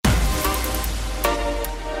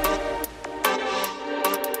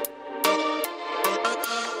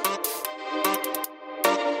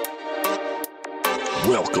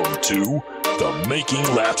Welcome to the Making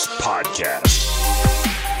Laps Podcast.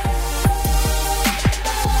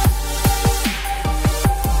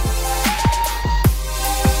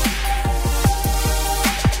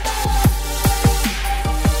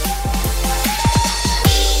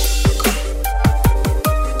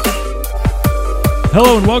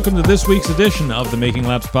 Hello and welcome to this week's edition of the Making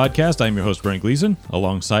Laps Podcast. I'm your host, Brent Gleason.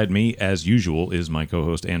 Alongside me, as usual, is my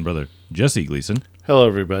co-host and brother, Jesse Gleason. Hello,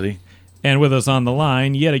 everybody. And with us on the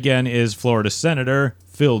line, yet again, is Florida Senator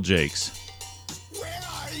Phil Jakes. Where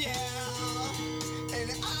are you?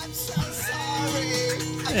 And I'm so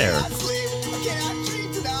sorry. There. I can't sleep. I can't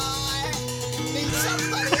dream tonight. Need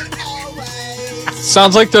somebody always.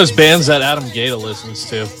 Sounds like those bands that Adam Gaeta listens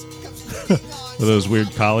to. With those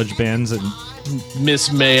weird college bands. And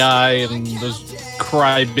Miss May I and those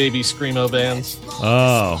crybaby screamo bands.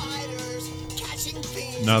 oh,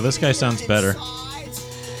 no, this guy sounds better.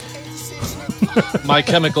 My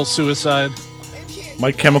Chemical Suicide.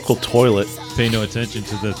 My Chemical Toilet. Pay no attention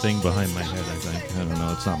to the thing behind my head, I think. I don't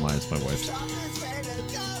know. It's not mine. It's my wife's.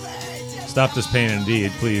 Stop this pain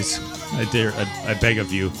indeed, please. I dare. I beg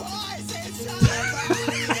of you.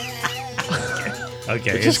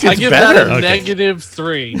 Okay. It just I gets give better. that a Okay.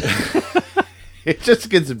 -3. It just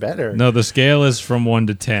gets better. No, the scale is from 1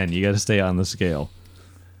 to 10. You got to stay on the scale.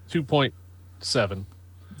 2.7.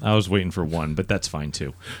 I was waiting for 1, but that's fine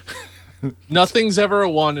too. Nothing's ever a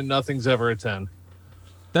 1 and nothing's ever a 10.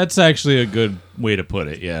 That's actually a good way to put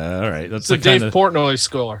it. Yeah, all right. That's It's a the Dave kinda, Portnoy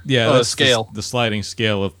score. yeah, that's scale. The sliding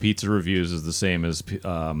scale of pizza reviews is the same as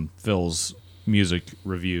Phil's music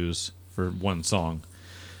reviews for one song.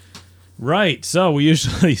 Right. So we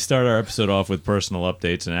usually start our episode off with personal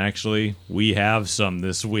updates, and actually, we have some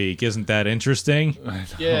this week. Isn't that interesting?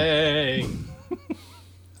 Yay.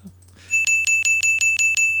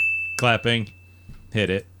 Clapping.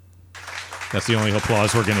 Hit it. That's the only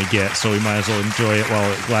applause we're going to get, so we might as well enjoy it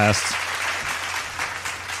while it lasts.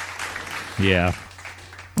 Yeah.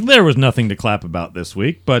 There was nothing to clap about this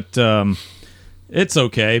week, but it's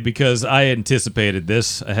okay because I anticipated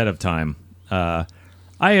this ahead of time. I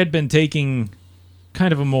had been taking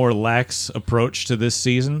kind of a more lax approach to this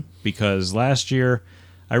season because last year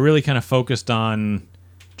I really kind of focused on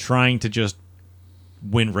trying to just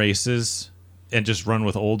win races and just run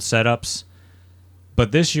with old setups.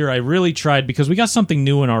 But this year I really tried because we got something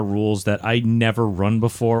new in our rules that I never run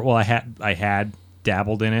before. Well, I had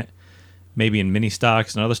dabbled in it, maybe in mini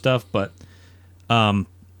stocks and other stuff, but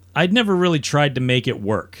I'd never really tried to make it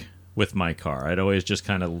work with my car. I'd always just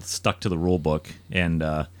kind of stuck to the rule book, and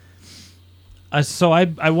so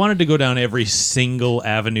I wanted to go down every single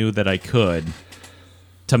avenue that I could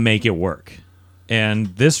to make it work.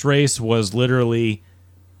 And this race was literally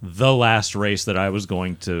the last race that I was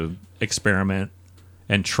going to experiment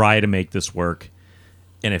and try to make this work.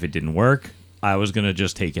 And if it didn't work, I was going to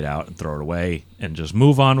just take it out and throw it away and just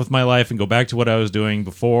move on with my life and go back to what I was doing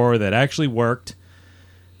before that actually worked.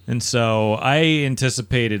 And so I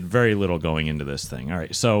anticipated very little going into this thing. All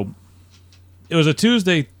right, so it was a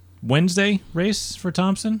Tuesday-Wednesday race for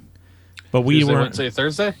Thompson, but we Tuesday, weren't. Wednesday,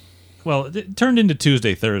 Thursday? Well, it turned into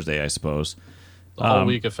Tuesday-Thursday, I suppose. The whole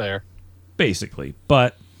week affair. Basically,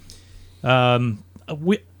 but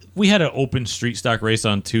we had an open street stock race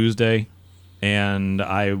on Tuesday, and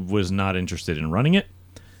I was not interested in running it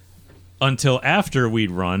until after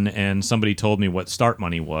we'd run, and somebody told me what start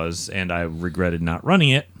money was, and I regretted not running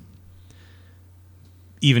it,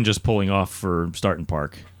 even just pulling off for start and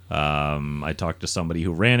park. I talked to somebody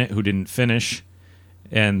who ran it who didn't finish,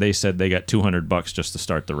 and they said they got $200 just to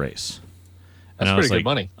start the race. And That's I was pretty good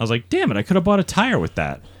like, money. I was like, damn it, I could have bought a tire with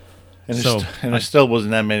that. And, So, there still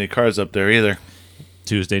wasn't that many cars up there either.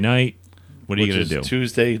 Tuesday night, what are you going to do?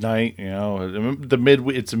 Tuesday night,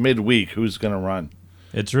 it's a midweek. Who's going to run?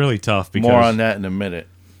 It's really tough because More on that in a minute.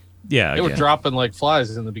 Yeah, They were yeah. dropping like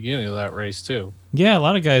flies in the beginning of that race, too. Yeah, a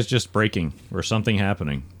lot of guys just braking or something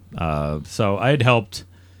happening. So I had helped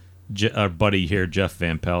our buddy here, Jeff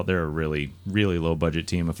Van Pelt. They're a really, really low budget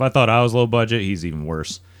team. If I thought I was low budget, he's even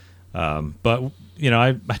worse. But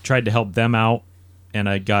I tried to help them out, and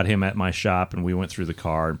I got him at my shop, and we went through the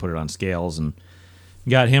car and put it on scales and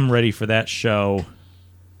got him ready for that show.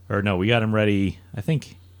 Or no, we got him ready, I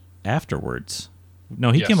think, afterwards.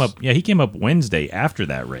 No, he Yes. came up. Yeah, he came up Wednesday after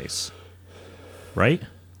that race, right?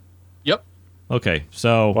 Yep. Okay,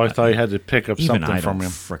 so Well, I thought you had to pick up even something I from don't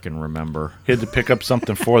him. frickin' remember. He had to pick up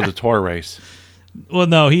something for the tour race. Well,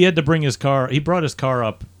 no, he had to bring his car. He brought his car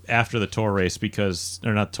up after the tour race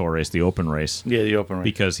the open race, Yeah, the open race.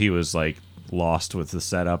 because he was like lost with the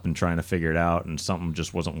setup and trying to figure it out, and something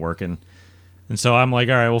just wasn't working. And so I'm like,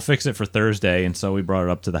 all right, we'll fix it for Thursday. And so we brought it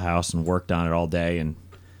up to the house and worked on it all day. And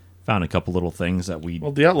Found a couple little things that we...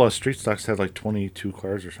 Well, the Outlaw Street Stocks had like 22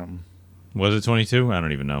 cars or something. Was it 22? I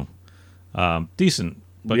don't even know. Decent.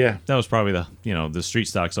 But Yeah. that was probably the street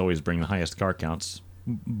stocks always bring the highest car counts.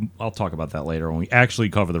 I'll talk about that later when we actually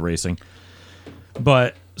cover the racing.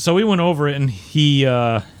 But, so we went over it, and he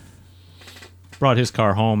brought his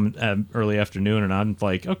car home early afternoon, and I'm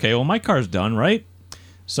like, okay, well, my car's done, right?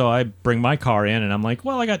 So I bring my car in, and I'm like,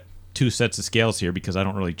 well, I got 2 sets of scales here because I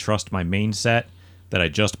don't really trust my main set that I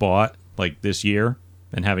just bought, like, this year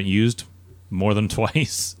and haven't used more than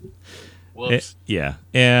twice. Whoops. Yeah.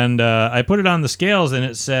 And I put it on the scales, and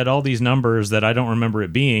it said all these numbers that I don't remember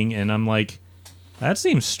it being, and I'm like, that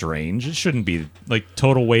seems strange. It shouldn't be. Like,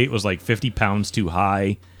 total weight was like 50 pounds too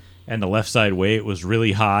high, and the left side weight was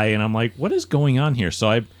really high, and I'm like, what is going on here? So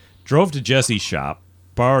I drove to Jesse's shop,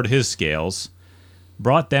 borrowed his scales,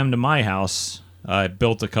 brought them to my house. I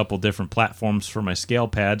built a couple different platforms for my scale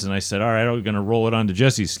pads, and I said, all right, I'm going to roll it onto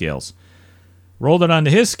Jesse's scales. Rolled it onto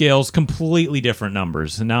his scales, completely different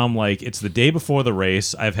numbers. And now I'm like, it's the day before the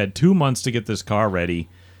race. I've had 2 months to get this car ready.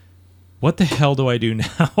 What the hell do I do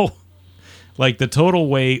now? Like, the total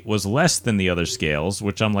weight was less than the other scales,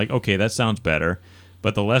 which I'm like, okay, that sounds better.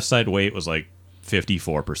 But the left side weight was like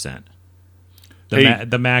 54%.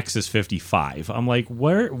 The max is 55. I'm like,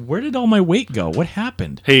 where did all my weight go? What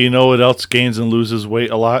happened? Hey, you know what else gains and loses weight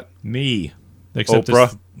a lot? Me. Except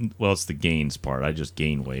Oprah. It's the gains part. I just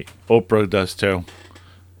gain weight. Oprah does too.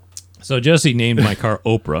 So Jesse named my car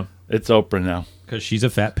Oprah It's Oprah now. because she's a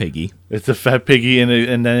fat piggy. It's a fat piggy, and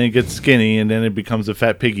then it gets skinny, and then it becomes a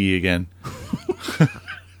fat piggy again.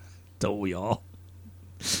 Don't we all?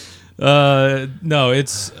 No,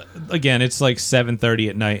 it's like 7:30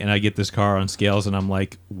 at night, and I get this car on scales, and I'm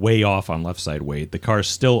like way off on left side weight. The car's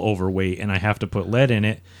still overweight, and I have to put lead in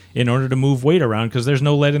it in order to move weight around because there's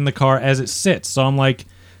no lead in the car as it sits. So I'm like,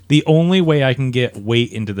 the only way I can get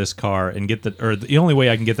weight into this car and the only way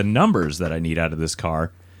I can get the numbers that I need out of this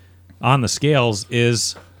car on the scales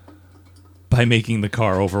is by making the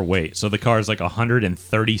car overweight. So the car is like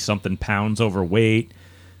 130 something pounds overweight.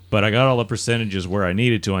 But I got all the percentages where I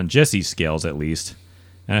needed to on Jesse's scales, at least.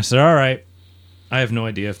 And I said, all right, I have no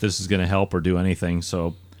idea if this is going to help or do anything,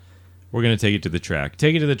 so we're going to take it to the track.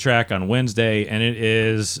 Take it to the track on Wednesday, and it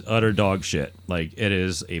is utter dog shit. Like, it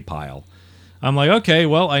is a pile. I'm like, okay,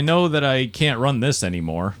 well, I know that I can't run this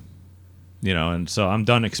anymore. And so I'm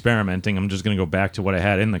done experimenting. I'm just going to go back to what I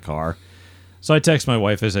had in the car. So I text my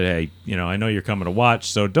wife. I said, hey, I know you're coming to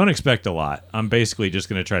watch, so don't expect a lot. I'm basically just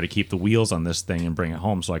going to try to keep the wheels on this thing and bring it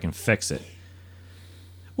home so I can fix it.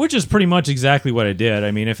 Which is pretty much exactly what I did. I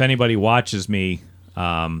mean, if anybody watches me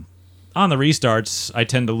on the restarts, I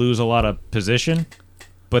tend to lose a lot of position,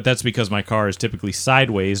 but that's because my car is typically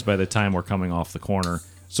sideways by the time we're coming off the corner.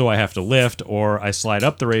 So I have to lift, or I slide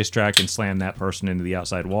up the racetrack and slam that person into the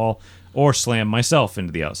outside wall, or slam myself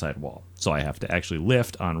into the outside wall. So I have to actually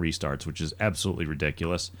lift on restarts, which is absolutely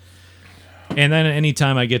ridiculous. And then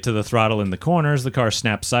anytime I get to the throttle in the corners, the car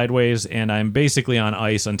snaps sideways, and I'm basically on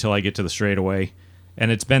ice until I get to the straightaway. And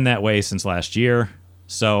it's been that way since last year.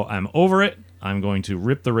 So I'm over it. I'm going to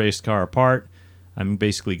rip the race car apart. I'm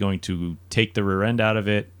basically going to take the rear end out of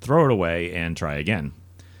it, throw it away, and try again.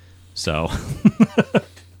 So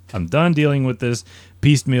I'm done dealing with this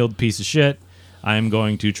piecemealed piece of shit. I'm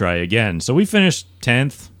going to try again. So we finished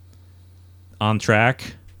 10th on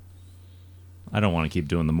track. I don't want to keep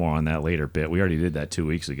doing the more on that later bit. We already did that 2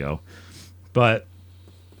 weeks ago. But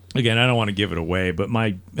again, I don't want to give it away. But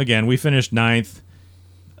we finished 9th.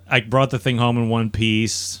 I brought the thing home in one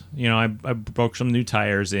piece. I broke some new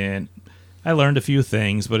tires in. I learned a few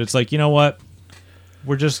things, but it's like, you know what?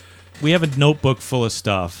 We have a notebook full of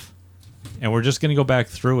stuff, and we're just going to go back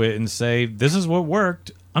through it and say, this is what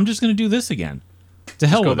worked. I'm just going to do this again. To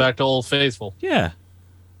hell with it. Go back to Old Faithful. Yeah.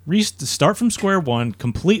 Start from square one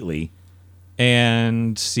completely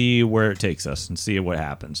and see where it takes us and see what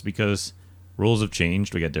happens, because rules have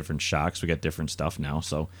changed. We got different shocks. We got different stuff now,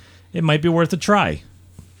 so it might be worth a try.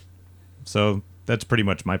 So that's pretty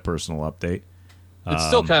much my personal update. It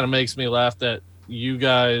still kind of makes me laugh that you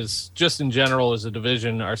guys, just in general as a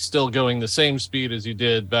division, are still going the same speed as you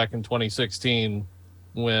did back in 2016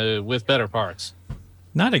 with better parts.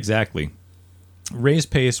 Not exactly. Race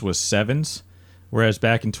pace was 7s, whereas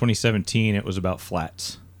back in 2017 it was about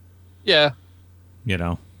flats. Yeah.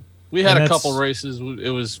 And We had a couple races.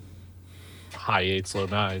 It was high 8s, low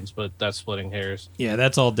 9s, but that's splitting hairs. Yeah,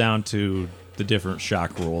 that's all down to the different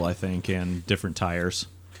shock rule, I think, and different tires.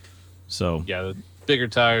 So yeah, the bigger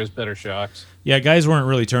tires, better shocks. Yeah, guys weren't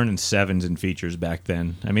really turning 7s in features back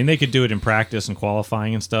then. I mean, they could do it in practice and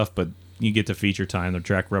qualifying and stuff, but you get to feature time, the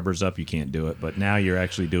track rubbers up, you can't do it. But now you're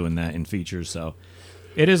actually doing that in features, so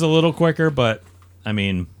It is a little quicker, but I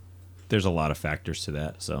mean, there's a lot of factors to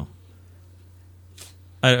that. So,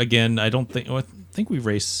 I think we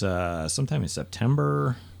race sometime in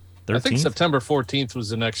September 13th. I think September 14th was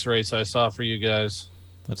the next race I saw for you guys.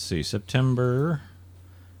 Let's see, September,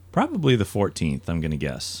 probably the 14th. I'm gonna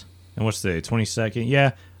guess. And what's the 22nd?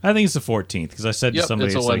 Yeah, I think it's the 14th because I said to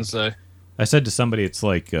somebody it's a Wednesday. Like, I said to somebody it's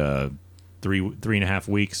like 3.5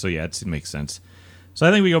 weeks. So yeah, it makes sense. So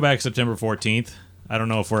I think we go back September 14th. I don't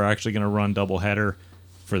know if we're actually going to run doubleheader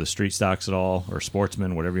for the street stocks at all, or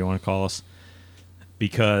sportsmen, whatever you want to call us,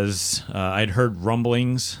 because I'd heard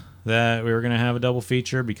rumblings that we were going to have a double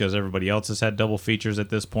feature because everybody else has had double features at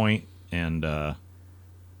this point, and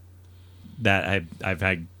that I've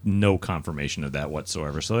had no confirmation of that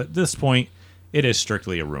whatsoever. So at this point, it is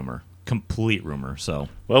strictly a rumor, complete rumor. So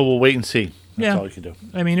Well, we'll wait and see. That's yeah, all we can do.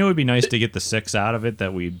 I mean, it would be nice to get the 6 out of it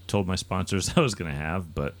that we told my sponsors I was going to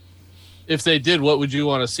have, but If they did, what would you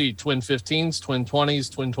want to see? Twin 15s, twin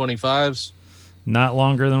 20s, twin 25s? not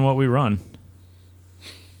longer than what we run.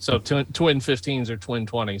 So twin 15s or twin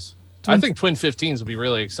 20s? I think twin 15s would be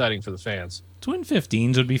really exciting for the fans. Twin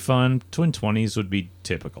 15s would be fun. Twin 20s would be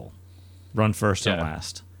typical. Run first and Yeah.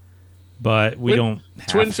 last. But we don't have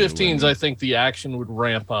Twin to, 15s, I think the action would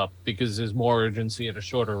ramp up because there's more urgency in a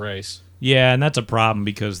shorter race. Yeah, and that's a problem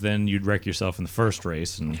because then you'd wreck yourself in the first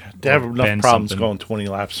race. And They have enough bend problems something. going 20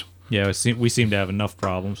 laps. Yeah, we seem to have enough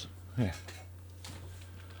problems. Yeah.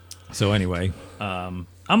 So anyway, I'm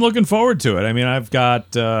looking forward to it. I mean, I've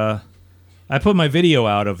got... I put my video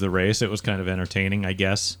out of the race. It was kind of entertaining, I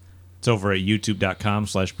guess. It's over at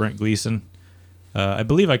youtube.com/Brent Gleason. I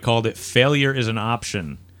believe I called it Failure is an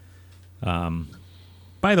Option.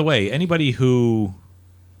 By the way, anybody who...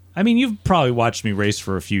 I mean, you've probably watched me race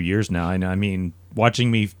for a few years now. And I mean,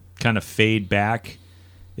 watching me kind of fade back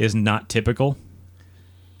is not typical.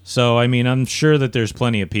 So, I mean, I'm sure that there's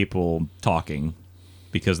plenty of people talking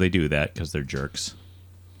because they do that because they're jerks.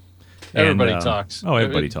 Everybody And, talks. Oh,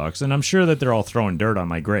 everybody talks. And I'm sure that they're all throwing dirt on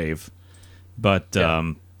my grave. But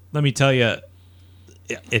let me tell you,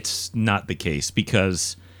 it's not the case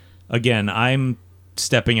because, again, I'm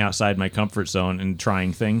stepping outside my comfort zone and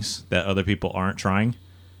trying things that other people aren't trying.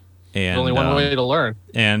 And There's only one way to learn.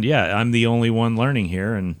 And yeah, I'm the only one learning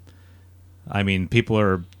here. And I mean, people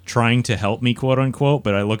are trying to help me, quote unquote,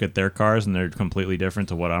 but I look at their cars and they're completely different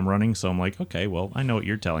to what I'm running. So I'm like, okay, well, I know what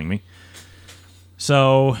you're telling me.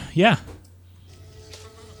 So, yeah.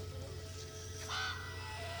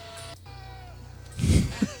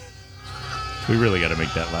 We really got to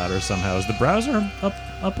make that louder somehow. Is the browser up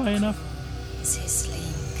high enough? This link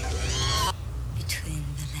between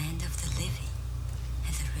the land of the living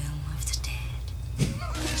and the realm of the dead.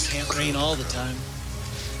 Can't rain all the time.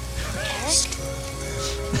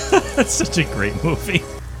 That's such a great movie.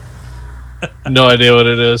 No idea what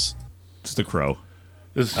it is. It's The Crow.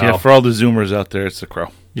 Yeah, for all the Zoomers out there, it's The Crow.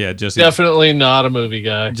 Yeah, Jesse. Definitely not a movie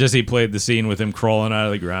guy. Jesse played the scene with him crawling out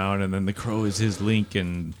of the ground, and then the crow is his link,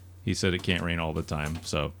 and he said it can't rain all the time.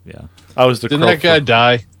 So, yeah. I was the Didn't Crow that guy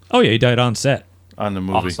die? Oh, yeah, he died on set. on the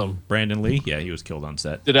movie. Awesome. Brandon Lee? Yeah, he was killed on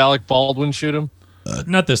set. Did Alec Baldwin shoot him?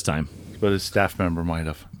 Not this time. But his staff member might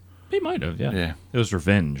have. He might have, yeah. Yeah. It was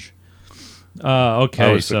revenge. Okay,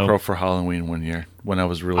 I was so... the Crow for Halloween one year when I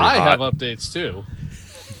was really I hot. have updates too.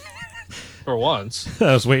 For once.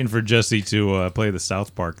 I was waiting for Jesse to play the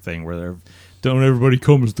South Park thing where they're, don't everybody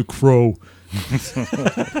come as the Crow.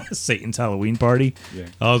 Satan's Halloween party. Yeah.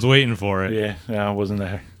 I was waiting for it. Yeah, I wasn't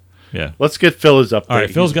there. Yeah. Let's get Phil his update. All right,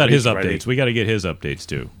 Phil's got his He's ready. updates. We got to get his updates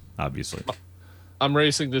too, obviously. I'm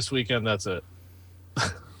racing this weekend, that's it.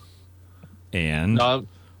 And No,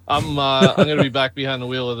 I'm going to be back behind the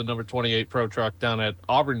wheel of the number 28 Pro Truck down at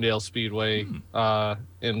Auburndale Speedway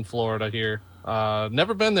in Florida here.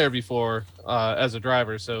 Never been there before as a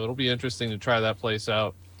driver, so it'll be interesting to try that place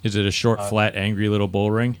out. is it a short, flat, angry little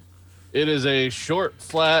bull ring? It is a short,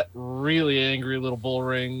 flat, really angry little bull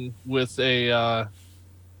ring with a I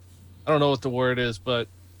don't know what the word is, but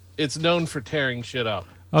it's known for tearing shit up.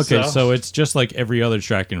 Okay, so it's just like every other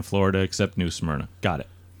track in Florida except New Smyrna. Got it.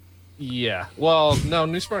 Yeah. Well, no,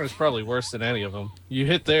 New Smyrna is probably worse than any of them. You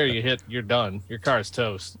hit there, you're done. Your car's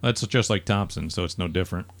toast. That's just like Thompson, so it's no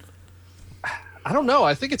different. I don't know.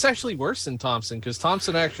 I think it's actually worse than Thompson because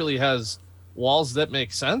Thompson actually has walls that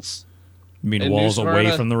make sense. You mean And New walls away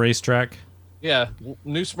Smyrna- from the racetrack? Yeah,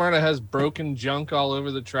 New Smyrna has broken junk all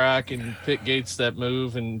over the track and pit gates that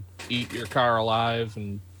move and eat your car alive.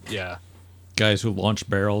 And yeah, Guys who launch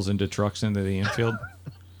barrels into trucks into the infield?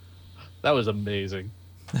 that was amazing.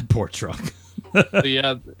 That poor truck. But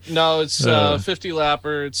yeah, no, it's 50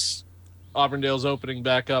 lapper. It's Auburndale's opening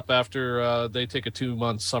back up after they take a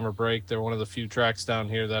 2-month summer break. They're one of the few tracks down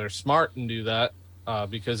here that are smart and do that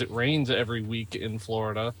because it rains every week in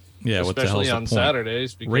Florida. Yeah, what the hell's especially the on point?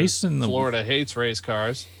 Saturdays because Race in the- Florida hates race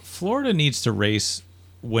cars. Florida needs to race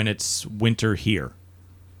when it's winter here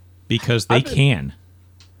because they I've been- can.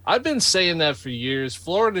 I've been saying that for years.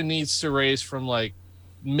 Florida needs to race from like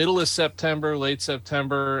middle of September, late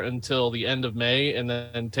September until the end of May, and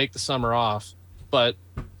then take the summer off. But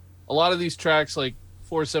a lot of these tracks, like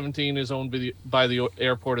 417, is owned by the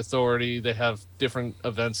airport authority. They have different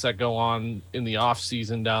events that go on in the off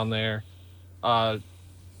season down there.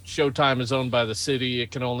 Showtime is owned by the city. It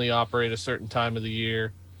can only operate a certain time of the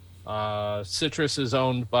year. Citrus is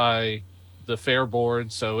owned by the fair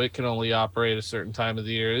board, so it can only operate a certain time of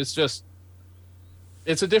the year.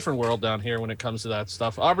 It's a different world down here when it comes to that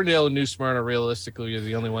stuff. Auburndale and New Smyrna realistically are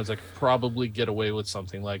the only ones that could probably get away with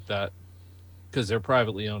something like that because they're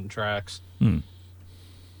privately owned tracks.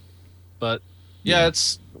 But yeah,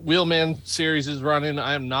 it's Wheelman Series is running.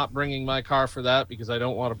 I am not bringing my car for that because I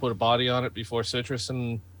don't want to put a body on it before Citrus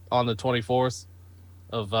and on the 24th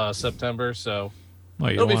of September. So Well,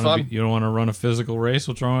 you It'll be don't want fun. to you don't want to run a physical race?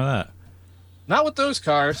 What's wrong with that? not with those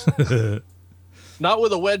cars. Not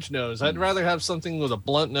with a wedge nose. I'd rather have something with a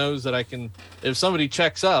blunt nose that I can, if somebody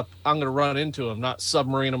checks up, I'm going to run into them, not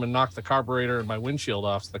submarine them and knock the carburetor and my windshield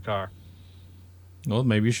off the car. Well,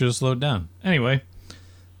 maybe you should have slowed down. Anyway,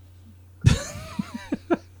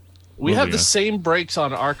 We Moving have the on. same brakes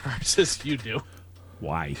on our cars as you do.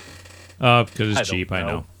 why? Because I it's don't cheap. I know.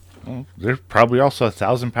 know. Well, they're probably also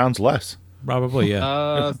 1,000 pounds less. Probably,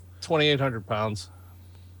 yeah. 2,800 pounds.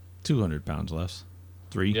 200 pounds less.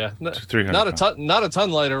 Yeah, 300 not a ton. Not a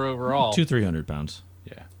ton lighter overall. 300 pounds.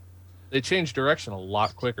 Yeah. They change direction a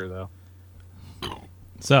lot quicker though.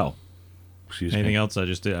 So, Excuse anything me. else? I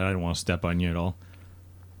didn't want to step on you at all.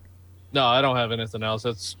 No, I don't have anything else.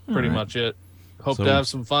 That's pretty right. much it. Hope So- to have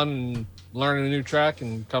some fun and learn a new track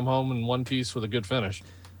and come home in one piece with a good finish.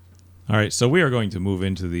 All right, so we are going to move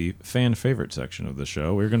into the fan favorite section of the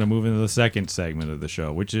show. We're going to move into the second segment of the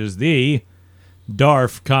show, which is the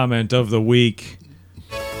DARF comment of the week.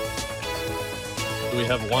 Do we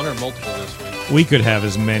have one or multiple this week? We could have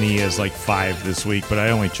as many as like 5 this week, but I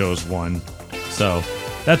only chose one. So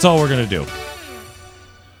that's all we're going to do.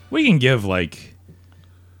 We can give like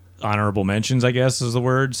honorable mentions, I guess, is the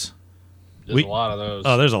words. There's a lot of those.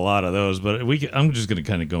 Oh, there's a lot of those, but I'm just going to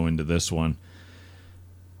kind of go into this one.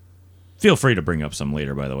 Feel free to bring up some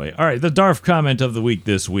later, by the way. All right, the DARF comment of the week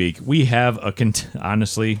this week. We have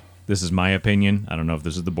honestly, this is my opinion. I don't know if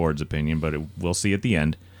this is the board's opinion, but we'll see at the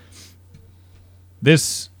end.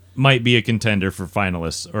 This might be a contender for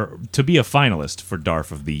finalists, or to be a finalist for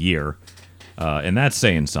DARF of the year, and that's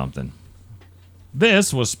saying something.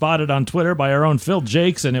 This was spotted on Twitter by our own Phil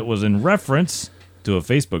Jakes, and it was in reference to a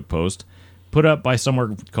Facebook post put up by somewhere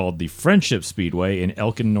called the Friendship Speedway in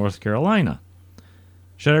Elkin, North Carolina.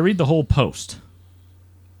 Should I read the whole post?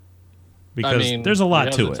 Because there's a lot we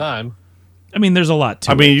have to the it. Time. I mean, there's a lot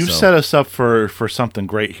to it. I mean, you so- set us up for something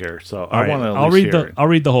great here, so All I right, want to. I'll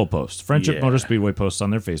read the whole post. Friendship Yeah. Motor Speedway posts on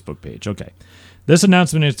their Facebook page. Okay. This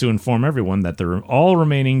announcement is to inform everyone that all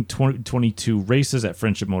remaining 2022 races at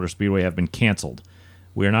Friendship Motor Speedway have been canceled.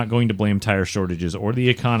 We are not going to blame tire shortages or the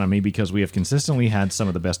economy because we have consistently had some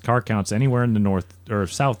of the best car counts anywhere in the north or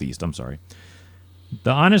southeast. I'm sorry.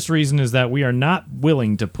 The honest reason is that we are not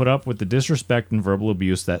willing to put up with the disrespect and verbal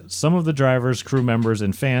abuse that some of the drivers, crew members,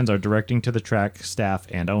 and fans are directing to the track staff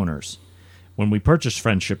and owners. When we purchased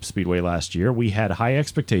Friendship Speedway last year, we had high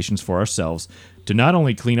expectations for ourselves to not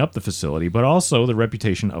only clean up the facility, but also the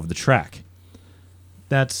reputation of the track.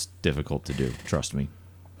 That's difficult to do, trust me.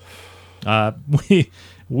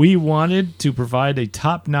 We wanted to provide a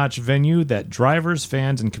top-notch venue that drivers,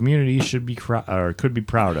 fans, and community could be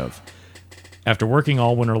proud of. After working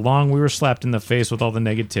all winter long, we were slapped in the face with all the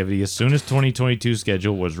negativity as soon as 2022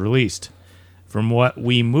 schedule was released. From that,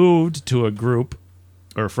 we moved to a group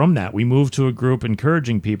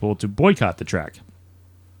encouraging people to boycott the track.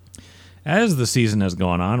 As the season has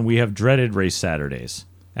gone on, we have dreaded race Saturdays.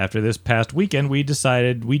 After this past weekend, we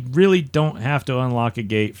decided we really don't have to unlock a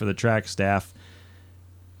gate for the track staff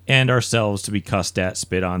and ourselves to be cussed at,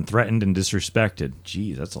 spit on, threatened, and disrespected.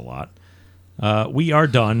 Geez, that's a lot. We are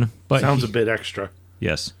done, but Sounds a bit extra.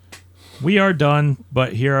 yes, we are done.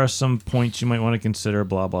 But here are some points you might want to consider.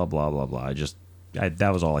 Blah blah blah blah blah. That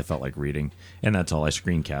was all I felt like reading, and that's all I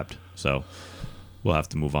screen capped. So we'll have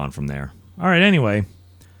to move on from there. All right. Anyway,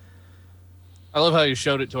 I love how you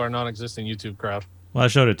showed it to our non-existing YouTube crowd. well, I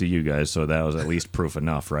showed it to you guys, so that was at least proof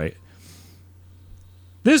enough, right?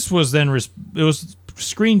 This was then it was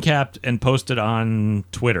screen capped and posted on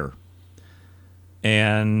Twitter.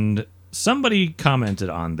 And somebody commented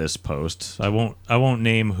on this post. I won't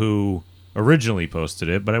name who originally posted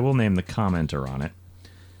it, but I will name the commenter on it.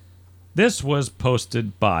 This was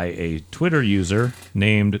posted by a Twitter user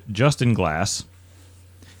named Justin Glass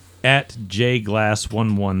at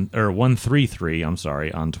jglass133, I'm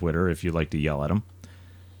sorry, on Twitter if you'd like to yell at him.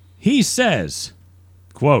 He says,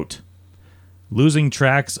 quote, "Losing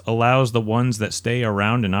tracks allows the ones that stay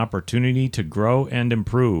around an opportunity to grow and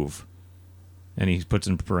improve." And he puts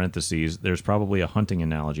in parentheses, there's probably a hunting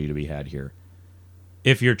analogy to be had here.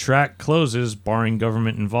 If your track closes, barring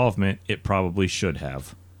government involvement, it probably should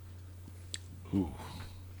have.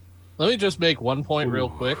 Let me just make one point real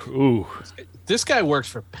quick. Ooh. This guy works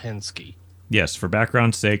for Penske. Yes, for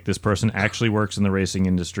background's sake, this person actually works in the racing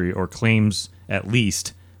industry or claims, at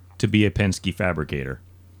least, to be a Penske fabricator.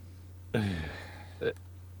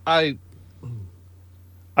 I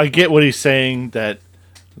get what he's saying, that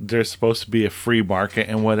there's supposed to be a free market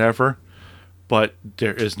and whatever, but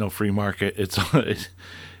there is no free market. It's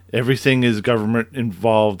everything is government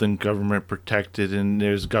involved and government protected, and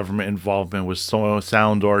there's government involvement with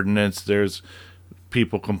sound ordinance. There's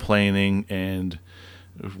people complaining and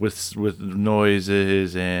with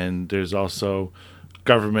noises, and there's also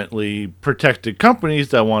governmentally protected companies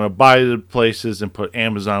that want to buy the places and put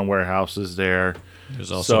Amazon warehouses there.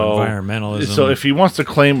 There's also environmentalism. So if he wants to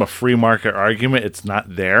claim a free market argument, it's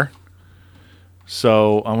not there.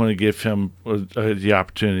 So I'm going to give him the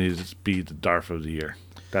opportunity to be the DARF of the year.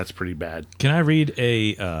 That's pretty bad. Can I read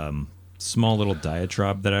a small little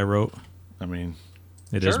diatribe that I wrote? I mean,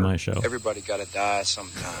 it is my show. Everybody got to die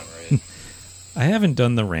sometime, right? I haven't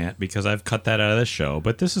done the rant because I've cut that out of the show,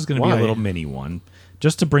 but this is going to be Why? a little mini one,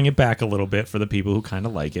 just to bring it back a little bit for the people who kind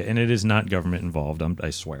of like it, and it is not government involved,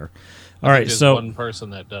 I swear. All right, there's so one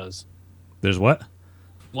person that does. There's what?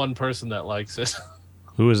 One person that likes it.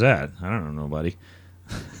 Who is that? I don't know nobody.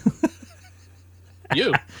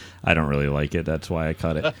 You. I don't really like it. That's why I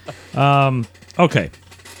cut it. Okay.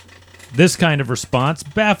 This kind of response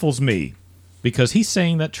baffles me because he's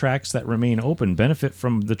saying that tracks that remain open benefit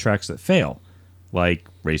from the tracks that fail, like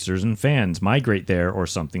racers and fans migrate there or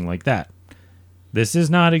something like that. This is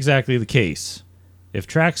not exactly the case. If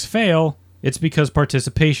tracks fail, it's because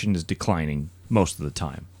participation is declining most of the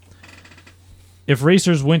time. If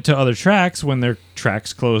racers went to other tracks when their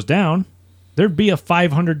tracks closed down, there'd be a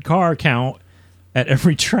 500 car count at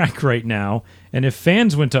every track right now, and if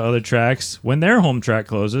fans went to other tracks when their home track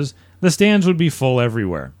closes, the stands would be full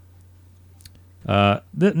everywhere.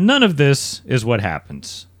 None of this is what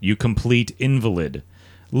happens. You complete invalid.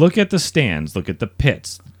 Look at the stands, look at the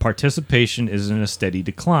pits. Participation is in a steady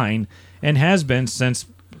decline and has been since,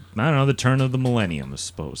 I don't know, the turn of the millennium, I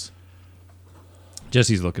suppose.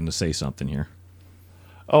 Jesse's looking to say something here.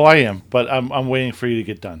 Oh, I am, but I'm waiting for you to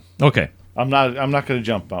get done. Okay. I'm not going to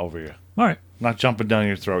jump over you. All right. I'm not jumping down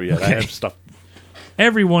your throat yet. Okay. I have stuff.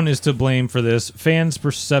 Everyone is to blame for this. Fans'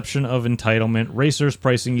 perception of entitlement, racers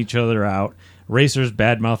pricing each other out, racers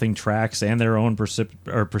bad-mouthing tracks and their own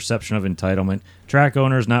perception of entitlement, track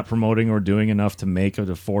owners not promoting or doing enough to make it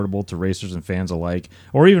affordable to racers and fans alike,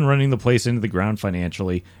 or even running the place into the ground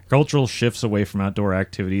financially, cultural shifts away from outdoor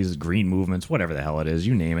activities, green movements, whatever the hell it is,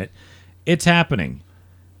 you name it. It's happening.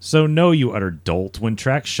 So no, you utter dolt. When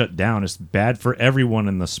tracks shut down, it's bad for everyone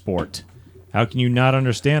in the sport. How can you not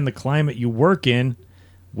understand the climate you work in?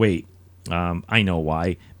 Wait, I know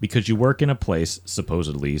why. Because you work in a place,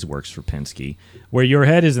 supposedly works for Penske, where your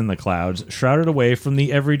head is in the clouds, shrouded away from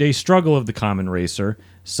the everyday struggle of the common racer,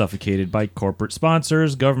 suffocated by corporate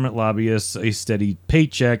sponsors, government lobbyists, a steady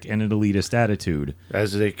paycheck, and an elitist attitude.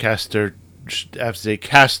 As they cast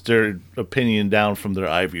their opinion down from their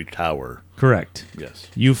ivory tower. Correct. Yes.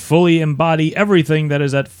 You fully embody everything that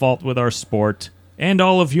is at fault with our sport and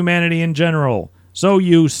all of humanity in general. So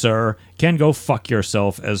you, sir, can go fuck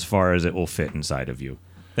yourself as far as it will fit inside of you.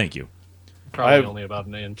 Thank you. Probably only about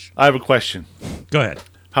an inch. I have a question. Go ahead.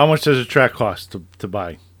 How much does a track cost to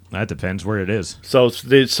buy? That depends where it is. So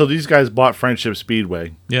these guys bought Friendship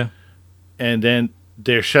Speedway, Yeah. and then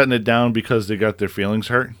they're shutting it down because they got their feelings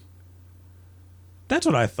hurt. That's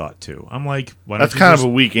what I thought, too. I'm like, why don't That's you kind just... of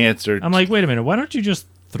a weak answer. I'm like, wait a minute. Why don't you just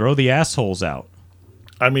throw the assholes out?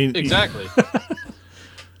 I mean, Exactly.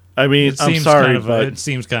 I mean, I'm sorry, but it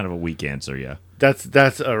seems kind of a weak answer, yeah.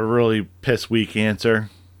 that's a really piss weak answer.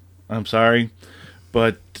 I'm sorry,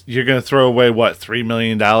 but you're gonna throw away what, $3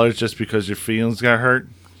 million just because your feelings got hurt?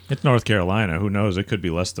 It's North Carolina. Who knows? It could be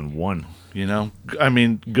less than one. You know, I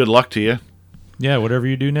mean, good luck to you. Yeah, whatever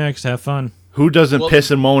you do next, have fun. Who doesn't Well-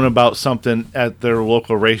 piss and moan about something at their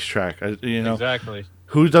local racetrack? You know, Exactly.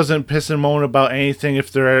 who doesn't piss and moan about anything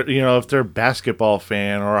if they're a basketball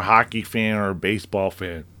fan or a hockey fan or a baseball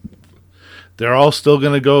fan? They're all still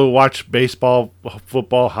going to go watch baseball,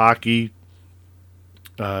 football, hockey,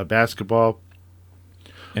 basketball,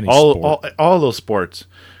 Any sport. all those sports.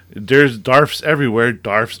 There's DARFs everywhere.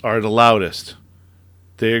 DARFs are the loudest.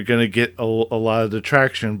 They're going to get a lot of the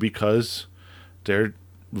traction because they're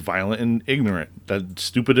violent and ignorant. That's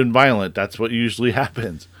stupid and violent. That's what usually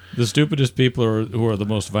happens. The stupidest people who are the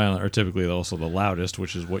most violent are typically also the loudest,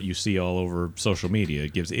 which is what you see all over social media.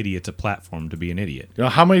 It gives idiots a platform to be an idiot. You know,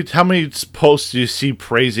 how many posts do you see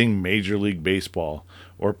praising Major League Baseball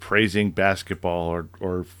or praising basketball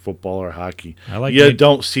or football or hockey? You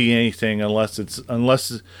don't see anything unless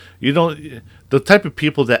you don't. The type of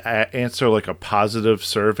people that answer like a positive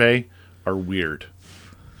survey are weird.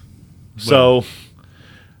 So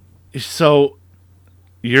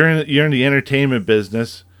you're in the entertainment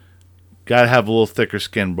business. Got to have a little thicker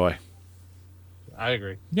skin, boy. I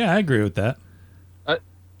agree. Yeah, I agree with that.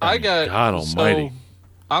 God almighty. So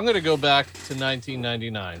I'm going to go back to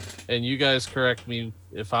 1999, and you guys correct me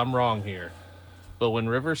if I'm wrong here. But when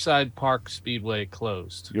Riverside Park Speedway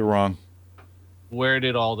closed, You're wrong. where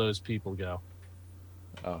did all those people go?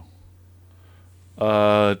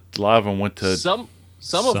 A lot of them went to. Some of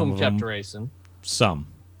Some them of kept them- racing. Some.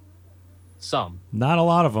 Not a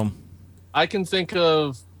lot of them. I can think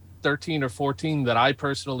of 13 or 14 that I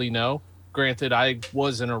personally know. Granted, I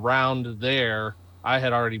wasn't around there. I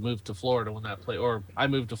had already moved to Florida when that place, or I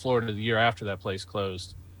moved to Florida the year after that place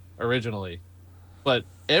closed originally. But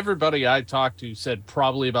everybody I talked to said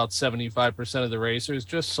probably about 75% of the racers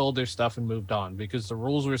just sold their stuff and moved on because the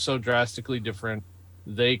rules were so drastically different.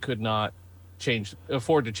 They could not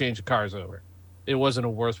afford to change the cars over. It wasn't a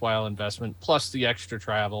worthwhile investment. Plus the extra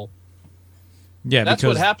travel. Yeah, That's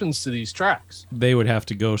because what happens to these tracks. they would have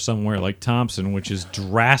to go somewhere like Thompson, which is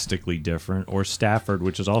drastically different, or Stafford,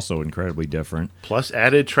 which is also incredibly different, Plus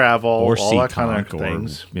added travel, or all that kind Seekonk, of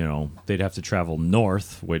things. or they'd have to travel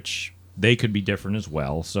north, which they could be different as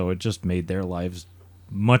well. So it just made their lives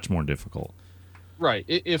much more difficult. Right.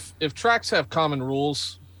 If tracks have common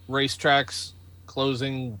rules, racetracks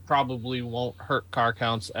closing probably won't hurt car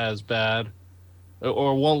counts as bad,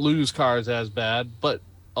 or won't lose cars as bad. But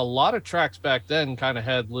a lot of tracks back then kind of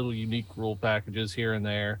had little unique rule packages here and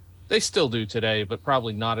there. They still do today, but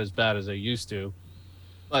probably not as bad as they used to.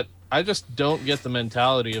 But I just don't get the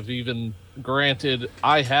mentality of even, granted,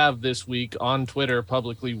 I have this week on Twitter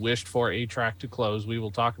publicly wished for a track to close. We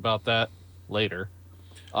will talk about that later.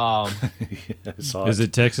 Is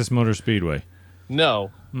it Texas Motor Speedway?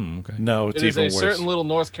 No, Okay. No, it's it is even a worse. certain little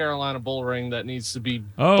North Carolina bull ring that needs to be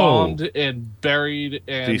Oh. bombed and buried.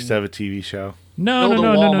 They And used to have a TV show. No. Build a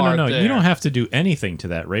Walmart You there. don't have to do anything to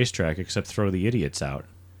that racetrack except throw the idiots out.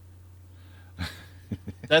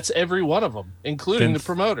 that's every one of them, including Then- the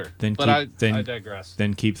promoter. then But keep- I digress.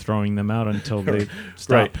 Then keep throwing them out until they stop.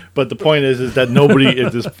 Right. But the point is that nobody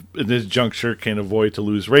at this juncture can avoid to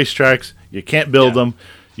lose racetracks. You can't build Yeah. them.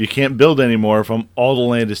 You can't build any more of them. All the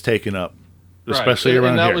land is taken up, especially Right. around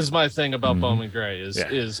and that here. was my thing about Bowman Gray Yeah.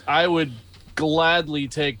 is I would gladly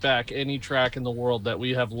take back any track in the world that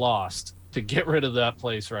we have lost to get rid of that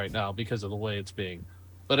place right now because of the way it's being.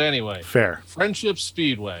 But anyway, Fair. Friendship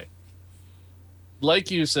Speedway.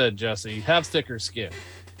 Like you said, Jesse, have thicker skin.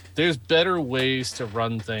 There's better ways to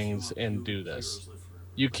run things and do this.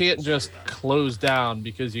 You can't just close down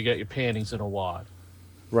because you got your panties in a wad.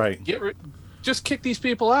 Right. Just kick these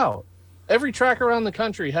people out. Every track around the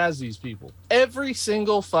country has these people. Every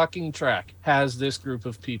single fucking track has this group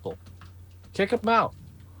of people. Kick them out.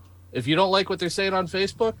 If you don't like what they're saying on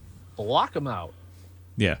Facebook, block them out.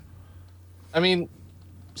 Yeah. I mean,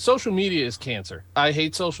 social media is cancer. I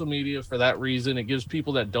hate social media for that reason. It gives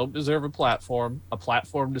people that don't deserve a platform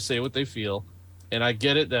to say what they feel. And I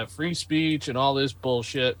get it that free speech and all this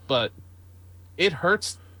bullshit, but it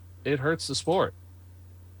hurts. It hurts the sport.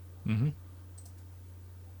 Mm-hmm.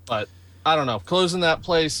 But I don't know. Closing that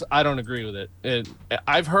place, I don't agree with it.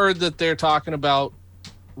 I've heard that they're talking about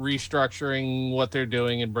restructuring what they're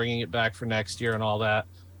doing and bringing it back for next year and all that.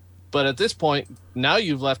 But at this point, now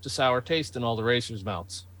you've left a sour taste in all the racers'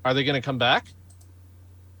 mouths. Are they going to come back?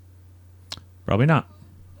 Probably not.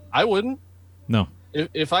 I wouldn't. No.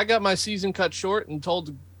 If I got my season cut short and told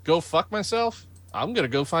to go fuck myself, I'm going to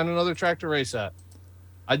go find another track to race at.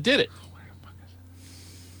 I did it.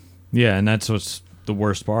 Yeah, and that's what's the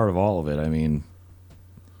worst part of all of it. I mean,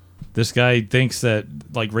 this guy thinks that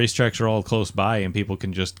like racetracks are all close by and people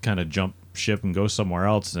can just kind of jump ship and go somewhere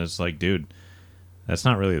else. And it's like, dude, that's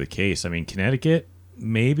not really the case. I mean, Connecticut,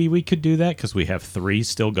 maybe we could do that because we have 3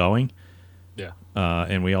 still going. Yeah.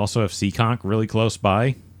 And we also have Seekonk really close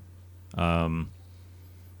by.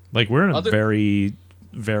 Like we're in a very,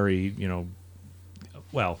 very,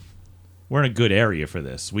 well, we're in a good area for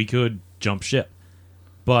this. We could jump ship.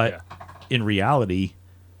 But in reality,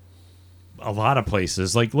 a lot of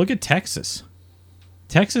places, like look at Texas.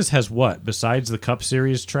 Texas has what? Besides the Cup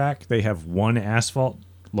Series track, they have one asphalt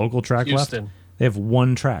local track Houston. left. They have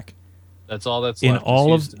one track. That's all that's In left.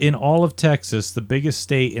 all of Texas, the biggest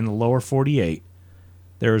state in the lower 48,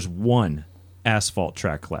 there is one asphalt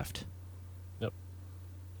track left. Yep.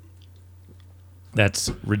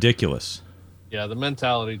 That's ridiculous. Yeah, the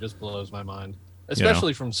mentality just blows my mind,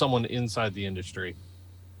 especially from someone inside the industry.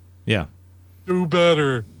 Yeah. Do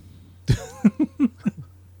better.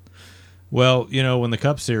 Well, when the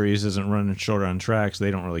Cup Series isn't running short on tracks,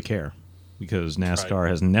 they don't really care because NASCAR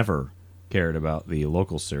has never cared about the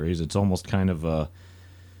local series. It's almost kind of a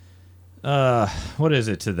what is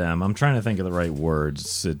it to them? I'm trying to think of the right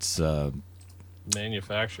words. It's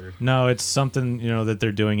Manufactured. no, it's something that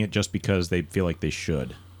they're doing it just because they feel like they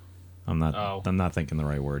should. I'm not thinking the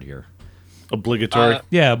right word here. Obligatory.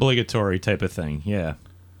 Yeah, obligatory type of thing. Yeah.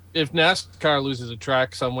 If NASCAR loses a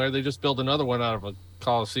track somewhere, they just build another one out of a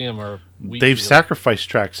Coliseum or wheat They've field. sacrificed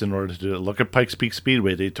tracks in order to do it. Look at Pikes Peak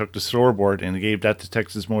Speedway. They took the scoreboard and they gave that to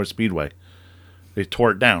Texas Motor Speedway. They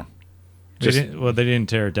tore it down. They didn't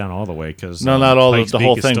tear it down all the way because No, not all Pikes the Peak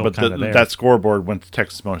whole is thing, still but kinda there. that scoreboard went to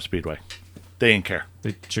Texas Motor Speedway. They didn't care.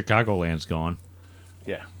 The Chicagoland's gone.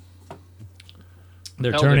 Yeah.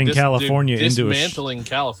 They're Hell, turning they're California into dismantling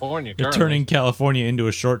California. They're currently. turning California into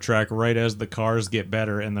a short track right as the cars get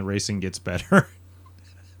better and the racing gets better.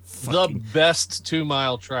 the best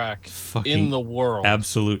 2-mile track in the world.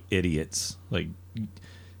 Absolute idiots. Like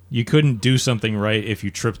you couldn't do something right if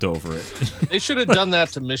you tripped over it. They should have done that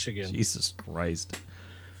to Michigan. Jesus Christ.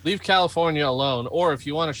 Leave California alone. Or if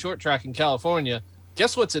you want a short track in California,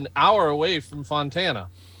 guess what's an hour away from Fontana?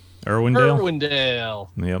 Irwindale? Irwindale.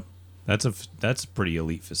 Yep. That's a pretty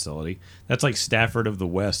elite facility. That's like Stafford of the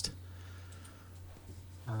West.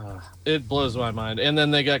 It blows my mind. And then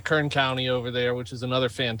they got Kern County over there, which is another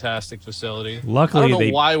fantastic facility. Luckily, I don't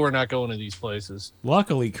know why we're not going to these places.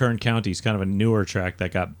 Luckily, Kern County is kind of a newer track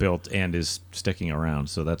that got built and is sticking around,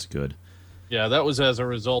 so that's good. Yeah, that was as a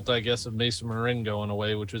result, I guess, of Mesa Marin going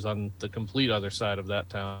away, which was on the complete other side of that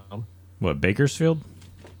town. What, Bakersfield?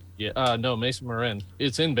 Yeah, no, Mesa Marin.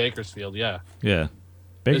 It's in Bakersfield, yeah. Yeah.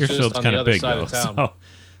 It's just Bakersfield's on kind the of other big, side though. of town. So,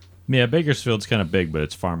 yeah, Bakersfield's kind of big, but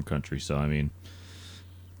it's farm country, so, I mean.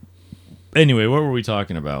 Anyway, what were we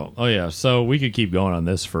talking about? Oh, yeah, so we could keep going on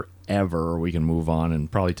this forever, or we can move on and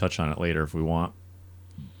probably touch on it later if we want.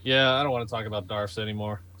 Yeah, I don't want to talk about Darfs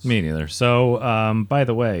anymore. Me neither. So, by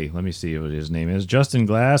the way, let me see what his name is. Justin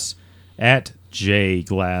Glass at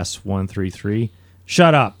JGlass133.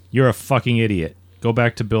 Shut up. You're a fucking idiot. Go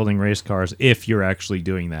back to building race cars if you're actually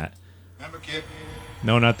doing that. Remember, kid?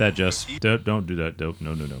 No, not that, Just. Don't do that. Dope.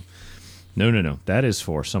 No. No. That is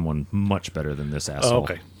for someone much better than this asshole. Oh,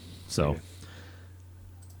 okay. So,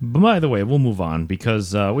 but by the way, we'll move on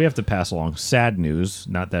because we have to pass along sad news.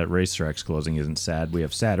 Not that Racetrack's closing isn't sad. We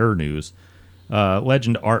have sadder news.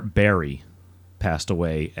 Legend Art Berry passed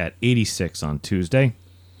away at 86 on Tuesday.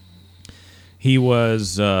 He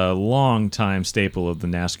was a long-time staple of the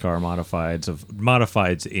NASCAR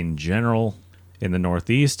modifieds in general in the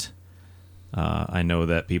Northeast. I know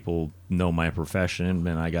that people know my profession,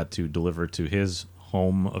 and I got to deliver to his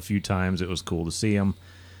home a few times. It was cool to see him.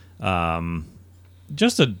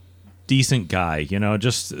 Just a decent guy,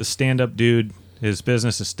 just a stand-up dude. His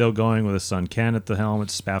business is still going with his son Ken at the helm.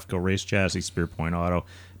 It's Spafco Race Chassis, Spear Point Auto,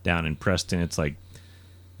 down in Preston. It's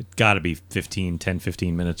got to be 15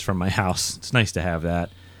 minutes from my house. It's nice to have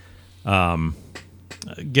that.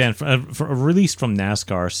 Again, for a release from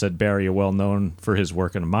NASCAR, said Barry, well-known for his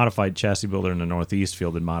work in a modified chassis builder in the Northeast,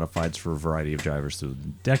 fielded modifieds for a variety of drivers through the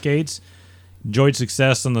decades. Enjoyed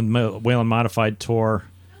success on the Whelen Modified Tour.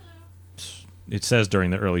 It says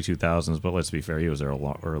during the early 2000s, but let's be fair, he was there a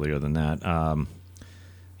lot earlier than that.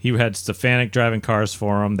 He had Stefanik driving cars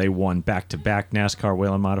for him. They won back-to-back NASCAR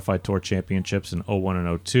Whelen Modified Tour championships in 01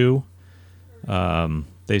 and 02.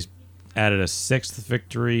 They added a sixth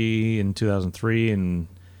victory in 2003 and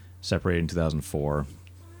separated in 2004.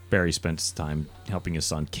 Barry spent time helping his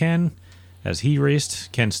son Ken as he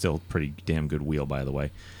raced. Ken's still pretty damn good wheel, by the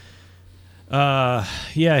way.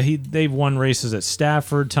 They've won races at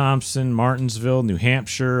Stafford, Thompson, Martinsville, New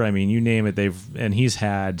Hampshire. I mean, you name it. He's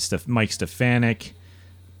had Mike Stefanik,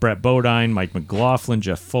 Brett Bodine, Mike McLaughlin,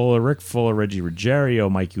 Jeff Fuller, Rick Fuller, Reggie Ruggiero,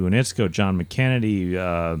 Mike Iwanitsko, John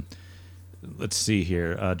McKennedy. Let's see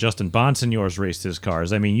here. Justin Bonsignore's raced his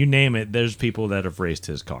cars. I mean, you name it. There's people that have raced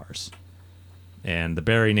his cars. And the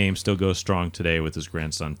Barry name still goes strong today with his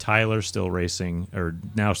grandson Tyler still racing, or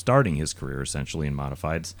now starting his career essentially in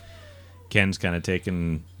modifieds. Ken's kind of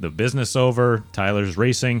taken the business over. Tyler's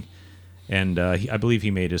racing. And I believe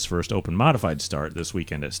he made his first open modified start this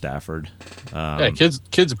weekend at Stafford.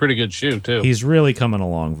 Kid's a pretty good shoe, too. He's really coming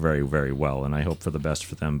along very, very well, and I hope for the best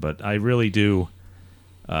for them. But I really do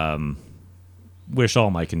wish all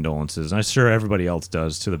my condolences, and I'm sure everybody else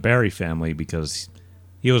does, to the Barry family because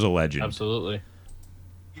he was a legend. Absolutely.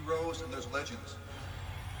 Heroes and there's legends.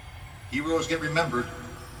 Heroes get remembered,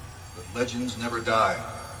 but legends never die.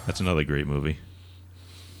 That's another great movie.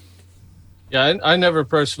 Yeah, I never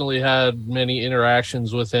personally had many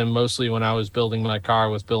interactions with him, mostly when I was building my car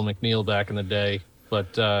with Bill McNeil back in the day.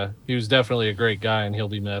 But he was definitely a great guy, and he'll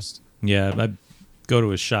be missed. Yeah, I go to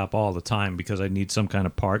his shop all the time because I need some kind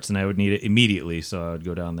of parts, and I would need it immediately. So I would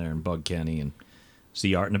go down there and bug Kenny and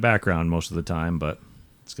see Art in the background most of the time. But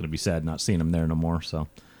it's going to be sad not seeing him there no more. So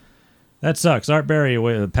that sucks. Art Barry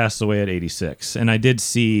passed away at 86. And I did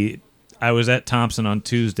see, I was at Thompson on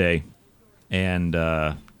Tuesday, and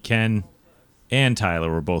Ken and Tyler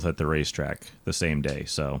were both at the racetrack the same day.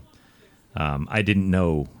 So I didn't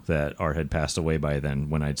know that Art had passed away by then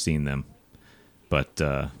when I'd seen them. But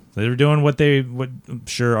they were doing what I'm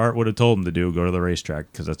sure Art would have told them to do, go to the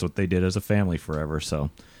racetrack, because that's what they did as a family forever. So,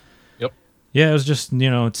 Yep. Yeah, it was just,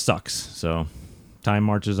 it sucks. So time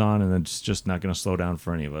marches on, and it's just not going to slow down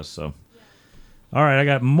for any of us. So, all right, I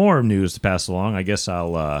got more news to pass along. I guess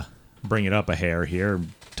I'll bring it up a hair here,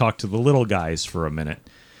 talk to the little guys for a minute.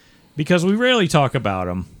 Because we rarely talk about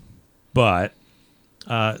them, but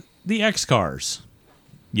the X-Cars.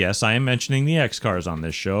 Yes, I am mentioning the X-Cars on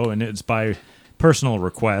this show, and it's by personal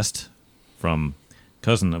request from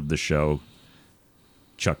cousin of the show,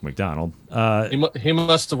 Chuck McDonald. He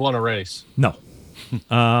must have won a race. No.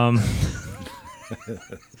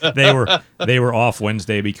 They were off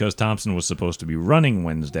Wednesday because Thompson was supposed to be running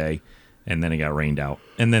Wednesday, and then it got rained out.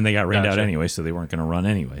 And then they got rained out anyway, so they weren't going to run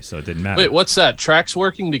anyway, so it didn't matter. Wait, what's that? Tracks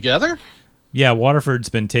working together? Yeah, Waterford's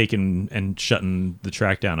been taking and shutting the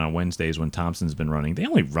track down on Wednesdays when Thompson's been running. They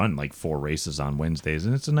only run like 4 races on Wednesdays,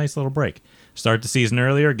 and it's a nice little break. Start the season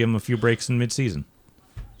earlier, give them a few breaks in mid-season.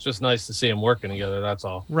 It's just nice to see them working together, that's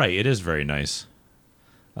all. Right, it is very nice.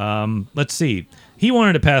 Let's see. He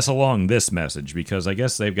wanted to pass along this message because I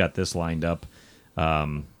guess they've got this lined up.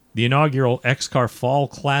 The inaugural X-Car Fall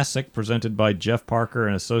Classic presented by Jeff Parker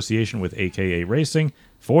in association with AKA Racing.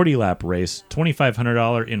 40-lap race,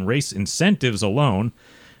 $2,500 in race incentives alone,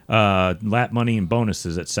 lap money and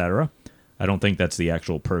bonuses, etc. I don't think that's the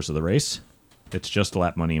actual purse of the race. It's just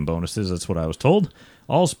lap money and bonuses. That's what I was told.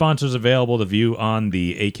 All sponsors available to view on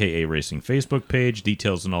the AKA Racing Facebook page.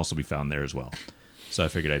 Details can also be found there as well. So I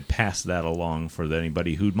figured I'd pass that along for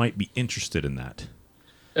anybody who might be interested in that.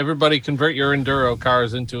 Everybody convert your Enduro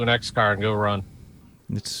cars into an X-Car and go run.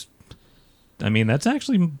 That's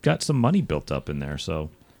actually got some money built up in there, so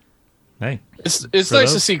hey. It's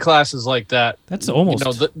nice to see classes like that. That's almost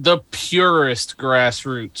the purest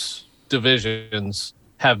grassroots divisions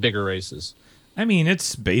have bigger races.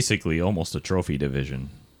 It's basically almost a trophy division.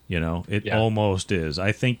 It almost is.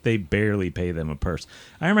 I think they barely pay them a purse.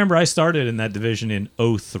 I remember I started in that division in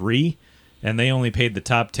 2003, and they only paid the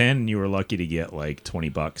top 10, and you were lucky to get like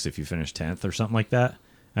 $20 if you finished 10th or something like that.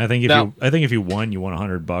 And I think if you won, you won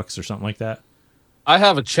 $100 or something like that. I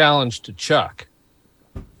have a challenge to Chuck.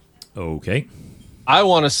 Okay. I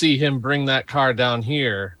want to see him bring that car down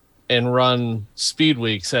here and run Speed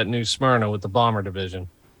Weeks at New Smyrna with the Bomber division.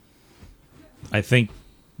 I think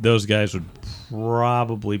those guys would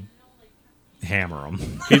probably hammer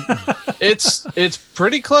them. It's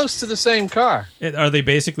pretty close to the same car. Are they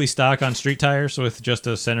basically stock on street tires with just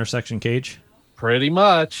a center section cage? Pretty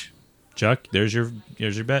much. Chuck, there's your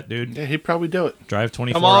bet, dude. Yeah, he'd probably do it. Drive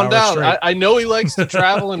 24 Come on hours down. straight. I know he likes to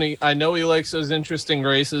travel, and I know he likes those interesting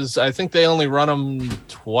races. I think they only run them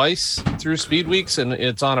twice through Speed Weeks, and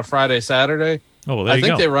it's on a Friday, Saturday. Oh, well, there you go. I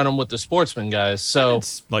think they run them with the Sportsman guys. So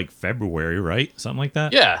it's like February, right? Something like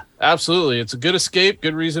that? Yeah, absolutely. It's a good escape,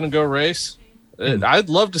 good reason to go race. I'd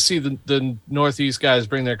love to see the Northeast guys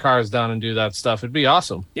bring their cars down and do that stuff. It'd be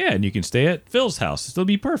awesome. Yeah, and you can stay at Phil's house. It'll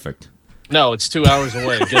be perfect. No, it's 2 hours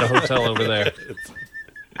away. Get a hotel over there.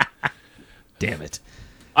 Damn it.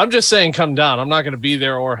 I'm just saying come down. I'm not going to be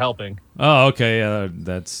there or helping. Oh, okay.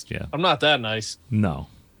 Yeah. I'm not that nice. No,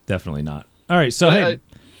 definitely not. All right, so hey,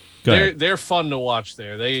 go ahead. They're fun to watch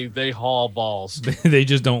there. They haul balls. They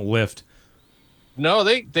just don't lift. No,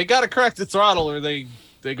 they got to correct the throttle or they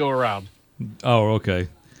go around. Oh, okay.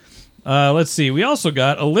 Let's see. We also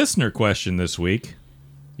got a listener question this week.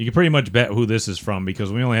 You can pretty much bet who this is from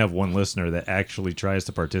because we only have one listener that actually tries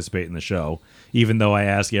to participate in the show, even though I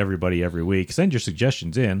ask everybody every week. Send your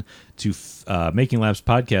suggestions in to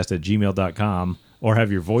makinglapspodcast@gmail.com or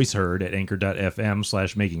have your voice heard at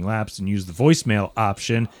anchor.fm/makinglaps and use the voicemail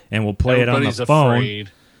option, and we'll play Everybody's it on the phone. afraid.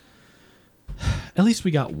 At least we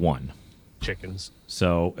got one. Chickens.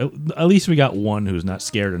 So at least we got one who's not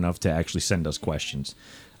scared enough to actually send us questions.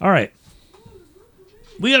 All right.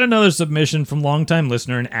 We got another submission from longtime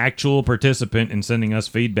listener and actual participant in sending us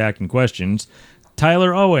feedback and questions,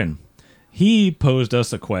 Tyler Owen. He posed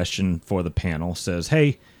us a question for the panel. Says,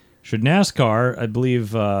 hey, should NASCAR, I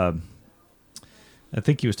believe, I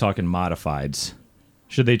think he was talking modifieds,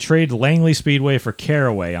 should they trade Langley Speedway for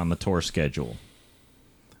Caraway on the tour schedule?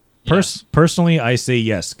 Yes. Personally, I say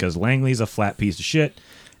yes, because Langley's a flat piece of shit,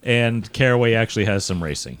 and Caraway actually has some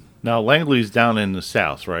racing. Now, Langley's down in the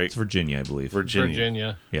south, right? It's Virginia, I believe.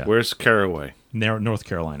 Virginia. Yeah. Where's Caraway? North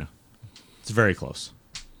Carolina. It's very close.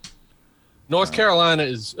 North Carolina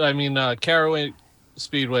is, Caraway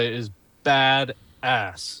Speedway is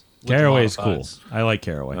badass. with Caraway's cool. modifieds. I like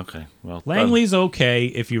Caraway. Okay. Well, Langley's okay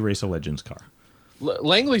if you race a Legends car.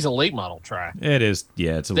 Langley's a late model track. It is,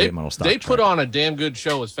 yeah, it's a late model stock They put track. on a damn good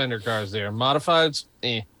show with fender cars there. Modifieds,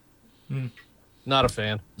 not a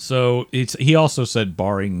fan. So he also said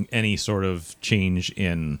barring any sort of change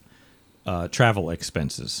in travel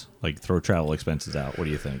expenses, like throw travel expenses out. What do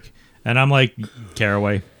you think? And I'm like,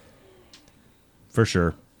 Caraway, for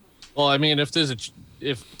sure. Well, I mean, if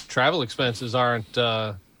travel expenses aren't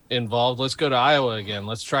involved, let's go to Iowa again.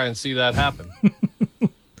 Let's try and see that happen.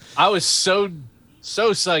 I was so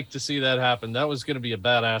psyched to see that happen. That was going to be a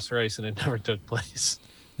badass race, and it never took place.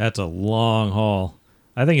 That's a long haul.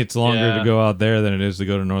 I think it's longer to go out there than it is to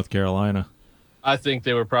go to North Carolina. I think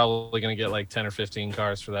they were probably going to get like 10 or 15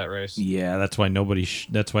 cars for that race. Yeah, that's why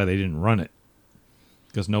that's why they didn't run it,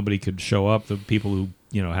 because nobody could show up. The people who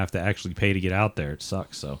have to actually pay to get out there, it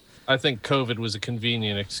sucks. So I think COVID was a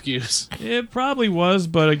convenient excuse. it probably was,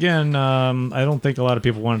 but again, I don't think a lot of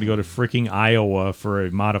people wanted to go to freaking Iowa for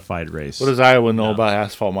a modified race. what does Iowa know about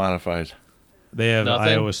asphalt modified? They have Nothing.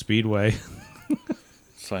 Iowa Speedway.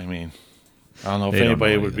 So, I mean, I don't know if They don't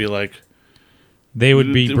anybody know would be like, They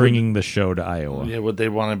would be Would- bringing the show to Iowa. yeah, would they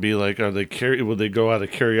want to be like, would they go out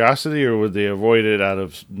of curiosity or would they avoid it out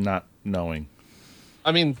of not knowing?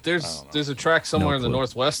 I mean, there's a track somewhere in the clue.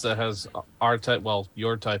 Northwest that has our type,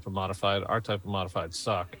 your type of modified. Our type of modified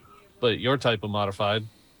suck, but your type of modified,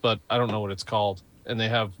 but I don't know what it's called, and they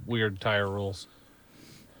have weird tire rules.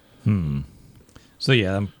 So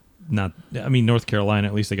yeah, North Carolina,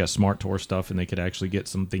 at least they got Smart Tour stuff, and they could actually get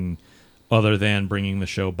something other than bringing the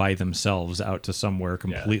show by themselves out to somewhere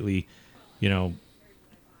completely,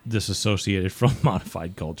 disassociated from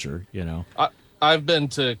modified culture. I've been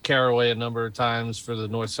to Caraway a number of times for the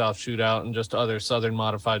North-South Shootout and just other Southern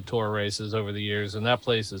Modified Tour races over the years, and that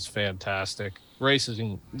place is fantastic.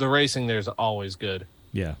 The racing there is always good.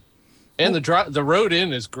 Yeah. And the road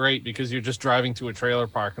in is great because you're just driving to a trailer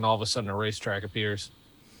park and all of a sudden a racetrack appears.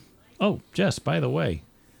 Oh, Jess, by the way,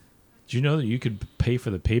 did you know that you could pay for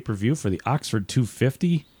the pay-per-view for the Oxford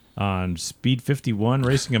 250 on Speed 51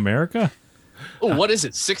 Racing America? Oh, what is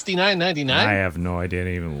it? $69.99? I have no idea. I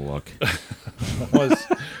didn't even look.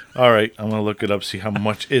 All right, I'm gonna look it up. See how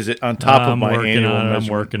much is it on top of my annual I'm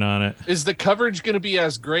measurement. working on it. Is the coverage going to be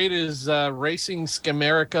as great as Racing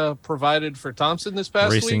Scamerica provided for Thompson this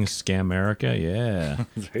past Racing week? Scamerica, yeah.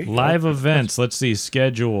 There you go. Live events. Let's see.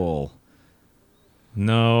 Schedule.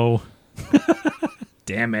 No.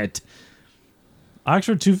 Damn it.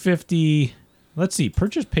 Oxford 250. Let's see.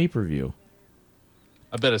 Purchase pay-per-view.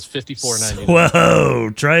 I bet it's $54.99. Whoa.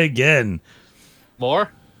 Try again.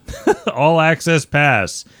 More? All access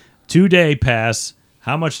pass. 2-day pass.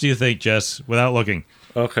 How much do you think, Jess, without looking?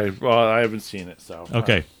 Okay, well, I haven't seen it, so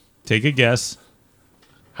Okay. Take a guess.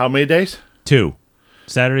 How many days? 2.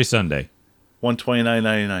 Saturday, Sunday.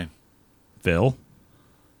 $129.99. Phil.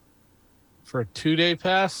 For a 2-day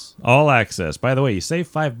pass? All access. By the way, you save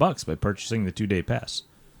 $5 by purchasing the 2-day pass.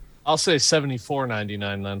 I'll say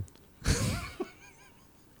 $74.99 then.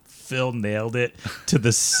 Phil nailed it to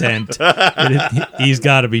the cent. He's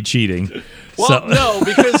got to be cheating. Well, no,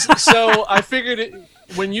 because I figured it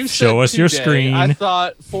when you said Show us your 2-day, screen. I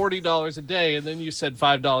thought $40 a day, and then you said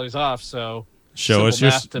 $5 off. So Show us simple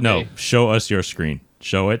your math to me. Show us your screen.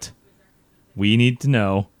 Show it. We need to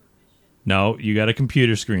know. No, you got a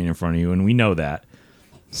computer screen in front of you, and we know that.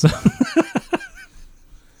 So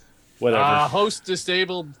Whatever. Host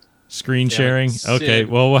disabled. screen Damn it, sharing. Sid. Okay,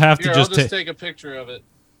 well we'll have Here, to just I'll just take a picture of it.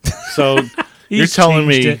 So you're He's telling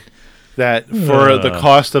changed me it. that for the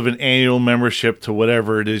cost of an annual membership to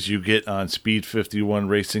whatever it is you get on Speed 51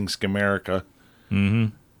 Racing Scamerica,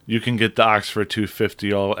 you can get the Oxford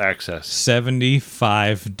 250 all access.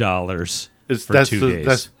 $75 for That's 2 days.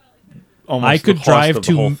 That's almost I could the cost drive of the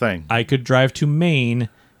to whole thing. I could drive to Maine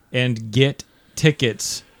and get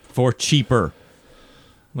tickets for cheaper.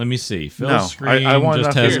 Let me see. Phil's No, screen I want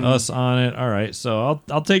just has nothing- us on it. All right, so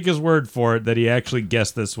I'll take his word for it that he actually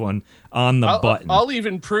guessed this one on the button. I'll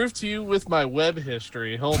even prove to you with my web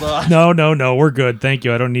history. Hold on. No, we're good. Thank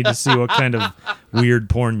you. I don't need to see what kind of weird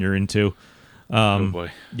porn you're into. Oh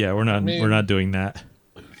boy. Yeah, we're not doing that.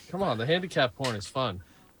 Come on, the handicap porn is fun.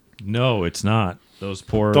 No, it's not. Those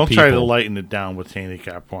poor Don't people. try to lighten it down with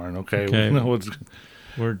handicap porn, okay? Okay. No, it's,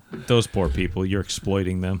 We're those poor people. You're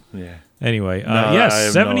exploiting them. yeah. Anyway, No, yes, I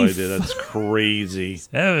have 70, no idea. That's crazy.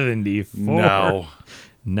 74. No.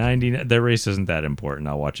 99. The race isn't that important.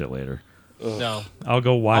 I'll watch it later. No, I'll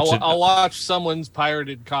go watch it. I'll watch someone's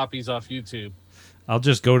pirated copies off YouTube. I'll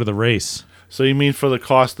just go to the race. So you mean for the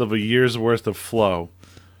cost of a year's worth of flow,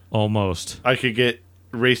 Almost. I could get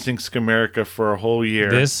Racing Scamerica for a whole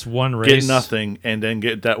year, This one race. get nothing, and then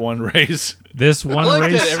get that one race? This I one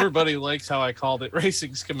like race. that everybody likes how I called it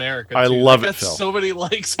Racing Scamerica. I too. love I it, got Phil. so many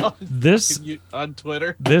likes on This on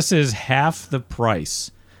Twitter. this is half the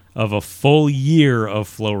price of a full year of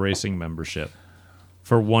Flow Racing membership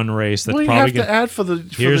for one race. That's What do you probably have to gonna, add for the?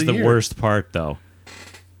 here's the year? worst part though.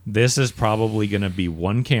 This is probably going to be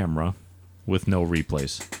one camera with no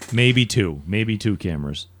replays. Maybe two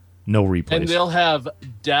cameras. No replays. And they'll have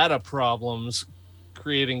data problems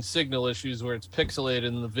creating signal issues where it's pixelated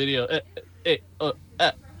in the video.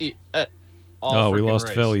 All we freaking lost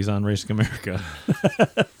race. Phil. He's on Racing America.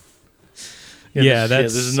 Yeah,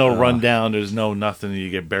 that's. there's no rundown. There's no nothing. You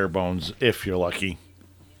get bare bones if you're lucky.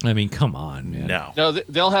 I mean, come on, man. No. No,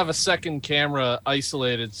 they'll have a second camera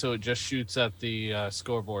isolated so it just shoots at the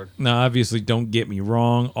scoreboard. Now, obviously, don't get me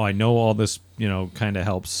wrong. I know all this, kind of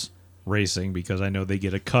helps racing because I know they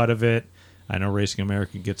get a cut of it. I know Racing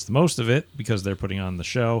America gets the most of it because they're putting on the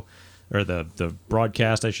show, or the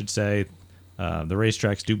broadcast, I should say. The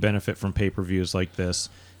racetracks do benefit from pay-per-views like this.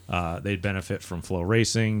 They benefit from Flow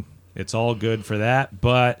Racing. It's all good for that,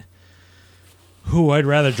 but I'd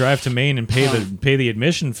rather drive to Maine and pay the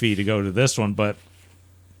admission fee to go to this one. But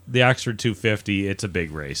the Oxford 250, it's a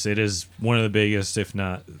big race. It is one of the biggest, if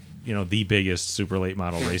not, the biggest super late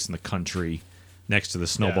model race in the country, next to the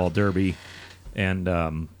Snowball Derby,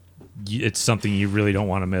 and it's something you really don't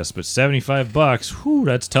want to miss. But $75, whew,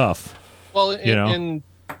 that's tough. Well,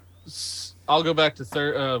 I'll go back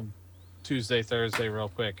to Tuesday, Thursday real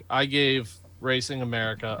quick. I gave Racing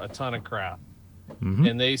America a ton of crap.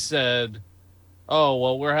 And they said, oh,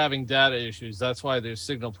 well, we're having data issues. That's why there's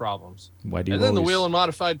signal problems. Why do you And then the always- Wheel and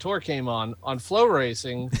Modified Tour came on Flow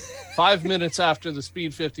Racing 5 minutes after the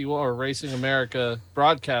Speed 51 or Racing America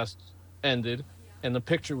broadcast ended, and the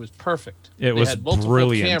picture was perfect. It was had multiple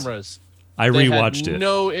brilliant. cameras. I They rewatched had it.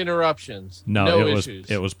 no interruptions. No, it issues.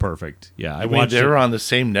 was perfect. Yeah, I I mean, watched they it. were on the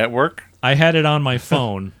same network. I had it on my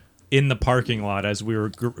phone in the parking lot as we were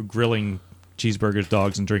grilling cheeseburgers,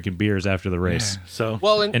 dogs, and drinking beers after the race. So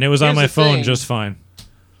Well, And it was on here's my the phone thing. just fine.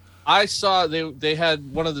 I saw they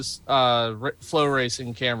had one of the Flow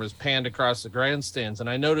Racing cameras panned across the grandstands, and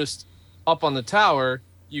I noticed up on the tower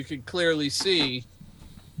you could clearly see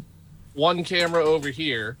one camera over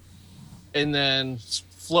here, and then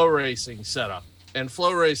Flow Racing setup. And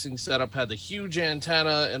Flow Racing setup had the huge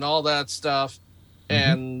antenna and all that stuff,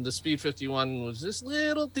 and the Speed 51 was this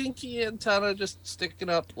little dinky antenna just sticking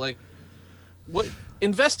up. Like, what?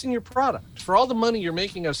 Invest in your product. For all the money you're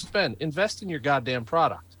making us spend, invest in your goddamn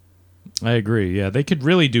product. I agree. Yeah, they could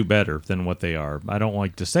really do better than what they are. I don't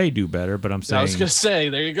like to say do better, but I'm saying. I was gonna say,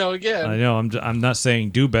 there you go again. I know. I'm not saying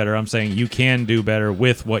do better. I'm saying you can do better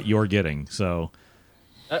with what you're getting. So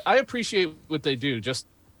I appreciate what they do. Just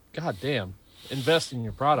goddamn, invest in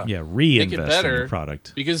your product. yeah, Make it reinvest in better your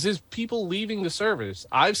product. because there's people leaving the service.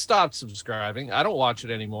 I've stopped subscribing. I don't watch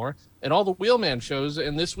it anymore. And all the Wheelman shows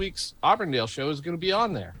and this week's Auburndale show is going to be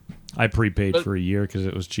on there. I prepaid But- for a year because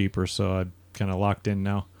it was cheaper, so I'm kind of locked in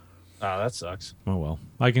now. Oh, that sucks. Oh well,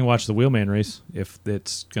 I can watch the Wheelman race if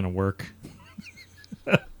it's gonna work.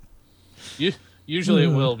 Usually it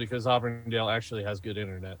will because Auburndale actually has good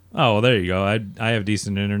internet. Oh, well, there you go. I have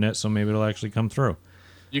decent internet, so maybe it'll actually come through.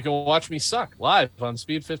 You can watch me suck live on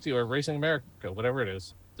Speed 50 or Racing America, whatever it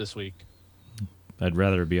is, this week. I'd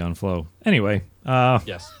rather it be on Flow. Anyway,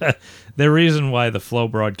 Yes. the reason why the Flow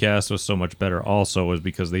broadcast was so much better also was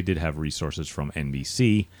because they did have resources from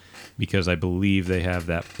NBC, because I believe they have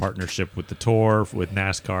that partnership with the tour, with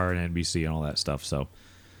NASCAR and NBC and all that stuff. So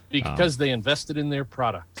Because they invested in their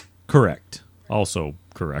product. Correct. Also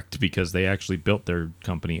correct, because they actually built their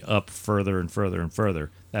company up further and further and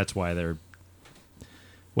further. That's why they've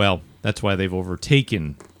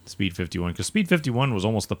overtaken Speed 51, because Speed 51 was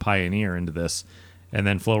almost the pioneer into this, and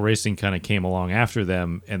then Flow Racing kind of came along after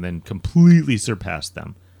them and then completely surpassed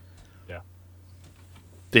them. Yeah.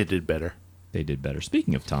 They did better. They did better.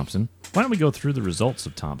 Speaking of Thompson, why don't we go through the results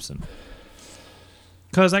of Thompson?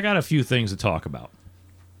 Because I got a few things to talk about.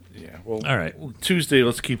 Yeah. Well, All right. Tuesday,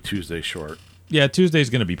 let's keep Tuesday short. Yeah, Tuesday's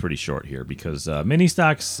going to be pretty short here because Mini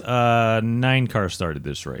Stocks, 9 cars started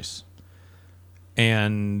this race.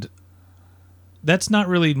 And that's not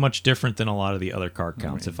really much different than a lot of the other car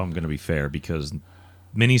counts, if I'm going to be fair, because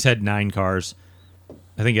Minis had 9 cars.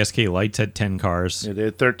 I think SK Lights had 10 cars. Yeah, they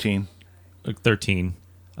had 13. 13.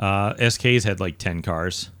 SKs had like 10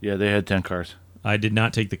 cars. Yeah, they had 10 cars. I did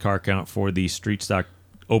not take the car count for the Street Stock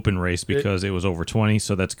Open race because it was over 20,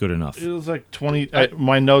 so that's good enough. It was like 20.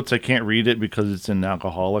 My notes, I can't read it because it's in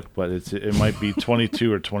alcoholic, but it might be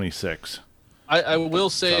 22 or 26. I will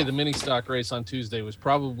say the mini stock race on Tuesday was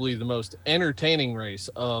probably the most entertaining race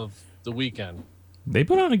of the weekend. They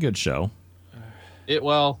put on a good show.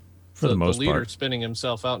 For the most leader part. spinning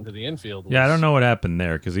himself out into the infield. Yeah, I don't know what happened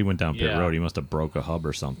there because he went down pit Yeah. road. He must have broke a hub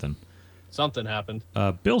or something. Something happened.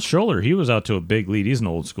 Bill Scholler, he was out to a big lead. He's an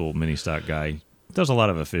old school mini stock guy. Does a lot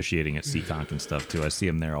of officiating at Seekonk and stuff too. I see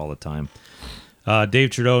him there all the time. Dave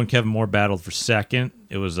Trudeau and Kevin Moore battled for second.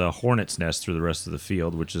 It was a hornet's nest through the rest of the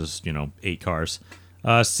field, which is 8 cars.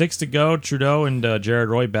 6 to go. Trudeau and Jared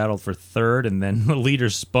Roy battled for third, and then the leader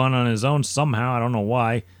spun on his own somehow. I don't know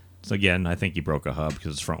why. So again, I think he broke a hub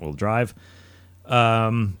because it's front wheel drive.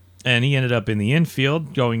 And he ended up in the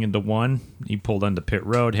infield going into 1. He pulled onto pit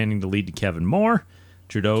road, handing the lead to Kevin Moore.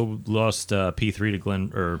 Trudeau lost P3 to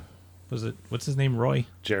Glenn, or what's his name? Roy?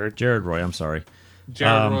 Jared Roy, I'm sorry.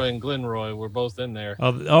 Jared Roy and Glenn Roy were both in there.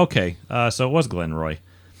 Oh, okay. So it was Glenn Roy.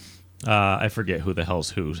 I forget who the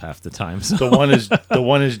hell's who half the time. So. The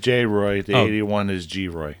one is J Roy. The 81 is G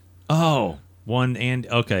Roy. Oh, one and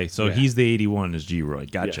okay. So he's the 81 is G Roy.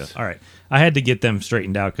 Gotcha. Yes. All right. I had to get them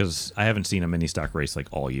straightened out because I haven't seen a mini stock race like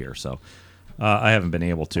all year, so I haven't been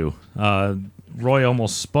able to. Roy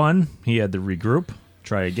almost spun. He had to regroup.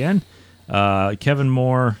 Try again. Kevin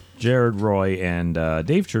Moore, Jared Roy, and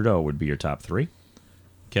Dave Trudeau would be your top 3.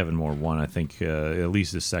 Kevin Moore won, I think, at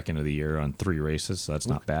least his second of the year on 3 races, so that's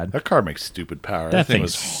not bad. That car makes stupid power. That thing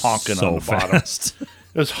was honking so on the fast. bottom.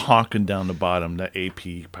 It was honking down the bottom. That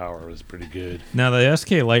AP power was pretty good. Now, the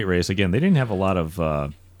SK Light race, again, they didn't have a lot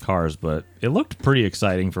of cars, but it looked pretty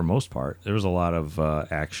exciting for most part. There was a lot of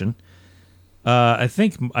action. I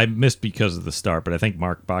think I missed because of the start, but I think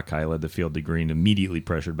Mark Bacai led the field to green, immediately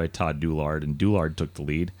pressured by Todd Doulard, and Doulard took the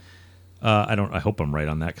lead. I hope I'm right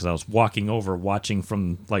on that because I was watching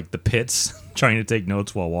from like the pits, trying to take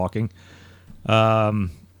notes while walking.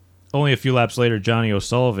 Only a few laps later, Johnny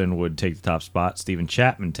O'Sullivan would take the top spot. Stephen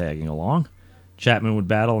Chapman tagging along. Chapman would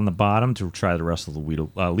battle in the bottom to try to wrestle the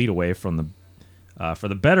lead away from for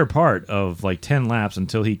the better part of like 10 laps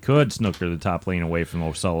until he could snooker the top lane away from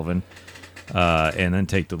O'Sullivan and then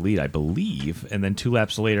take the lead, I believe. And then 2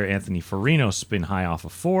 laps later, Anthony Farino spin high off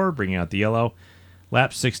of 4, bringing out the yellow.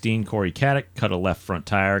 Lap 16, Corey Caddick cut a left front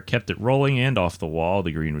tire, kept it rolling and off the wall.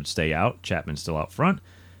 The green would stay out. Chapman still out front.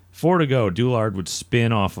 4 to go. Doulard would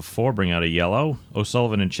spin off of 4, bring out a yellow.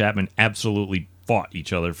 O'Sullivan and Chapman absolutely fought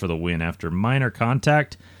each other for the win. After minor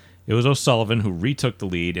contact, it was O'Sullivan who retook the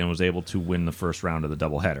lead and was able to win the first round of the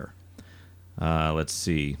doubleheader. Let's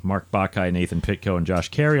see. Mark Bacai, Nathan Pitko, and Josh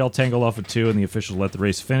Carey all tangled off at 2, and the officials let the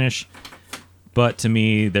race finish. But to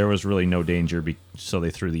me, there was really no danger, so they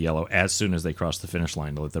threw the yellow as soon as they crossed the finish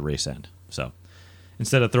line to let the race end. So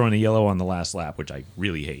instead of throwing the yellow on the last lap, which I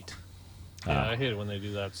really hate. Yeah, I hate it when they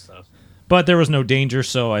do that stuff. But there was no danger,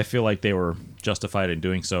 so I feel like they were justified in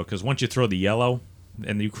doing so. Because once you throw the yellow,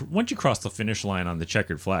 and once you cross the finish line on the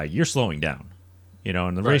checkered flag, you're slowing down.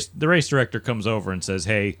 And the race director comes over and says,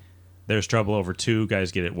 "Hey, there's trouble over 2.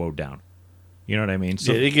 Guys, get it woed down." You know what I mean?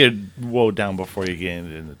 So, yeah, they get woed down before you get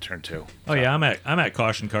into turn 2. Oh yeah, I'm at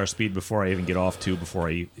caution car speed before I even get off 2,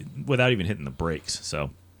 without even hitting the brakes.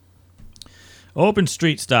 So open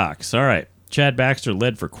street stocks. All right. Chad Baxter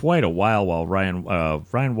led for quite a while Ryan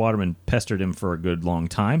Waterman pestered him for a good long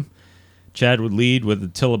time. Chad would lead with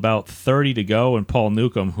until about 30 to go, and Paul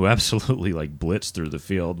Newcomb, who absolutely blitzed through the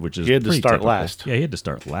field, which is he had to pretty start typical. last. Yeah, he had to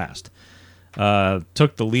start last.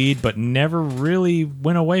 Took the lead, but never really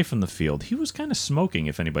went away from the field. He was kind of smoking,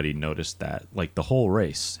 if anybody noticed that, the whole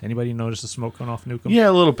race. Anybody notice the smoke going off Newcomb? Yeah,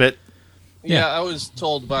 a little bit. Yeah, I was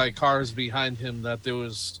told by cars behind him that there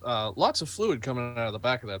was lots of fluid coming out of the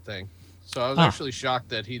back of that thing. So I was actually shocked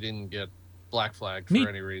that he didn't get black flagged for Me-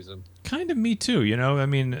 any reason. Kind of me too, you know? I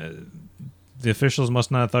mean, the officials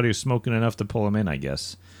must not have thought he was smoking enough to pull him in, I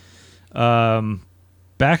guess.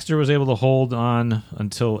 Baxter was able to hold on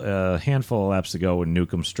until a handful of laps to go when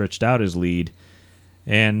Newcomb stretched out his lead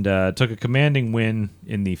and took a commanding win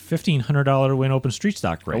in the $1,500 Win Open Street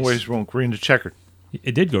Stock race. Always went green to checkered.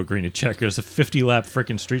 It did go green to checkered. It was a 50-lap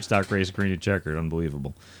freaking street stock race, green to checkered.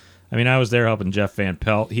 Unbelievable. I mean, I was there helping Jeff Van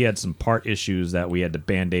Pelt. He had some part issues that we had to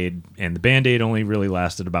Band-Aid, and the Band-Aid only really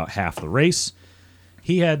lasted about half the race.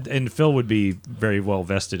 And Phil would be very well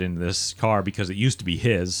vested in this car because it used to be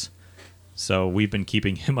his. So we've been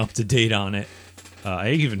keeping him up to date on it.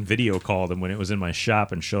 I even video called him when it was in my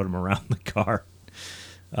shop and showed him around the car.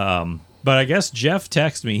 But I guess Jeff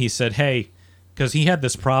texted me. He said, hey, because he had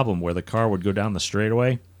this problem where the car would go down the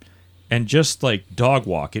straightaway and just like dog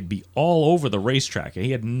walk, it'd be all over the racetrack. And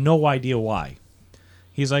he had no idea why.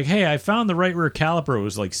 He's like, hey, I found the right rear caliper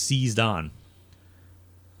was like seized on.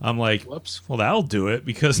 I'm like, Whoops. well, that'll do it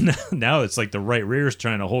because now it's like the right rear is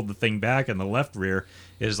trying to hold the thing back and the left rear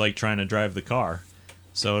is like trying to drive the car.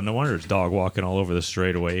 So no wonder it's dog walking all over the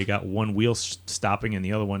straightaway. You got one wheel stopping and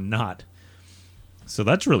the other one not. So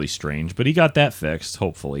that's really strange, but he got that fixed,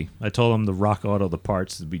 hopefully. I told him the Rock Auto, the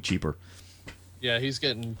parts, would be cheaper. Yeah, he's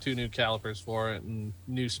getting 2 new calipers for it and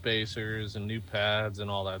new spacers and new pads and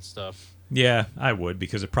all that stuff. Yeah, I would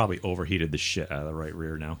because it probably overheated the shit out of the right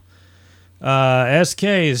rear now.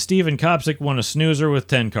 SK, Steven Kopsick won a snoozer with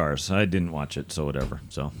 10 cars. I didn't watch it, so whatever.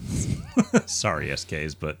 So sorry,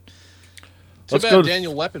 SKs, but Too Let's bad go to-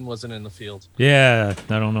 Daniel Weapon wasn't in the field. yeah,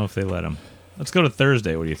 I don't know if they let him. Let's go to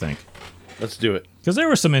Thursday. What do you think? Let's do it. Because there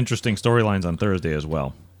were some interesting storylines on Thursday as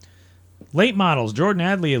well. Late models, Jordan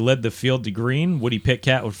Hadley led the field to green. Woody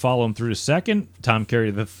Pitkat would follow him through to second. Tom Carey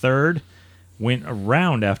the third. Went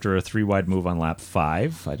around after a 3-wide move on lap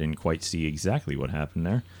 5. I didn't quite see exactly what happened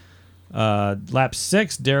there. Lap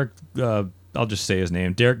 6, Derek, I'll just say his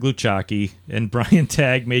name, Derek Gluchaki and Brian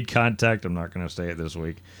Tagg made contact. I'm not going to say it this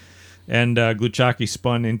week. And Gluchaki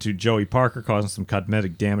spun into Joey Parker, causing some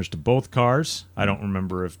cosmetic damage to both cars. I don't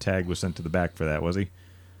remember if Tagg was sent to the back for that, was he?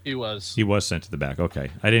 He was. He was sent to the back. Okay.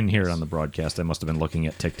 I didn't hear it on the broadcast. I must have been looking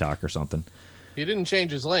at TikTok or something. He didn't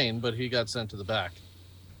change his lane, but he got sent to the back.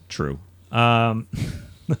 True. Let's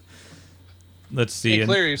see. You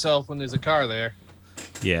clear yourself when there's a car there.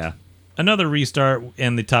 Yeah. Another restart,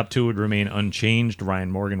 and the top 2 would remain unchanged. Ryan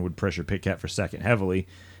Morgan would pressure Pitkat for second heavily,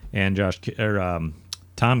 and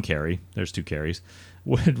Tom Carey, there's 2 carries,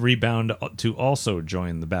 would rebound to also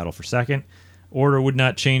join the battle for second. Order would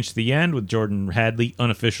not change to the end, with Jordan Hadley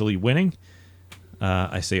unofficially winning.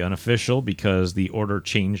 I say unofficial because the order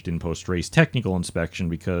changed in post-race technical inspection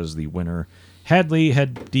because the winner, Hadley,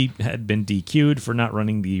 had been DQ'd for not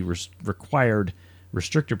running the required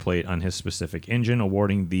restrictor plate on his specific engine,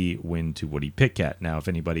 awarding the win to Woody Pitkat. Now, if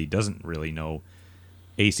anybody doesn't really know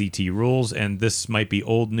ACT rules, and this might be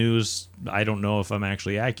old news, I don't know if I'm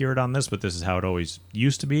actually accurate on this, but this is how it always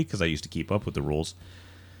used to be because I used to keep up with the rules.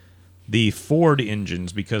 The Ford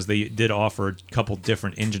engines, because they did offer a couple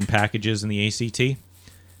different engine packages in the ACT,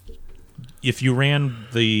 if you ran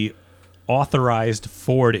the authorized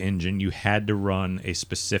Ford engine, you had to run a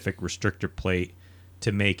specific restrictor plate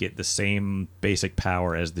to make it the same basic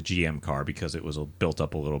power as the GM car because it was built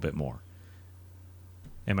up a little bit more.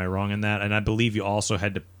 Am I wrong in that? And I believe you also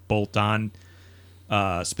had to bolt on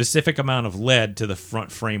a specific amount of lead to the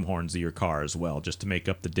front frame horns of your car as well, just to make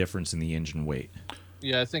up the difference in the engine weight.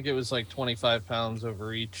 Yeah, I think it was like 25 pounds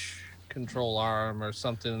over each control arm or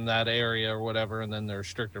something in that area or whatever, and then the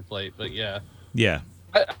restrictor plate. But yeah. Yeah.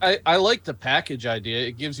 I like the package idea.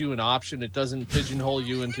 It gives you an option. It doesn't pigeonhole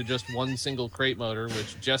you into just one single crate motor,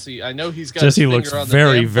 which Jesse, I know he's got Jesse his finger looks on the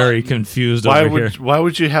very, damn very button. confused Why over would here. why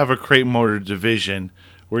would you have a crate motor division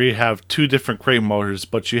where you have 2 different crate motors,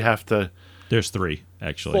 but you have to? There's 3,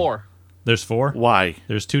 actually. 4. There's 4? Why?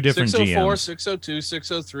 There's 2 different 604, GMs. 602,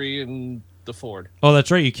 603, and the Ford. Oh,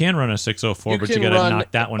 that's right. You can run a 604, but you can got to run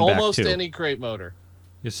knock that one back, almost too. any crate motor.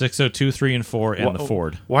 Your 602, 3, and 4, and the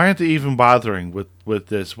Ford. Why aren't they even bothering with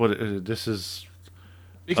this? What this is?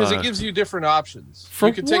 Because it gives you different options. For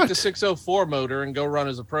You could take what? the 604 motor and go run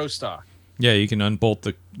as a pro stock. Yeah, you can unbolt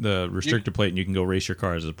the restrictor plate and you can go race your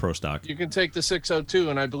car as a pro stock. You can take the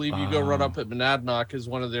 602, and I believe you go run up at Monadnock as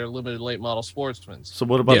one of their limited late model sportsmen. So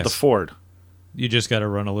what about Yes. the Ford? You just got to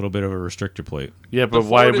run a little bit of a restrictor plate. Yeah, The but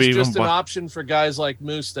why Ford we is even? just an option for guys like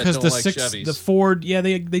Moose that Because don't the like Chevys. the Ford, yeah,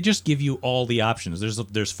 they just give you all the options.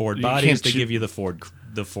 There's Ford You bodies. can't They choo- give you the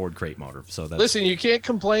Ford crate motor. So that's Listen, you can't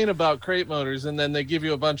complain about crate motors, and then they give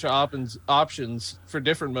you a bunch of options for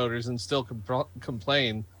different motors and still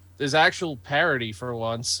complain. There's actual parity for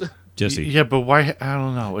once. Jesse. Yeah, but why? I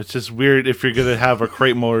don't know. It's just weird if you're going to have a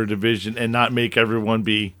crate motor division and not make everyone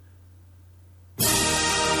be.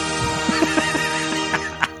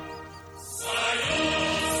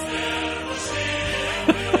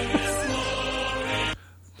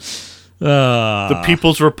 The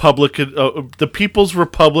People's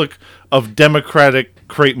Republic of Democratic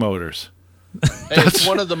Crate Motors. It's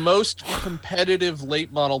one of the most competitive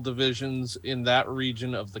late model divisions in that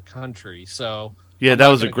region of the country. So yeah, I'm that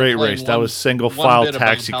not was a gonna great complain race. That was single one file bit about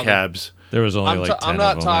taxi how they- cabs. There was only I'm, like 10 I'm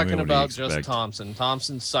not of them. I mean, talking what do you about just expect? Thompson.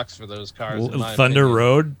 Thompson sucks for those cars. in my Thunder opinion.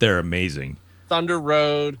 Road, they're amazing. Thunder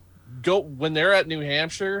Road. Go when they're at New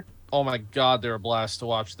Hampshire. Oh my God, they're a blast to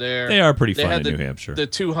watch there. They are pretty They fun had in New Hampshire. The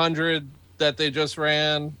 200 that they just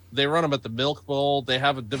ran. They run them at the Milk Bowl. They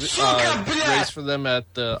have a race for them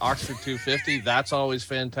at the Oxford 250. That's always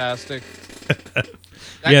fantastic.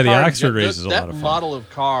 Yeah, the car- Oxford race is a that lot of fun. model of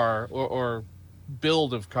car or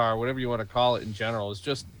build of car, whatever you want to call it in general, is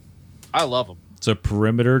just I love them. It's a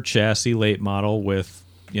perimeter chassis late model with,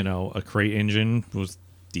 a crate engine with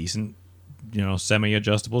decent,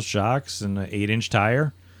 semi-adjustable shocks and an 8-inch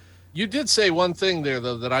tire. You did say one thing there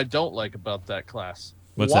though that I don't like about that class.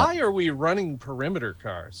 What's Why that? are we running perimeter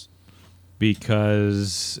cars?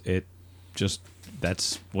 Because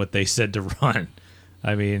that's what they said to run.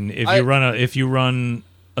 I mean, if you run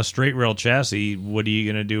a straight rail chassis, what are you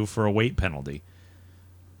going to do for a weight penalty?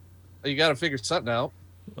 You got to figure something out.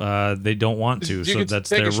 They don't want to, You so could that's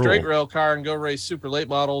take their a straight rule. rail car and go race super late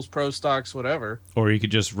models, pro stocks, whatever. Or you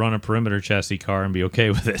could just run a perimeter chassis car and be okay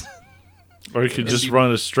with it. Or you could just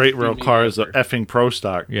run a straight rail car as a effing pro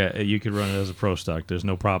stock. Yeah, you could run it as a pro stock. There's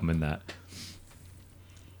no problem in that.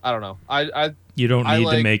 I don't know. I You don't I need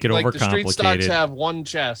like, to make it like the street stocks overcomplicated. have one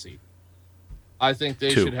chassis. I think they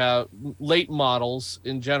Two. should have late models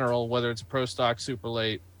in general, whether it's a pro stock super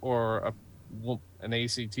late or an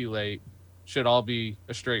ACT late, should all be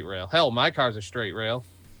a straight rail. Hell, my car's a straight rail.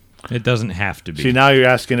 It doesn't have to be. See, now you're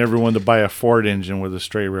asking everyone to buy a Ford engine with a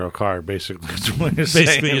straight rail car, basically. That's what you're Basically,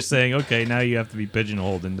 saying. you're saying, okay, now you have to be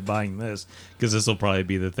pigeonholed into buying this because this will probably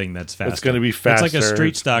be the thing that's faster. gonna be It's like a faster.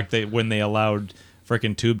 street stock when they allowed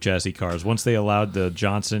freaking tube chassis cars. Once they allowed the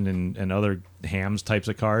Johnson and other Hams types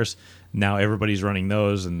of cars, now everybody's running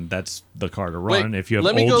those, and that's the car to run. Wait, If you have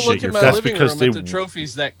let me old go shit, look at you're my That's living because room at they- the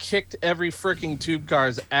trophies that kicked every freaking tube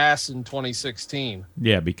car's ass in 2016.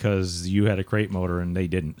 yeah, because you had a crate motor and they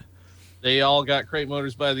didn't. They all got crate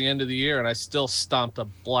motors by the end of the year, and I still stomped a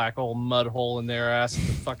black old mud hole in their ass at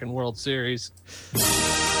the fucking World Series.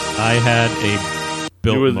 I had a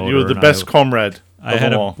built You motor. were the and best comrade I of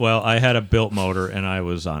had them all. I had a built motor, and I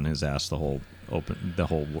was on his ass the whole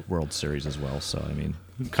World Series as well. So I mean,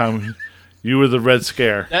 You were the Red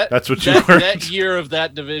Scare. That's what you were. That year of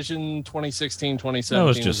that division, 2016, 2017,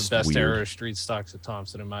 was just the best weird. era of street stocks at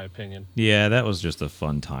Thompson, in my opinion. yeah, that was just a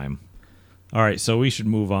fun time. All right, so we should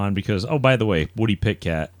move on because, oh, by the way, Woody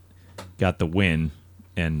Pitcat got the win,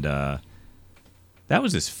 and that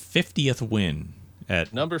was his 50th win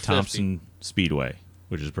at Number 50. Thompson Speedway,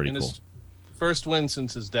 which is pretty And cool. his first win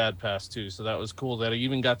since his dad passed, too, so that was cool that he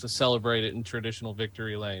even got to celebrate it in traditional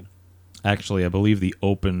victory lane. Actually, I believe the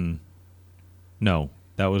Open... No,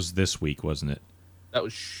 that was this week, wasn't it? That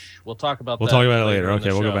was we'll talk about We'll that talk about it later. in Okay,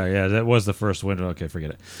 the we'll go show. back. Yeah, that was the first win. Okay, forget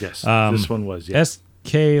it. Yes, Um, this one was. Yes.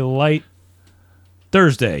 SK Light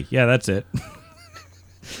Thursday. Yeah, that's it.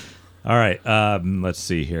 All right, let's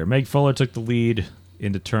see here. Meg Fuller took the lead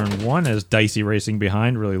into turn one as Dicey racing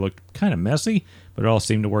behind really looked kind of messy, but it all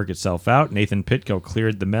seemed to work itself out. Nathan Pitko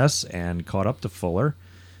cleared the mess and caught up to Fuller.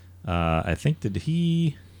 I think, did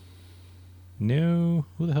he... No,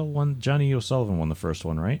 who the hell won? Johnny O'Sullivan won the first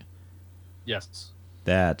one, right? Yes.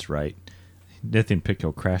 That's right. Nathan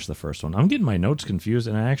Pitko crashed the first one. I'm getting my notes confused,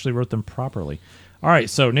 and I actually wrote them properly. All right,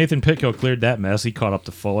 so Nathan Pitko cleared that mess. He caught up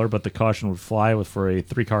to Fuller, but the caution would fly for a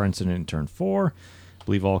three-car incident in turn 4. I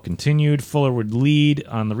believe all continued. Fuller would lead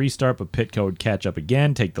on the restart, but Pitko would catch up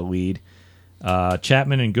again, take the lead.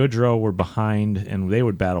 Chapman and Goodrow were behind, and they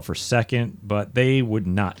would battle for second, but they would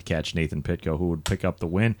not catch Nathan Pitko, who would pick up the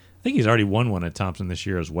win. I think he's already won one at Thompson this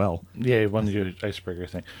year as well. Yeah, he won the icebreaker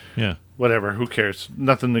thing. Yeah. Whatever, who cares?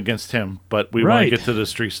 Nothing against him, but we want Right. to get to the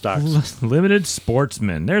street stocks. Limited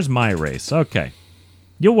Sportsman. There's my race. Okay.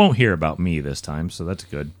 You won't hear about me this time, so that's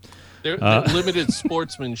good. They're limited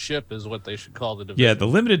sportsmanship is what they should call the division. Yeah, the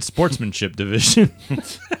Limited Sportsmanship Division.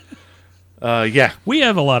 Yeah. We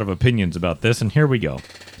have a lot of opinions about this, and here we go.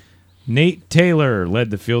 Nate Taylor led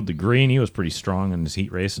the field to green. He was pretty strong in his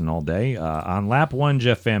heat racing all day. On lap 1,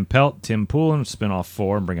 Jeff Van Pelt, Tim Poulin spin off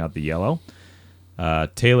 4 and bring out the yellow.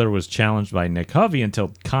 Taylor was challenged by Nick Hovey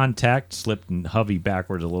until contact slipped Hovey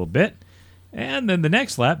backwards a little bit. And then the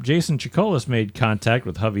next lap, Jason Chikolis made contact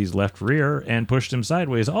with Hovey's left rear and pushed him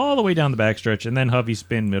sideways all the way down the backstretch, and then Hovey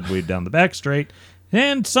spin midway down the back straight,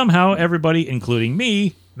 and somehow everybody, including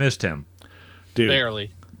me, missed him. Dude.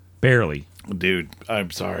 Barely. Dude,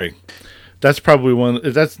 I'm sorry. That's probably one.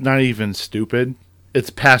 That's not even stupid. It's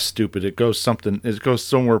past stupid. It goes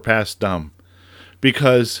somewhere past dumb,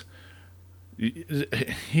 because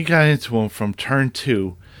he got into him from turn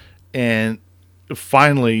 2, and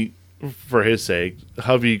finally, for his sake,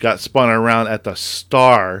 Hovey got spun around at the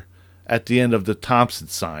star at the end of the Thompson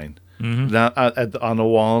sign, down on the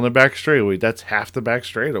wall in the back straightaway. That's half the back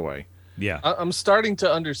straightaway. Yeah. I'm starting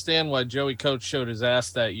to understand why Joey Coates showed his ass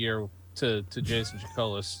that year to Jason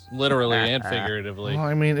Chikolis, literally and figuratively. Well,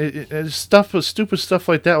 I mean, stupid stuff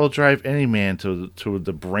like that will drive any man to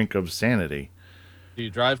the brink of sanity. Do you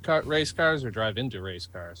drive race cars or drive into race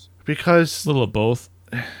cars? Because A little of both.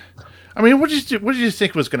 I mean, what did you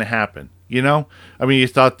think was going to happen? You know, I mean, you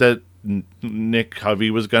thought that Nick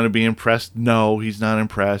Hovey was going to be impressed. No, he's not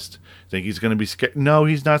impressed. Think he's going to be scared? No,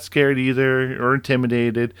 he's not scared either or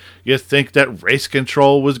intimidated. You think that Race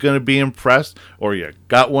Control was going to be impressed, or you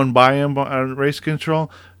got one by him on Race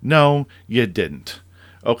Control? No, you didn't.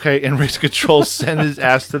 Okay, and Race Control sent his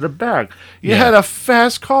ass to the back. You had a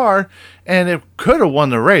fast car, and it could have won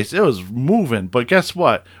the race. It was moving, but guess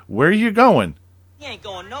what? Where are you going? He ain't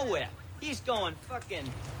going nowhere. He's going fucking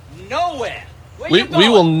nowhere. We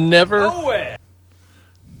will never Nowhere.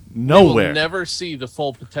 Nowhere. We will never see the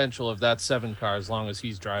full potential of that 7 car as long as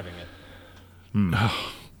he's driving it.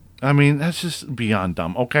 I mean, that's just beyond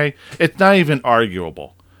dumb, okay? It's not even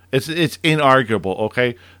arguable. It's inarguable,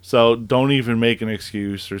 okay? So don't even make an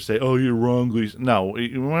excuse or say, oh, you're wrong, Lisa. No,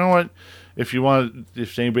 you know what? If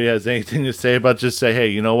anybody has anything to say about it, just say, hey,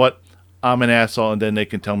 you know what? I'm an asshole, and then they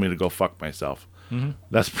can tell me to go fuck myself. Mm-hmm.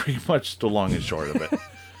 That's pretty much the long and short of it.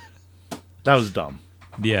 That was dumb.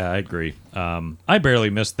 Yeah, I agree. I barely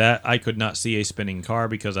missed that. I could not see a spinning car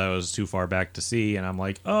because I was too far back to see, and I'm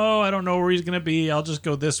like, oh, I don't know where he's going to be. I'll just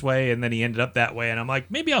go this way, and then he ended up that way, and I'm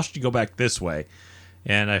like, maybe I should go back this way.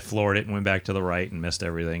 And I floored it and went back to the right and missed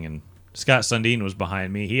everything, and Scott Sundin was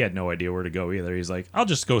behind me. He had no idea where to go either. He's like, I'll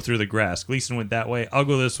just go through the grass. Gleason went that way. I'll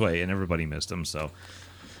go this way, and everybody missed him, so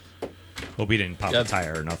hope he didn't pop a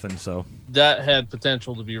tire or nothing. So that had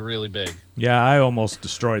potential to be really big. Yeah, I almost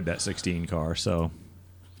destroyed that 16 car, so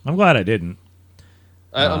I'm glad I didn't.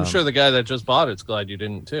 I'm sure the guy that just bought it's glad you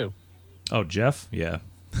didn't too. Oh, Jeff? Yeah.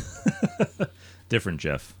 Different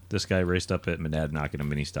Jeff. This guy raced up at Monadnock in a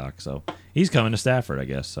mini stock, so he's coming to Stafford, I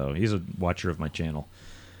guess. So he's a watcher of my channel.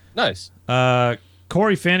 Nice.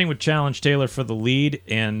 Corey Fanning would challenge Taylor for the lead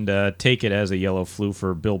and take it as a yellow flu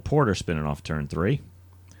for Bill Porter spinning off turn 3.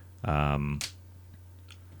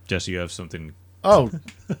 Jesse, you have something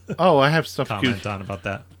I have stuff to comment on about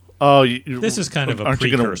that? Oh, this is kind of a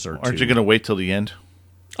precursor. Aren't you going to wait till the end?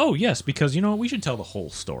 Oh, yes, because, you know, we should tell the whole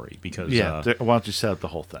story. Because why don't you set up the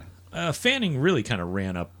whole thing? Fanning really kind of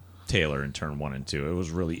ran up Taylor in turn 1 and 2. It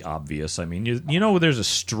was really obvious. I mean, you know, there's a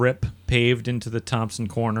strip paved into the Thompson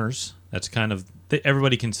corners. That's kind of,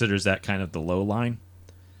 everybody considers that kind of the low line.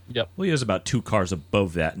 Yep. Well, he was about 2 cars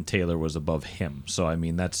above that, and Taylor was above him. So, I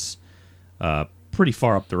mean, that's pretty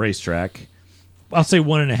far up the racetrack. I'll say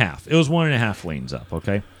 1.5. It was 1.5 lanes up,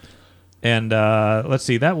 okay? And let's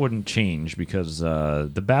see, that wouldn't change because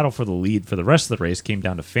the battle for the lead for the rest of the race came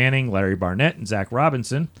down to Fanning, Larry Barnett, and Zach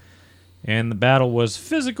Robinson. And the battle was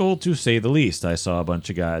physical, to say the least. I saw a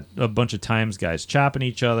bunch of times guys chopping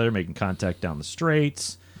each other, making contact down the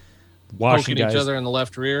straights, poking each other in the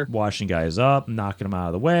left rear, washing guys up, knocking them out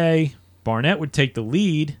of the way. Barnett would take the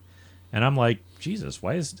lead, and I'm like, Jesus,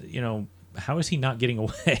 how is he not getting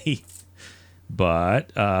away?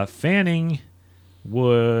 But Fanning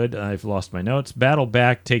would, I've lost my notes, battle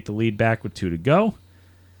back, take the lead back with 2 to go.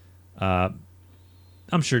 I'm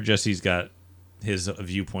sure Jesse's got his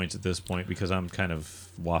viewpoints at this point because I'm kind of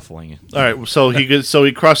waffling. All right, so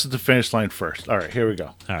he crosses the finish line first. All right, here we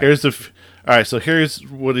go. All right. All right, so here's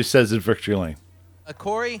what he says in victory lane.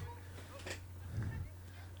 Corey,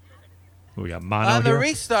 we got Mono on the here.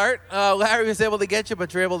 restart, Larry was able to get you,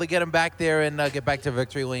 but you're able to get him back there and get back to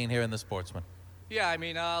victory lane here in the Sportsman. Yeah, I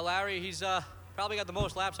mean, Larry, he's probably got the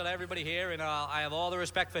most laps out of everybody here, and I have all the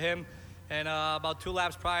respect for him. And about 2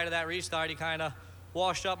 laps prior to that restart, he kind of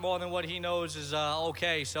washed up more than what he knows is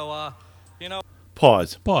okay. So,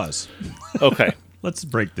 Pause. Okay. Let's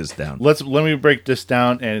break this down. Let me break this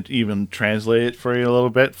down and even translate it for you a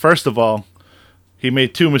little bit. First of all, he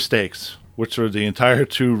made 2 mistakes, which were the entire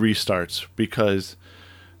 2 restarts, because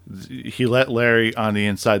he let Larry on the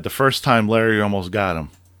inside. The first time, Larry almost got him,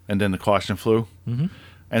 and then the caution flew. Mm-hmm.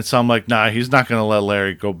 And so I'm like, nah, he's not going to let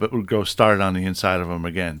Larry go start on the inside of him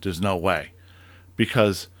again. There's no way.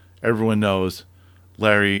 Because everyone knows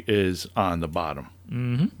Larry is on the bottom.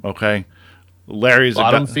 Mm-hmm. Okay? Larry's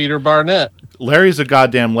bottom feeder Barnett. Larry's a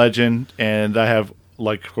goddamn legend, and I have,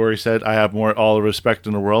 like Corey said, I have all the respect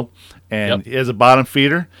in the world. And he has a bottom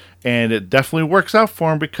feeder, and it definitely works out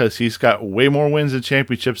for him because he's got way more wins and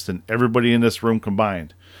championships than everybody in this room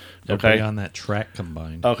combined. Everybody on that track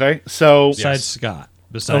combined. Okay, so besides Scott.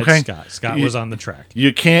 Scott was on the track.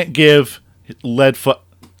 You can't give Leadfoot.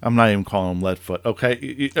 I'm not even calling him Leadfoot.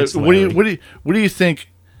 Okay, what do you think?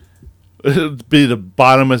 Be the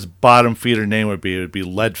bottom feeder name would be? It would be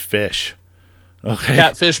Leadfish. Okay,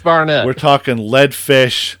 Catfish Barnett. We're talking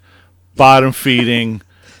Leadfish, bottom feeding,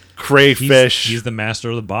 crayfish. He's the master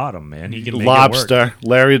of the bottom, man. He can make lobster. it work.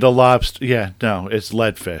 Larry the lobster. Yeah, no, it's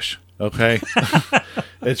Leadfish. Okay,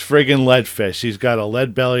 it's friggin' Leadfish. He's got a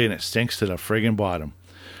lead belly and it stinks to the friggin' bottom.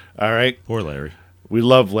 All right, poor Larry. We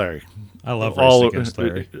love Larry. I love racing against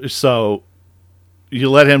Larry. So you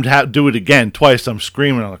let him do it again twice. I'm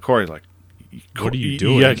screaming on the court like, "What are you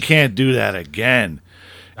doing? You can't do that again."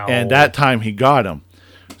 Oh. And that time he got him.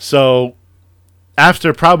 So after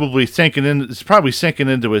it's probably sinking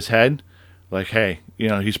into his head, like, hey,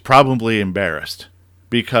 he's probably embarrassed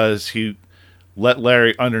because he let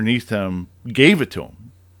Larry underneath him, gave it to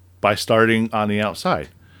him by starting on the outside.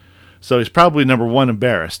 So he's probably, number one,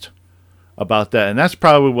 embarrassed about that. And that's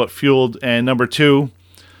probably what fueled. And number two,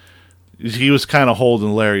 he was kind of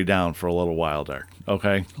holding Larry down for a little while there.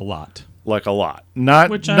 Okay? A lot. Like a lot.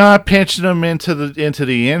 Not pinching him into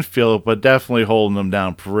the infield, but definitely holding him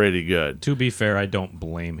down pretty good. To be fair, I don't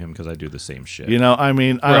blame him because I do the same shit. I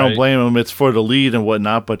don't blame him. It's for the lead and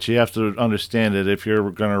whatnot, but you have to understand that if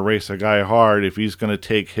you're going to race a guy hard, if he's going to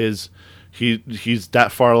take he's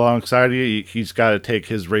that far alongside of you, he's got to take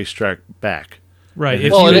his racetrack back. Right.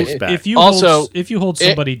 If you hold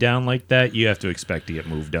somebody down like that, you have to expect to get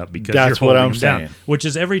moved up because that's you're what holding I'm them saying. down. Which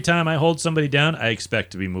is every time I hold somebody down, I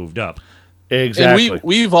expect to be moved up. Exactly. And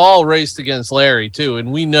we've all raced against Larry too,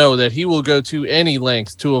 and we know that he will go to any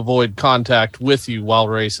length to avoid contact with you while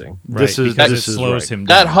racing. Right, because it slows him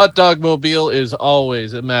down. That hot dog mobile is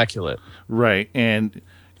always immaculate. Right, and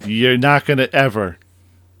you're not going to ever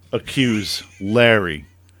accuse Larry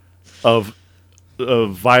of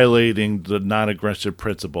violating the non-aggressive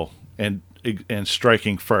principle and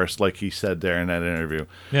striking first, like he said there in that interview.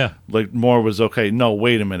 Yeah. Like Moore was okay. No,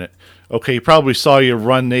 wait a minute. Okay, he probably saw you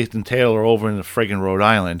run Nathan Taylor over in the friggin' Rhode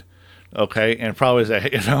Island. Okay, and probably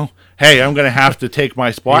said, hey, I'm going to have to take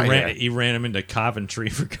my spot here. He ran him into Coventry,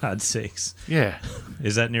 for God's sakes. Yeah.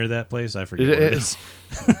 Is that near that place? I forget what it is.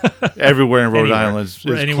 Everywhere in Rhode Island is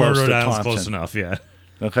anywhere close in Rhode to Island's Thompson. close enough, yeah.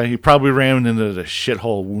 Okay, he probably ran into the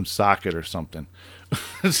shithole Woonsocket or something.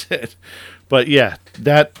 That's it. But yeah,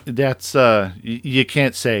 that's you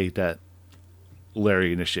can't say that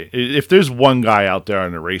Larry initiated. If there's one guy out there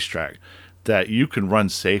on the racetrack that you can run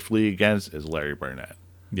safely against, is Larry Barnett.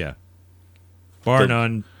 Yeah, bar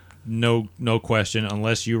none, no question.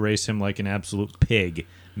 Unless you race him like an absolute pig,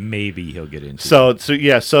 maybe he'll get into. So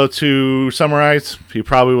to summarize, he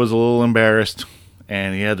probably was a little embarrassed,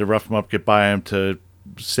 and he had to rough him up, get by him to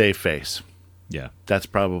save face. Yeah, that's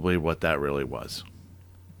probably what that really was.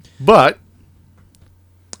 But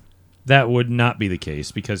that would not be the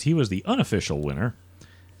case because he was the unofficial winner.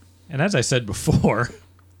 And as I said before,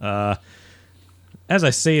 as I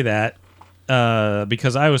say that,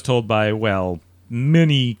 because I was told by,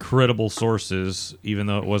 many credible sources, even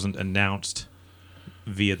though it wasn't announced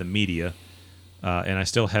via the media, and I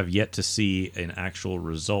still have yet to see an actual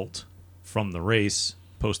result from the race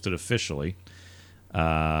posted officially.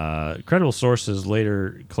 Credible sources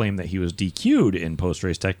later claimed that he was DQ'd in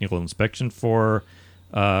post-race technical inspection for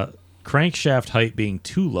crankshaft height being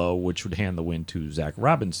too low, which would hand the win to Zach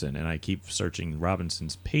Robinson. And I keep searching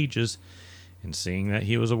Robinson's pages and seeing that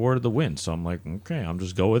he was awarded the win. So I'm like, okay, I'll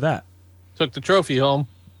just go with that. Took the trophy home.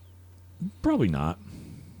 Probably not.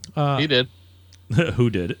 He did. Who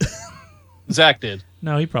did? Zach did.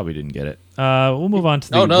 No, he probably didn't get it. We'll move on to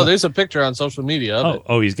the... Oh, no, there's a picture on social media of it.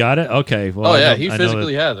 Oh, he's got it? Okay. Well, he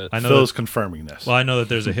physically has it. Phil's confirming this. Well, I know that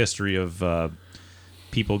there's a history of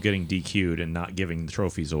people getting DQ'd and not giving the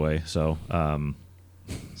trophies away. So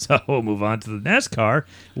we'll move on to the NASCAR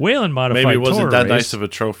Whelen Modified Tour Maybe it wasn't that race. Nice of a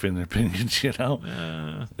trophy in their opinions,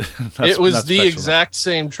 It was the exact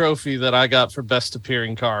same trophy that I got for Best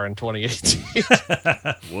Appearing Car in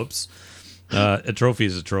 2018. Whoops. A trophy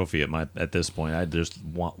is a trophy at this point. I just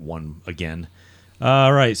want one again.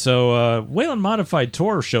 All right, so Whelen Modified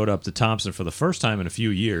Tour showed up to Thompson for the first time in a few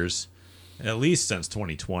years, at least since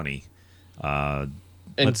 2020. God,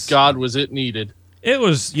 was it needed. It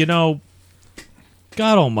was, God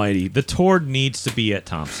almighty, the Tord needs to be at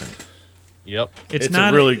Thompson. Yep. It's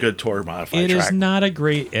a really good tour modified It track. is not a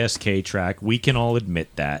great SK track. We can all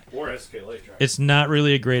admit that. Or SK Light track. It's not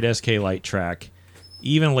really a great SK Light track.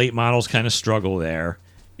 Even late models kind of struggle there.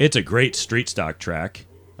 It's a great street stock track.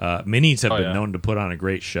 Minis have been known to put on a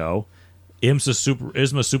great show.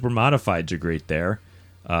 ISMA Super Modifieds are great there.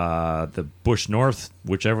 The Busch North,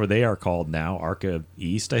 whichever they are called now, Arca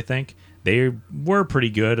East, I think, they were pretty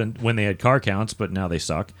good when they had car counts, but now they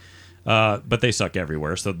suck. But they suck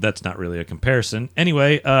everywhere, so that's not really a comparison.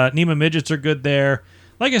 Anyway, NEMA Midgets are good there.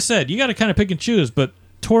 Like I said, you got to kind of pick and choose, but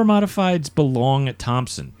Tour Modifieds belong at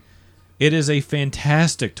Thompson. It is a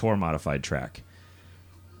fantastic Tour Modified track.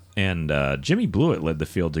 And Jimmy Blewett led the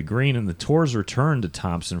field to green, and the Tours returned to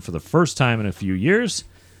Thompson for the first time in a few years.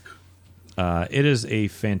 It is a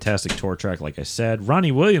fantastic Tour track, like I said.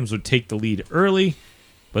 Ronnie Williams would take the lead early,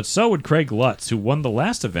 but so would Craig Lutz, who won the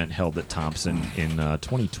last event held at Thompson in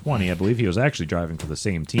 2020. I believe he was actually driving for the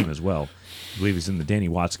same team as well. I believe he's in the Danny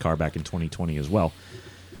Watts car back in 2020 as well.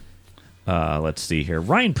 Let's see here.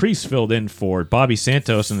 Ryan Priest filled in for Bobby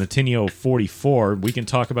Santos in the Tinio 44. We can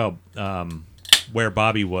talk about where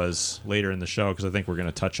Bobby was later in the show because I think we're going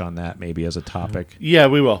to touch on that maybe as a topic. Yeah,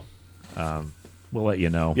 we will. We'll let you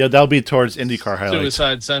know. Yeah, that'll be towards IndyCar highlights.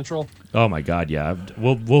 Suicide Central. Oh my God, yeah.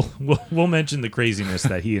 We'll mention the craziness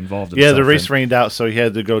that he involved himself Yeah, the race in. rained out, so he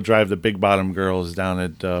had to go drive the Big Bottom girls down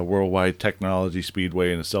at Worldwide Technology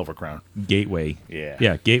Speedway in a Silver Crown. Gateway.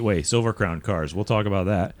 Yeah. Gateway, Silver Crown cars. We'll talk about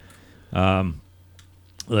that.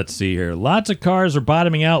 Let's see here. Lots of cars are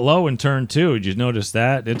bottoming out low in turn 2. Did you notice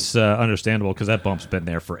that? It's understandable because that bump's been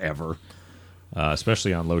there forever,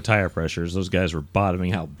 especially on low tire pressures. Those guys were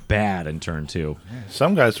bottoming out bad in turn 2.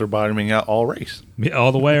 Some guys were bottoming out all race.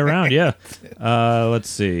 All the way around, yeah. Let's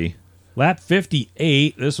see. Lap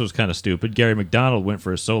 58, this was kind of stupid. Gary McDonald went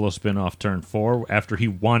for a solo spin off turn 4 after he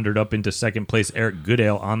wandered up into second place Eric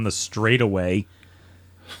Goodale on the straightaway.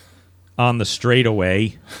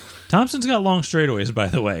 Thompson's got long straightaways, by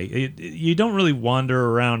the way. You don't really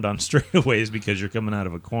wander around on straightaways because you're coming out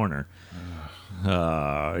of a corner.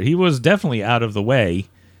 He was definitely out of the way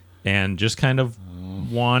and just kind of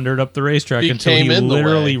wandered up the racetrack until he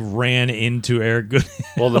literally ran into Eric Goodale.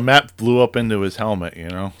 Well, the map blew up into his helmet,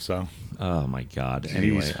 so. Oh, my God.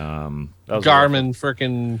 Anyway. Garmin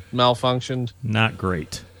freaking malfunctioned. Not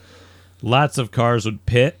great. Lots of cars would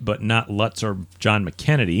pit, but not Lutz or John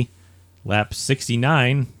McKennedy. Lap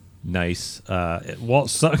 69... Nice.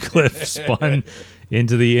 Walt Sutcliffe spun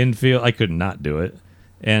into the infield. I could not do it.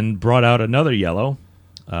 And brought out another yellow.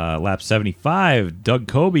 Lap 75, Doug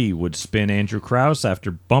Kobe would spin Andrew Krause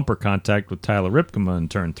after bumper contact with Tyler Ripkema in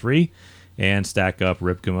turn 3. And stack up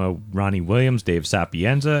Ripkema, Ronnie Williams, Dave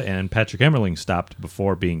Sapienza, and Patrick Emmerling stopped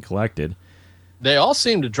before being collected. They all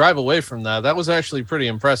seemed to drive away from that. That was actually pretty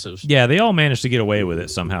impressive. Yeah, they all managed to get away with it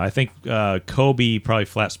somehow. I think Kobe probably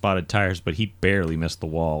flat-spotted tires, but he barely missed the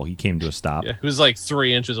wall. He came to a stop. Yeah, he was like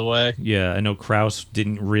 3 inches away. Yeah, I know Krause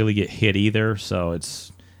didn't really get hit either, so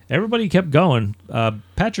everybody kept going.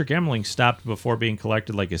 Patrick Emmerling stopped before being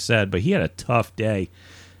collected, like I said, but he had a tough day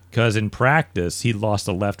because in practice he lost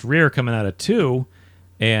a left rear coming out of 2,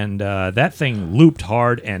 and that thing looped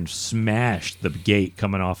hard and smashed the gate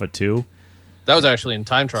coming off of 2. That was actually in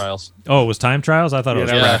time trials. Oh, it was time trials? I thought it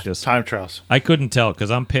was practice. Time trials. I couldn't tell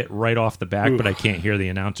because I'm pit right off the back, but I can't hear the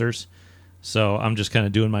announcers. So I'm just kind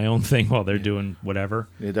of doing my own thing while they're doing whatever.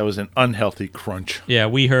 Yeah, that was an unhealthy crunch. Yeah,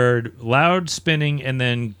 we heard loud spinning and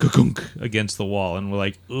then gunk against the wall. And we're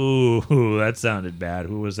like, ooh, that sounded bad.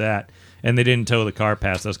 Who was that? And they didn't tow the car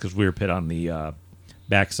past us because we were pit on the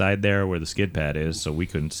backside there where the skid pad is, so we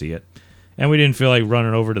couldn't see it. And we didn't feel like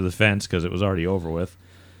running over to the fence because it was already over with.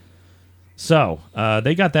 So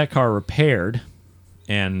they got that car repaired,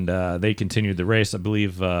 and they continued the race. I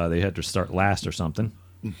believe they had to start last or something.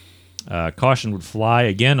 Caution would fly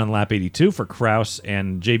again on lap 82 for Krause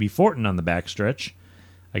and J.B. Fortin on the backstretch.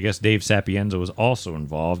 I guess Dave Sapienza was also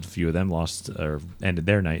involved. A few of them lost or ended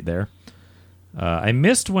their night there. I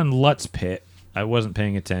missed when Lutz pit. I wasn't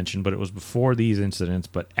paying attention, but it was before these incidents,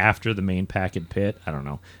 but after the main packet pit. I don't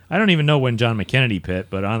know. I don't even know when John McKennedy pit,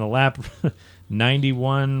 but on the lap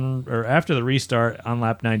 91, or after the restart on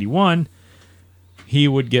lap 91, he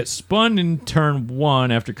would get spun in turn 1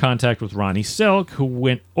 after contact with Ronnie Silk, who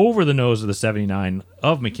went over the nose of the 79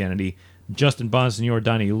 of McKennedy. Justin Bonsignor,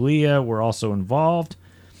 Donnie Leah were also involved.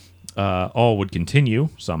 All would continue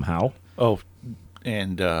somehow. Oh,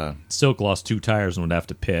 and Silk lost 2 tires and would have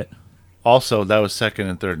to pit. Also, that was second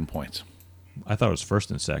and third in points. I thought it was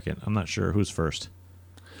first and second. I'm not sure who's first.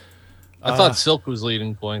 I thought Silk was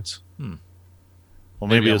leading points. Well,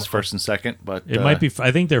 maybe Maybe it's I'm- first and second, but It might be.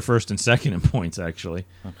 I think they're first and second in points, actually.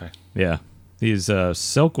 okay. Yeah. These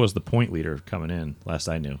Silk was the point leader coming in, last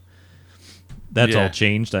I knew. That's Yeah. all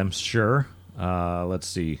changed, I'm sure. Let's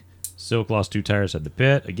see. Silk lost 2 tires at the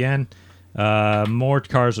pit again. More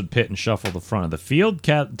cars would pit and shuffle the front of the field.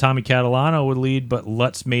 Tommy Catalano would lead, but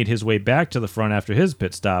Lutz made his way back to the front after his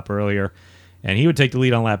pit stop earlier, and he would take the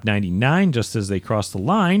lead on lap 99 just as they crossed the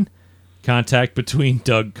line. Contact between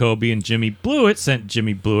Doug Kobe and Jimmy Blewett sent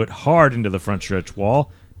Jimmy Blewett hard into the front stretch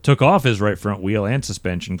wall, took off his right front wheel and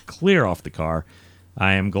suspension clear off the car.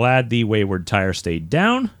 I am glad the wayward tire stayed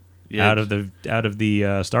down. Yeah. Out of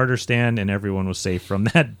the starter stand, and everyone was safe from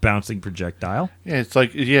that bouncing projectile. Yeah, it's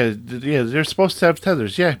like they're supposed to have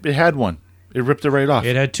tethers. Yeah, it had one. It ripped it right off.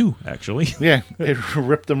 It had 2, actually. Yeah, it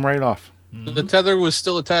ripped them right off. The tether was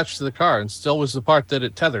still attached to the car and still was the part that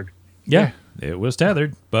it tethered. Yeah, it was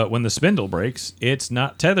tethered, but when the spindle breaks, it's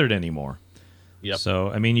not tethered anymore. Yep.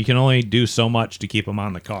 So, I mean, you can only do so much to keep them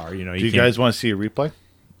on the car. You know, Do you guys want to see a replay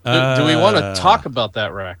Do we want to talk about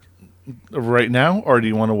that wreck? right now, or do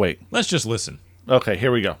you want to wait? Let's just listen. Okay,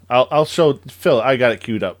 here we go. I'll show Phil. I got it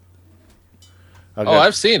queued up.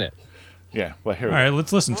 I've seen it. Yeah, well, here All we go. right,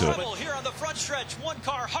 let's listen to it. Here on the front stretch, one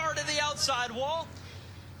car hard to the outside wall.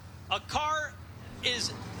 A car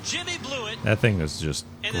is Jimmy Blewett. That thing is just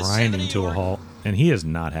And the grinding 70 to a York. halt, and he is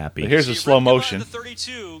not happy. Here's a slow motion. The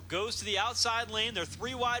 32 goes to the outside lane. They're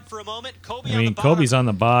 3 wide for a moment. Kobe I on the mean, bottom Kobe's on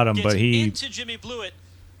the bottom, gets but he, into Jimmy Blewett.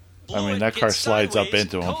 I mean, that car slides up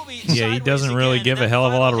into him. yeah, he doesn't really give a hell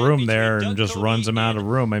of a lot of room there and just runs him out of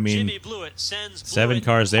room. I mean, 7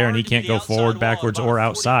 cars there, and he can't go forward, backwards, or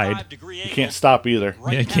outside. You can't stop either.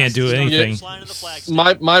 Yeah, he can't do anything.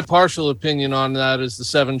 My partial opinion on that is the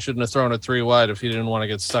 7 shouldn't have thrown it 3 wide if he didn't want to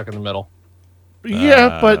get stuck in the middle.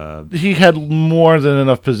 Yeah, but he had more than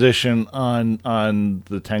enough position on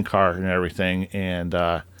the 10 car and everything, and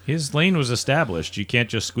His lane was established. You can't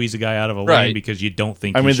just squeeze a guy out of a lane Right. because you don't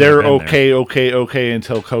think. I he mean, should have they're been there. okay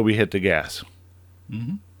until Kobe hit the gas.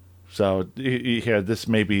 Mm-hmm. So yeah, this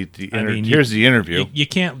may be the here's the interview. You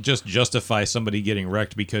can't just justify somebody getting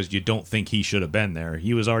wrecked because you don't think he should have been there.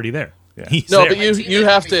 He was already there. Yeah. He's No, there. but you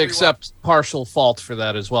have to accept partial fault for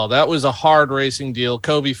that as well. That was a hard racing deal.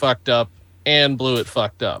 Kobe fucked up and Blewett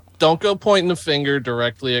fucked up. Don't go pointing the finger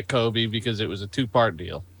directly at Kobe because it was a 2-part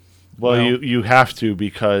deal. Well, you have to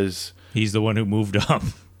because he's the one who moved up.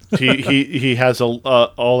 he has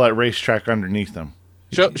all that racetrack underneath him.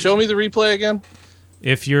 Show me the replay again.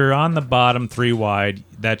 If you're on the bottom 3 wide,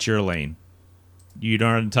 that's your lane. You're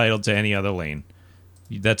not entitled to any other lane.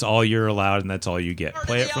 That's all you're allowed, and that's all you get.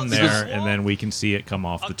 Play it from there, and then we can see it come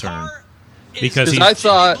off the turn. Because I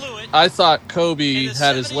thought Kobe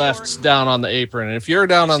had his lefts down on the apron, and if you're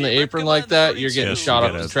down on the apron like that, you're getting shot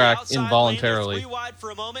off the track involuntarily.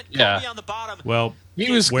 Yeah. Well,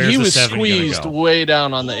 He was where's the 7 gonna squeezed go? way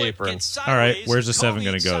down on the apron. All right, where's the 7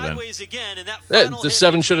 going to go then? The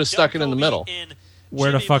 7 should have stuck it in the middle.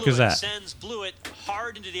 Where the fuck is that? Sends Blewett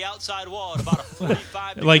hard into the outside wall at about a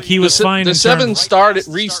 45 Like he was fine. The in 7 turn-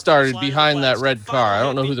 restarted behind that red car. I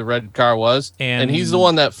don't know who the red car was, and he's the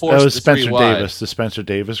one that That forced was the 3 Spencer wide. Davis, the Spencer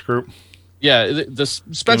Davis group. Yeah, the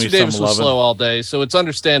Spencer Give me Davis some was lovin'. slow all day, so it's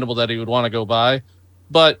understandable that he would want to go by,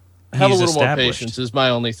 but have He's a little more established. patience is my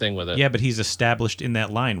only thing with it. Yeah, but he's established in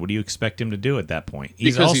that line. What do you expect him to do at that point?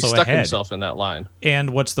 He's because also he stuck ahead. himself in that line.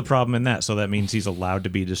 And what's the problem in that? So that means he's allowed to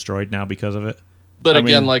be destroyed now because of it? But I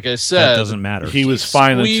again, mean, like I said, That doesn't matter. He was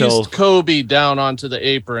fine squeezed until Kobe down onto the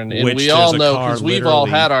apron, and Which we there's all a know car because we've all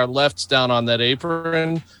literally- had our lefts down on that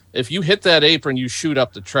apron. If you hit that apron, you shoot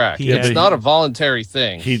up the track. He It's had- not a voluntary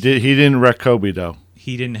thing. he didn't wreck Kobe though.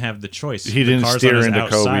 He didn't have the choice. He The didn't cars steer on his into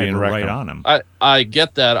Kobe outside and were wreck right him. on him. I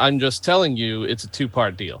get that. I'm just telling you, it's a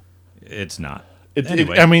 2-part deal. It's not.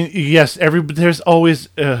 Anyway. I mean, yes, there's always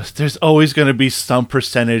going to be some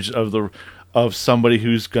percentage of somebody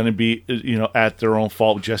who's going to be at their own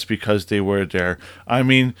fault just because they were there. I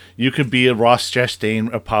mean, you could be a Ross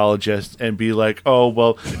Chastain apologist and be like, "Oh,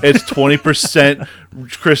 well, it's 20%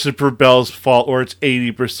 Christopher Bell's fault, or it's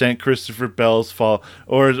 80% Christopher Bell's fault,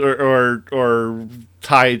 or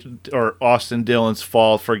Ty or Austin Dillon's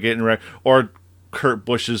fault for getting wrecked, or Kurt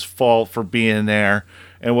Busch's fault for being there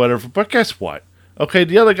and whatever." But guess what? Okay,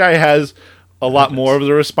 the other guy has a lot more of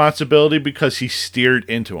the responsibility because he steered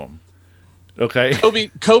into him. Okay.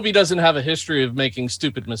 Kobe doesn't have a history of making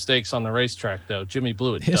stupid mistakes on the racetrack, though. Jimmy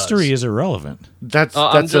Blewett History does. is irrelevant.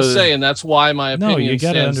 I'm just saying that's why my No, opinion you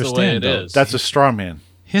gotta stands the way it understand, though. is. That's a straw man.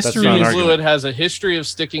 History That's not an Jimmy argument. Blewett has a history of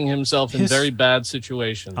sticking himself in His- very bad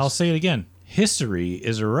situations. I'll say it again. history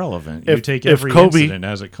is irrelevant. You take if every Kobe incident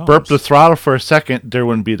as it comes. burped the throttle for a second, there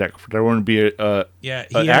wouldn't be an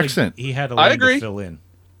accident. He had a I lane agree. to fill in.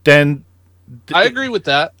 Then I agree with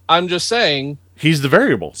that. I'm just saying he's the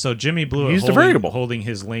variable. So Jimmy Blewett He's the variable. holding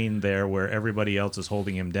his lane there where everybody else is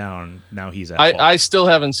holding him down. Now he's at fault. I still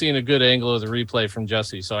haven't seen a good angle of the replay from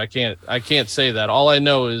Jesse, so I can't say that. All I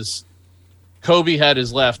know is Kobe had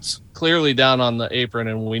his lefts clearly down on the apron,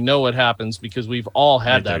 and we know what happens because we've all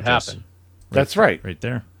had Right that there, Jesse. happen. That's right. Right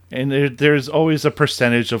there. And there's always a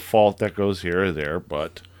percentage of fault that goes here or there,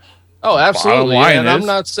 but Oh, absolutely. line And I'm is-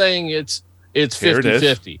 not saying it's Here it is.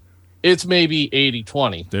 50-50. It's maybe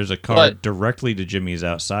 80-20. There's a car But- directly to Jimmy's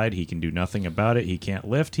outside. He can do nothing about it. He can't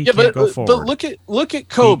lift. He Yeah, can't go but forward. look at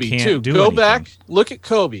Kobe can't too. do Go anything. back, look at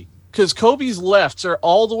Kobe, because Kobe's lefts are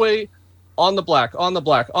all the way on the black, on the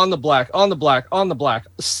black, on the black, on the black, on the black,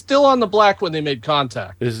 still on the black when they made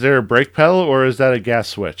contact. is there a brake pedal or is that a gas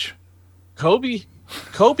switch?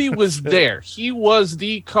 Kobe was there. He was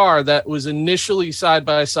the car that was initially side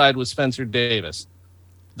by side with Spencer Davis.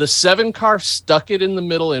 The 7 car stuck it in the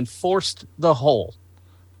middle and forced the hole.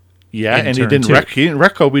 Yeah, In and he turn didn't two.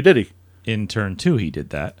 wreck Kobe, did he? In turn 2, he did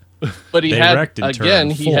that. But he They had wrecked in turn again.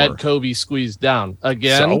 He 4. had Kobe squeezed down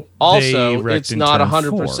again. So? They Also, wrecked it's in not turn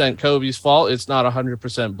 100% Kobe's fault. It's not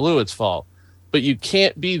 100% Blewett's fault. But you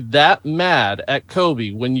can't be that mad at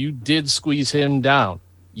Kobe when you did squeeze him down.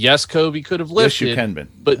 Yes, Kobe could have lifted. Yes, you can, Ben.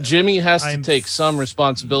 But Jimmy has to I'm- take some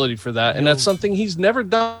responsibility for that, and that's something he's never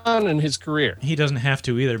done in his career. He doesn't have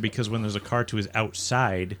to either because when there's a car to his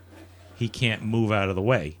outside, he can't move out of the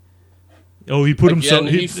way. Oh, he put Again, himself.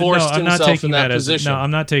 he forced I'm not himself taking in that as position. no. I'm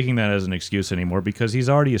not taking that as an excuse anymore because he's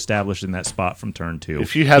already established in that spot from turn 2.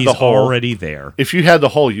 If you had he's the hole- already there. If you had the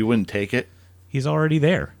hole, you wouldn't take it. He's already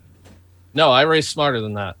there. No, I raced smarter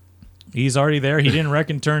than that. He's already there. He didn't wreck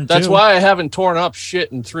in turn 2. That's why I haven't torn up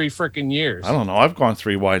shit in 3 freaking years. I don't know. I've gone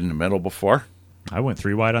 3 wide in the middle before. I went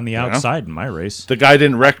 3 wide on the outside in my race. The guy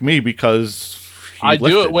didn't wreck me because he I do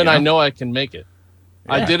lifted, it when you I know I can make it.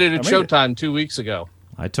 I Yeah, did it I at made it. Showtime 2 weeks ago.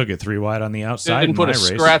 I took it 3 wide on the outside Didn't in put my a race,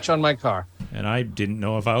 scratch on my car. and I didn't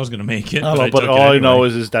know if I was going to make it. I don't know, I but took it all I know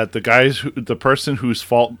anyway. is that the person whose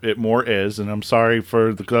fault it more is, and I'm sorry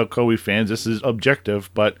for the Kobe fans, this is objective,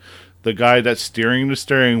 but the guy that's steering the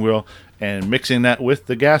steering wheel and mixing that with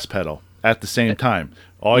the gas pedal at the same time.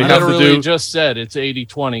 All you I have to literally do. just said it's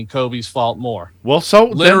 80-20, Kobe's fault more. Well, so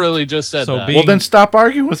Literally just said so that. be- Well, then stop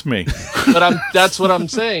arguing with me. But that's what I'm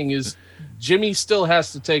saying is Jimmy still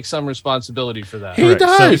has to take some responsibility for that. He Correct.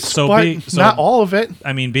 does, So but not all of it.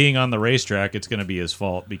 I mean, being on the racetrack, it's going to be his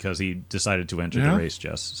fault because he decided to enter Yeah. the race,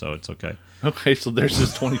 Jess. So it's okay. Okay, so there's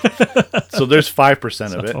this 20. So there's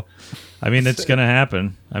 5% of it. So, I mean, it's going to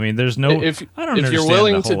happen. I mean, there's no. If I don't you're understand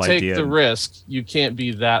willing the to whole take idea. the risk, you can't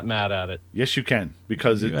be that mad at it. Yes, you can,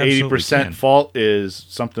 because You absolutely 80% can. fault is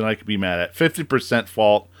something I could be mad at. 50%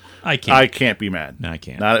 fault, I can't. I can't be mad. No, I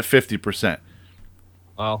can't. Not at 50%.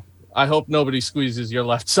 Well, I hope nobody squeezes your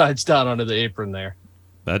left sides down onto the apron there.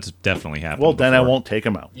 That's definitely happened. Well, then I before. won't take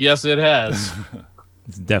him out. Yes, it has.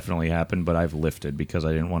 It's definitely happened, but I've lifted because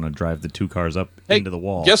I didn't want to drive the 2 cars up Hey, into the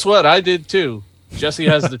wall. guess what? I did too. Jesse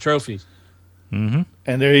has the trophy. And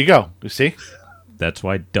there you go. You see? That's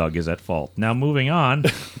why Doug is at fault. Now, moving on.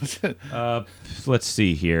 Let's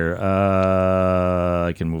see here.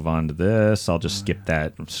 I can move on to this. I'll just skip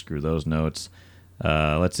that. Screw those notes.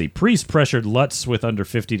 Let's see. Priest pressured Lutz with under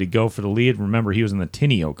 50 to go for the lead. Remember, he was in the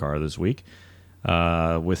Tinio car this week.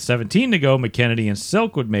 With 17 to go, McKennedy and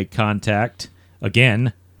Silk would make contact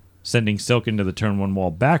again, sending Silk into the turn 1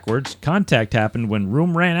 wall backwards. Contact happened when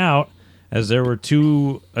room ran out as those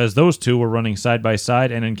two were running side by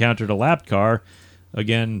side and encountered a lapped car.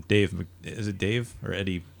 Again, is it Dave or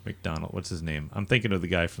Eddie McDonald? What's his name? I'm thinking of the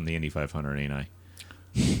guy from the Indy 500, ain't I?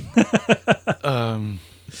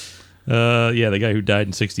 Yeah, the guy who died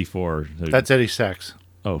in '64. That's Eddie Sachs.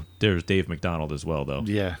 Oh, there's Dave McDonald as well, though.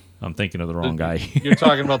 Yeah. I'm thinking of the wrong guy. You're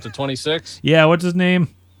talking about the 26? Yeah, what's his name?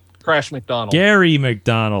 Crash McDonald. Gary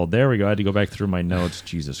McDonald. There we go. I had to go back through my notes.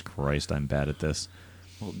 Jesus Christ, I'm bad at this.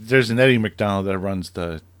 Well, there's an Eddie McDonald that runs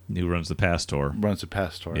the Who runs the Pastor?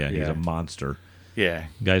 Pastor. Yeah, he's a monster. Yeah.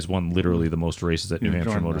 Guy's won literally the most races at New You've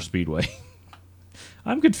Hampshire joined Motor that. Speedway.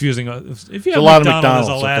 I'm confusing. If you a have lot of McDonald as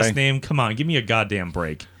a McDonald's, last okay? name, come on, give me a goddamn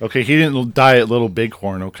break. Okay, he didn't die at Little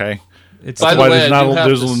Bighorn, okay? It's By That's the why way, there's I not do have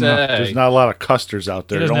there's to not- say- there's not a lot of custers out he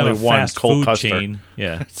there. There's doesn't only have a one fast Colt food Custer. chain.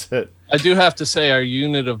 Yeah. That's it. I do have to say our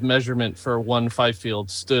unit of measurement for one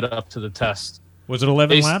Fifield stood up to the test. Was it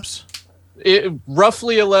 11 They- laps?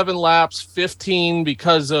 Roughly 11 laps, 15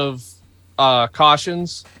 because of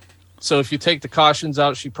cautions. So if you take the cautions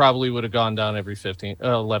out, she probably would have gone down every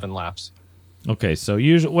 11 laps. Okay, so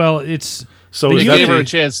usually, well, it's So They was that gave her a the,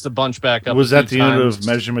 chance to bunch back up. was a that few the unit times. of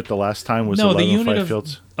measurement the last time? Was No, 11 the unit five of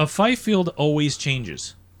fields? a five field always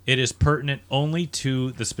changes. It is pertinent only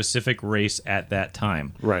to the specific race at that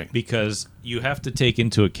time. Right. Because you have to take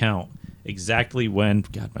into account exactly when.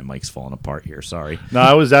 God, my mic's falling apart here. Sorry. No,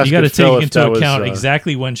 I was asking You got to Phil take if into that account was,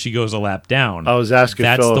 exactly when she goes a lap down. I was asking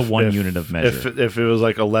That's Phil the if- one if- unit of measure. If it was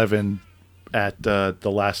like 11 at the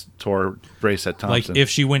last tour race at Thompson. Like if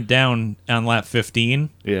she went down on lap 15,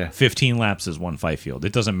 Yeah. 15 laps is one five field.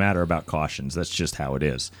 It doesn't matter about cautions. That's just how it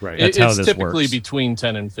is. Right. That's how It's this typically works. between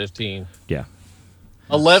 10 and 15. Yeah.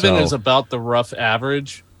 11 So- is about the rough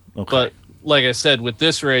average. Okay. But like I said, with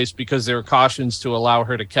this race, because there were cautions to allow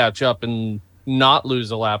her to catch up and not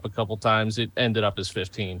lose a lap a couple times, it ended up as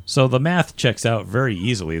 15. So the math checks out very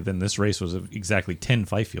easily. Then this race was exactly 10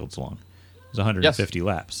 five fields long. It was 150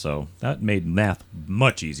 laps. So that made math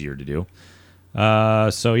much easier to do.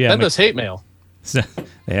 So yeah. Send us hate mail. They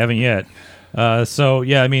haven't yet. So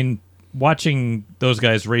yeah, I mean, watching those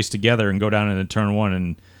guys race together and go down into turn one,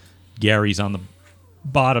 and Gary's on the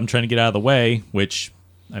bottom trying to get out of the way, which,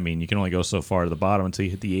 I mean, you can only go so far to the bottom until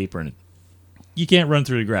you hit the apron. You can't run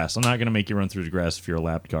through the grass. I'm not going to make you run through the grass if you're a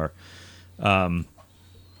lapped car.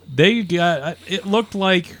 They got, it looked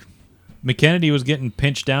like McKennedy was getting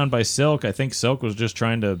pinched down by Silk. I think Silk was just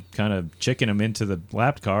trying to kind of chicken him into the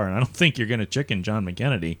lapped car, and I don't think you're going to chicken John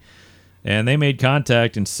McKennedy. And they made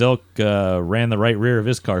contact, and Silk ran the right rear of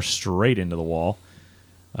his car straight into the wall.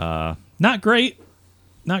 Not great.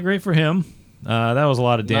 Not great for him. That was a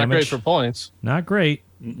lot of damage. Not great for points. Not great.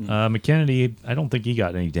 McKennedy, I don't think he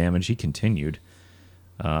got any damage. He continued.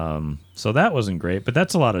 So that wasn't great, but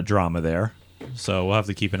that's a lot of drama there. So we'll have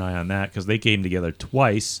to keep an eye on that because they came together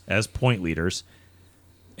twice as point leaders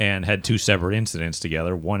and had two separate incidents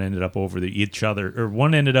together. One ended up over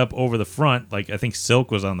one ended up over the front. Like I think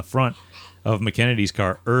Silk was on the front of McKennedy's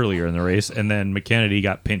car earlier in the race, and then McKennedy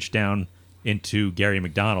got pinched down into Gary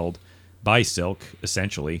McDonald by Silk,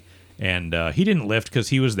 essentially. And he didn't lift because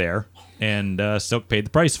he was there, and Silk paid the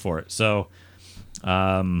price for it. So,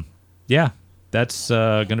 yeah, that's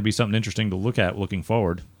going to be something interesting to look at looking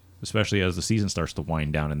forward, especially as the season starts to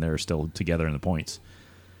wind down and they're still together in the points.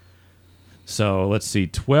 So let's see,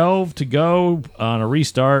 12 to go on a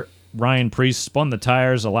restart. Ryan Preece spun the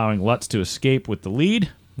tires, allowing Lutz to escape with the lead,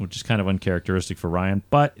 which is kind of uncharacteristic for Ryan,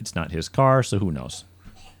 but it's not his car, so who knows.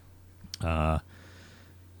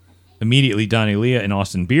 Immediately, Donnie Leah and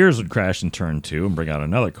Austin Beers would crash in turn 2 and bring out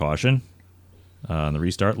another caution. On the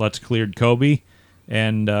restart, Lutz cleared Kobe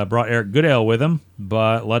and brought Eric Goodale with him,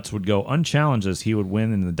 but Lutz would go unchallenged as he would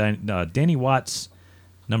win in the Danny Watts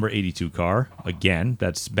number 82 car. Again,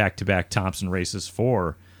 that's back-to-back Thompson races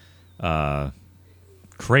for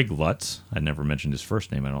Craig Lutz. I never mentioned his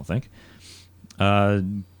first name, I don't think.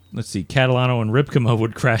 Let's see, Catalano and Ripkema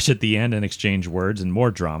would crash at the end and exchange words and more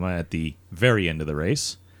drama at the very end of the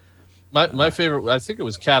race. My favorite, I think it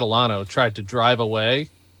was Catalano, tried to drive away,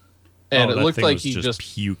 and it that looked thing like was he just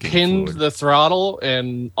puking pinned fluid. the throttle,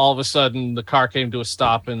 and all of a sudden the car came to a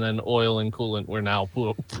stop, and then oil and coolant were now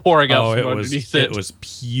pouring out from underneath it. It was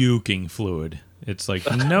puking fluid. It's like,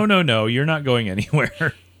 no, you're not going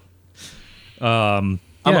anywhere. Yeah.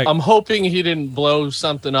 I'm hoping he didn't blow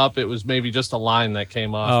something up. It was maybe just a line that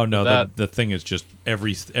came off. Oh no, that, the thing is just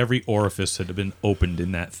every orifice had been opened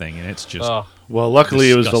in that thing, and it's just Well,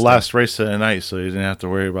 luckily it was the disgusting. last race of the night, so you didn't have to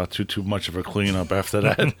worry about too much of a cleanup after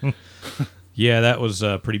that. Yeah, that was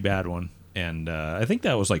a pretty bad one, and I think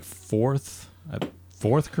that was like fourth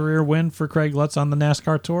career win for Craig Lutz on the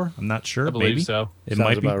NASCAR Tour. I'm not sure. I believe maybe. so. It Sounds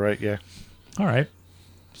might be about right, yeah. All right.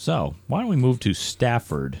 So why don't we move to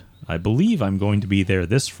Stafford? I believe I'm going to be there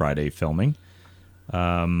this Friday filming.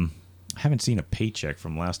 I haven't seen a paycheck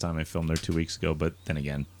from last time I filmed there 2 weeks ago, but then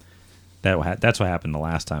again, that's what happened the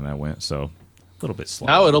last time I went, so a little bit slow.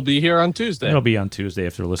 Now it'll be here on Tuesday. It'll be on Tuesday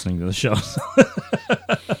if they're listening to the show.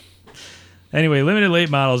 Anyway, limited late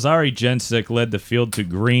models. Ari Jensick led the field to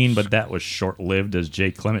green, but that was short-lived as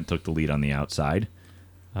Jay Clement took the lead on the outside.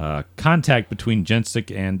 Contact between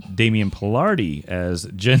Jensick and Damian Pillardi as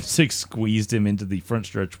Jensick squeezed him into the front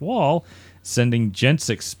stretch wall, sending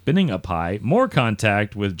Jensick spinning up high. More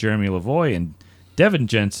contact with Jeremy Lavoie and Devin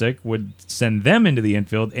Jensick would send them into the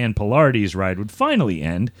infield, and Pillardi's ride would finally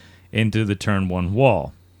end into the turn 1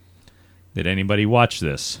 wall. Did anybody watch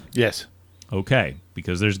this? Yes. Okay,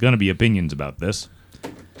 because there's going to be opinions about this.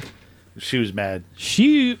 She was mad.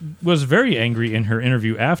 She was very angry in her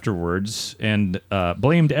interview afterwards and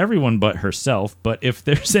blamed everyone but herself. But if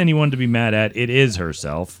there's anyone to be mad at, it is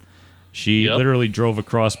herself. She literally drove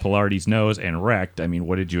across Pillardi's nose and wrecked. I mean,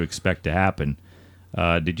 what did you expect to happen?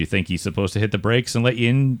 Did you think he's supposed to hit the brakes and let you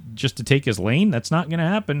in just to take his lane? That's not going to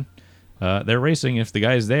happen. they're racing. If the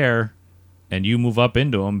guy's there and you move up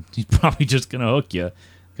into him, he's probably just going to hook you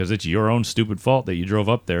because it's your own stupid fault that you drove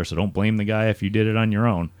up there. So don't blame the guy if you did it on your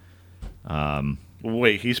own.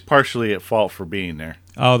 Wait, he's partially at fault for being there.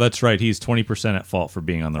 Oh, that's right. He's 20% at fault for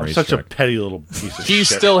being on the racetrack. Such a petty little piece of He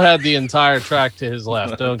shit. still had the entire track to his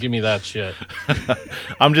left. Don't give me that shit.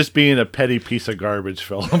 I'm just being a petty piece of garbage,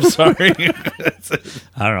 Phil. I'm sorry. I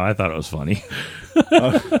don't know. I thought it was funny.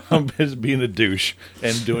 I'm just being a douche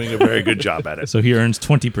and doing a very good job at it. So he earns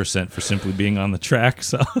 20% for simply being on the track.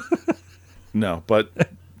 So No, but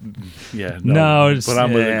yeah, No, it's- but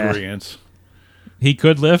I'm yeah. with agreeance. he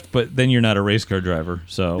could lift, but then you're not a race car driver.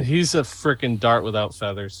 So He's a freaking dart without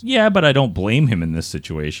feathers. yeah, but I don't blame him in this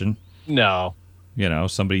situation. No. You know,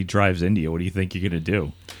 somebody drives into you. What do you think you're going to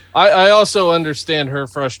do? I also understand her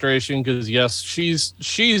frustration because, yes,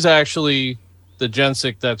 she's actually the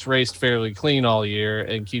Jensic that's raced fairly clean all year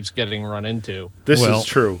and keeps getting run into. This is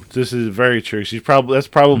true. This is very true. That's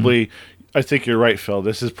probably. I think you're right, Phil.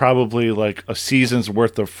 This is probably like a season's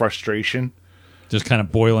worth of frustration, just kind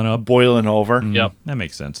of boiling over. Yep, that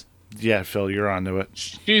makes sense. Yeah, Phil, you're onto it.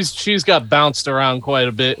 She's got bounced around quite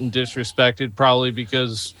a bit and disrespected, probably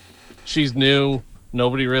because she's new.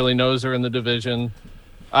 Nobody really knows her in the division.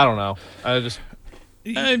 I don't know.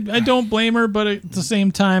 I don't blame her, but at the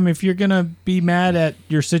same time, if you're gonna be mad at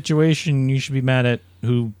your situation, you should be mad at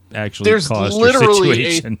who actually There's caused your literally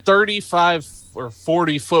situation. a 35 or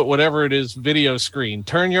 40 foot, whatever it is, video screen.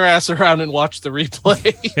 Turn your ass around and watch the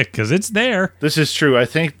replay. Because it's there. This is true. I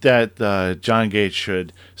think that John Gates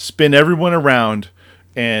should spin everyone around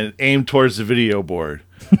and aim towards the video board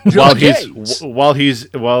while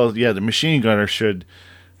the machine gunner should,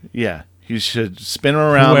 he should spin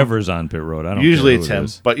around. Whoever's on pit road. I don't Usually care it's who it him,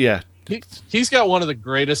 is. but yeah, He's got one of the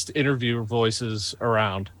greatest interview voices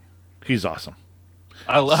around. he's awesome.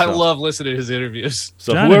 I love listening to his interviews.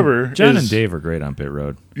 So John whoever and, John is, and Dave are great on pit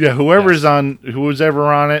road. yeah, whoever's on, who's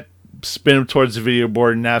ever on it, spin him towards the video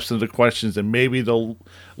board and ask them the questions, and maybe they'll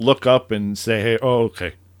look up and say, "Hey, oh,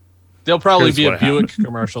 okay." There'll probably Here's be a what Buick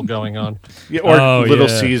commercial going on. Yeah, or Oh, Little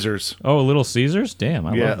yeah. Caesars. Oh, Little Caesars? Damn,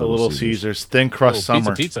 I Yeah, love a Little Caesars. Thin crust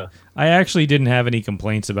summer. Pizza. I actually didn't have any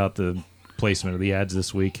complaints about the placement of the ads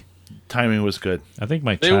this week. Timing was good. I think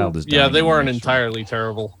my child is dying. Yeah, they weren't yesterday. entirely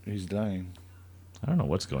terrible. He's dying. I don't know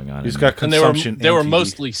what's going on. He's in got there. And consumption. they were and TB.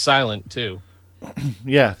 mostly silent too.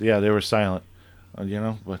 Yeah, they were silent.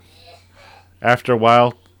 But after a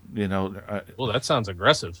while, Well, that sounds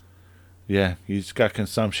aggressive. yeah, he's got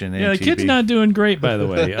consumption and Yeah, the TB. kid's not doing great, by the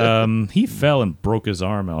way. He fell and broke his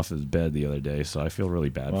arm off his bed the other day, so I feel really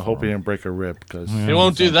bad Well, I for hope he him. didn't break a rib because He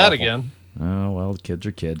won't do that again. Oh, well, kids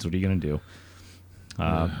are kids. What are you going to do?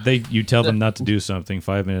 You tell them not to do something,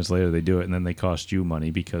 5 minutes later they do it, and then they cost you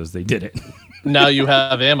money because they did it. Now you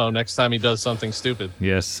have ammo next time he does something stupid.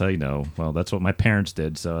 Yes, I know. Well, that's what my parents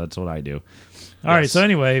did, so that's what I do. All right, so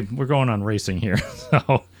anyway, we're going on racing here.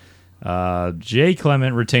 So Jay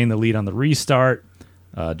Clement retained the lead on the restart.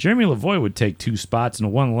 Jeremy Lavoie would take 2 spots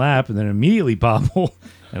in 1 lap and then immediately bobble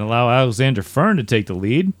and allow Alexander Fern to take the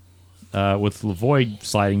lead, with Lavoie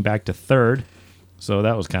sliding back to 3rd. So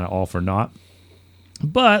that was kind of all for naught.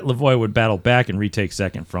 But Lavoie would battle back and retake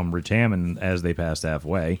 2nd from Rich Hammond as they passed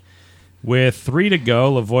halfway. With 3 to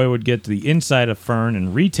go, Lavoie would get to the inside of Fern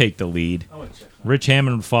and retake the lead. Rich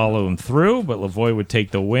Hammond would follow him through, but Lavoie would take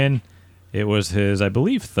the win. It was his, I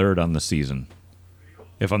believe, 3rd on the season,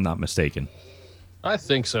 if I'm not mistaken. I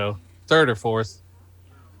think so. 3rd or 4th.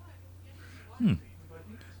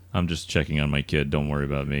 I'm just checking on my kid. Don't worry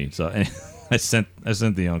about me. So I sent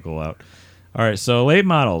the uncle out. All right, so late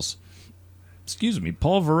models. Excuse me.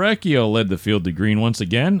 Paul Verrecchio led the field to green once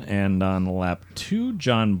again, and on lap 2,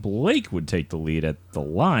 John Blake would take the lead at the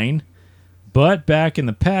line. But back in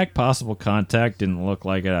the pack, possible contact didn't look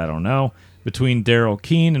like it. I don't know. Between Daryl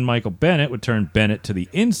Keene and Michael Bennett would turn Bennett to the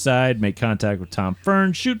inside, make contact with Tom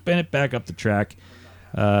Fern, shoot Bennett back up the track,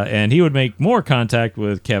 and he would make more contact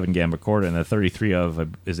with Kevin Gambacorta in the 33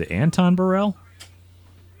 of, is it Anton Burrell?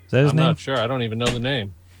 Is that his I'm name? not sure. I don't even know the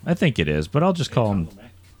name. I think it is, but I'll just call him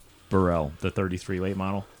Burrell, the 33 late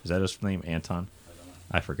model. Is that his name, Anton?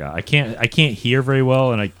 I forgot. I can't hear very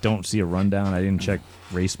well, and I don't see a rundown. I didn't check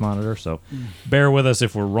Race Monitor, so bear with us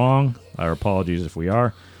if we're wrong. Our apologies if we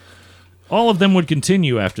are. All of them would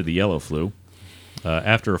continue after the yellow flew.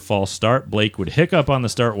 After a false start, Blake would hiccup on the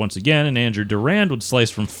start once again, and Andrew Durand would slice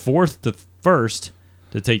from 4th to 1st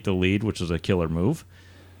to take the lead, which was a killer move.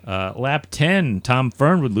 Lap 10, Tom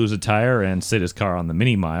Fern would lose a tire and sit his car on the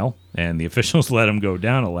mini mile, and the officials let him go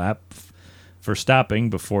down a lap for stopping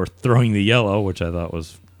before throwing the yellow, which I thought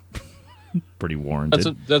was pretty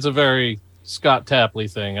warranted. That's a very Scott Tapley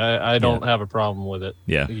thing. I don't have a problem with it.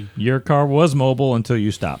 Yeah. Your car was mobile until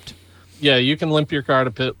you stopped. Yeah, you can limp your car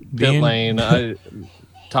to pit lane.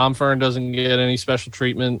 Tom Fern doesn't get any special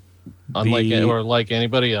treatment, like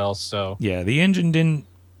anybody else. So yeah, the engine didn't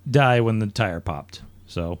die when the tire popped.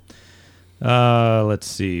 So let's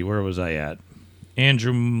see, where was I at?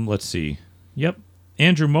 Let's see. Yep,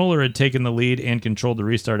 Andrew Moeller had taken the lead and controlled the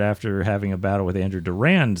restart after having a battle with Andrew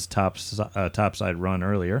Duran's topside run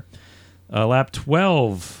earlier. Lap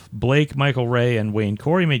 12, Blake, Michael Ray, and Wayne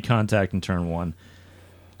Corey made contact in turn 1.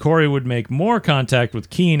 Corey would make more contact with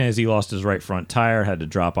Keene as he lost his right front tire, had to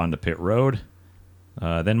drop onto pit road.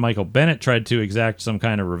 Then Michael Bennett tried to exact some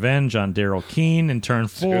kind of revenge on Daryl Keene in turn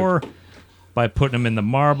 4 by putting him in the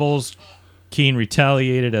marbles. Keene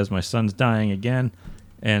retaliated as my son's dying again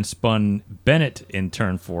and spun Bennett in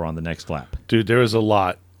turn 4 on the next lap. Dude, there was a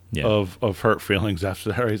lot of hurt feelings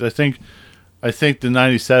after that race. I think the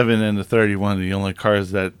 97 and the 31 are the only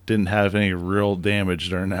cars that didn't have any real damage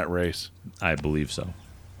during that race. I believe so.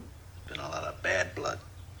 Been a lot of bad blood.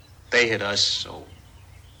 They hit us, so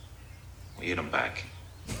we hit them back.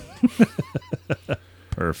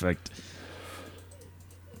 Perfect.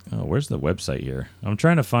 Oh, where's the website here? I'm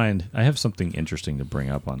trying to find... I have something interesting to bring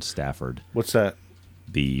up on Stafford. What's that?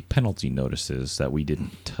 The penalty notices that we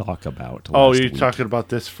didn't talk about Oh, last you're week. talking about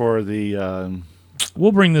this for the...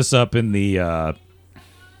 We'll bring this up in the...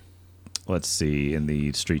 let's see, in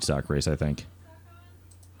the street stock race, I think.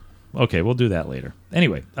 Okay, we'll do that later.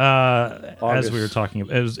 Anyway, as we were talking,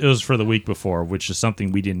 it was for the week before, which is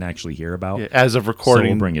something we didn't actually hear about. Yeah, as of recording, so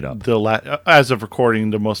we'll bring it up. As of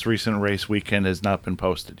recording, the most recent race weekend has not been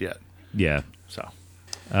posted yet. Yeah.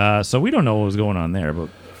 So we don't know what was going on there, but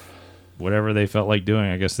whatever they felt like doing,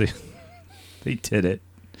 I guess they did it.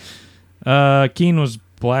 Keene was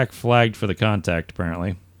black flagged for the contact,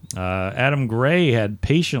 apparently. Adam Gray had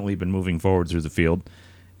patiently been moving forward through the field.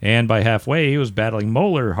 And by halfway, he was battling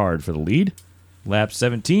Moeller hard for the lead. Lap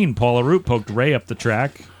 17, Paul Arute poked Ray up the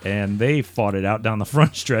track, and they fought it out down the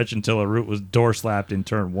front stretch until Arute was door slapped in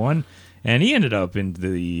turn 1, and he ended up into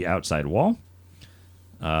the outside wall.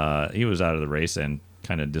 He was out of the race and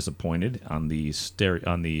kind of disappointed on the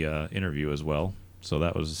interview as well. So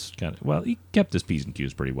that was kind of, well, he kept his P's and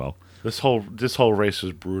Q's pretty well. This whole race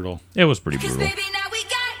was brutal. It was pretty brutal.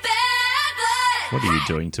 What are you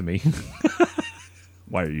doing to me?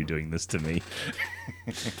 Why are you doing this to me?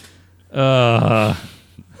 I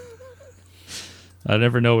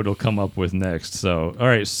never know what he'll come up with next. So, all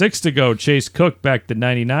right, 6 to go. Chase Cook back to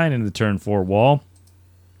 99 in the turn 4 wall.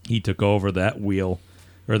 He took over that wheel,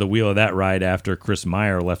 or the wheel of that ride after Chris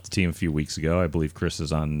Meyer left the team a few weeks ago. I believe Chris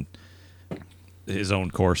is on his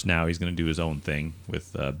own course now. He's going to do his own thing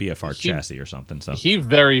with BFR chassis or something. So he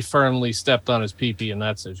very firmly stepped on his pee-pee in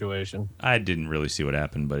that situation. I didn't really see what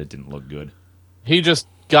happened, but it didn't look good. He just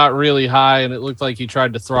got really high, and it looked like he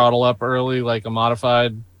tried to throttle up early like a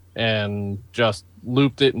modified and just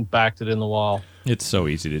looped it and backed it in the wall. It's so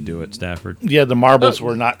easy to do it, Stafford. Yeah, the marbles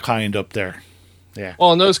were not kind up there. Yeah.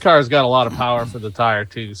 Well, and those cars got a lot of power for the tire,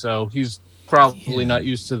 too, so he's probably not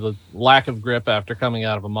used to the lack of grip after coming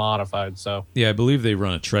out of a modified. So yeah, I believe they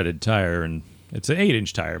run a treaded tire, and it's an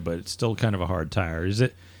 8-inch tire, but it's still kind of a hard tire. Is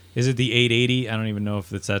it the 880? I don't even know if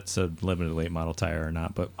that's a limited late model tire or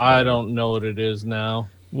not. But I don't know what it is now.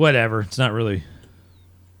 Whatever. It's not really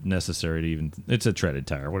necessary to even... It's a treaded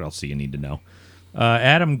tire. What else do you need to know?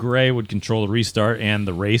 Adam Gray would control the restart and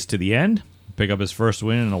the race to the end. Pick up his first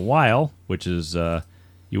win in a while, which is...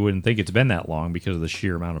 you wouldn't think it's been that long because of the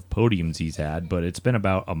sheer amount of podiums he's had, but it's been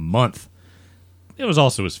about a month. It was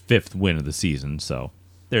also his 5th win of the season, so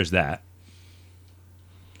there's that.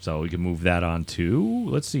 So we can move that on to...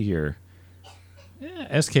 Let's see here.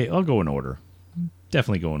 SK... I'll go in order.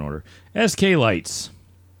 Definitely go in order. SK Lights.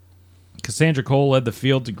 Cassandra Cole led the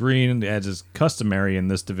field to green, as is customary in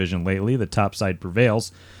this division lately. The top side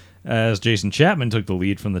prevails, as Jason Chapman took the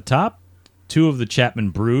lead from the top. 2 of the Chapman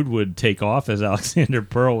brood would take off as Alexander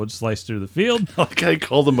Pearl would slice through the field. Like I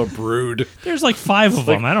called them a brood. There's like 5 of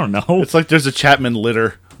them. I don't know. It's like there's a Chapman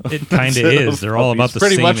litter. It kind of is. They're all about the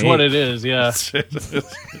pretty same much age. what it is, yeah.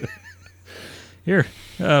 Here,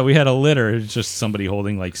 we had a litter. It's just somebody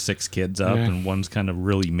holding like 6 kids up, and one's kind of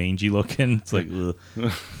really mangy looking. It's like,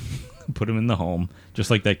 ugh. Put him in the home, just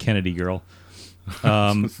like that Kennedy girl.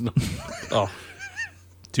 Oh,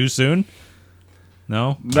 too soon?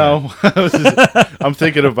 No? No. I'm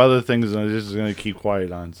thinking of other things, and I'm just going to keep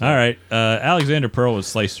quiet on. So. All right. Alexander Pearl was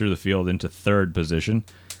sliced through the field into 3rd position.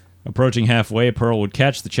 Approaching halfway, Pearl would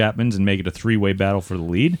catch the Chapmans and make it a 3-way battle for the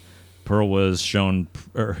lead. Pearl has shown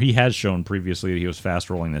previously that he was fast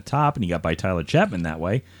rolling the top, and he got by Tyler Chapman that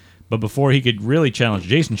way. But before he could really challenge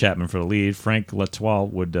Jason Chapman for the lead, Frank Latoile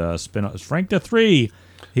would spin off. Frank the 3.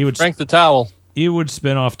 Frank the Towel. He would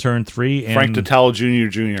spin off turn 3. And Frank the Towel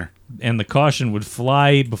Jr. And the caution would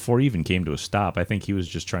fly before he even came to a stop. I think he was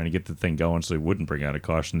just trying to get the thing going so he wouldn't bring out a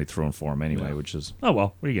caution. They'd throw in for him anyway, which is, oh,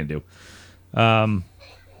 well, what are you going to do?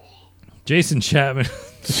 Jason Chapman,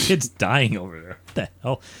 the kid's dying over there. What the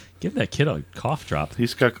hell? Give that kid a cough drop.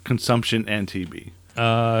 He's got consumption and TB.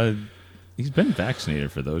 He's been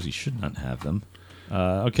vaccinated for those. He should not have them.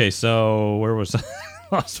 Okay, so where was I?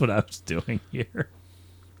 Lost what I was doing here.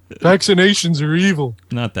 Vaccinations are evil.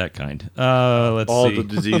 Not that kind. Let's All see. the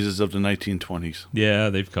diseases of the 1920s. Yeah,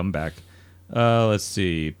 they've come back. Let's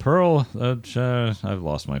see. Pearl, I've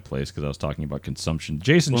lost my place because I was talking about consumption.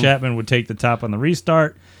 Jason Chapman would take the top on the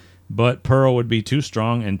restart, but Pearl would be too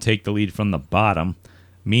strong and take the lead from the bottom.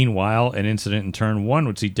 Meanwhile, an incident in turn 1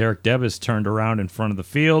 would see Derek Devis turned around in front of the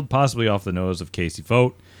field, possibly off the nose of Casey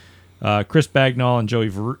Vogt. Chris Bagnall and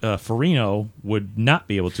Joey Farino would not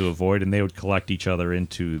be able to avoid, and they would collect each other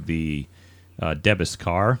into the Debus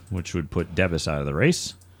car, which would put Debus out of the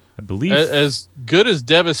race. I believe As good as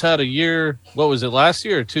Debus had a year, what was it, last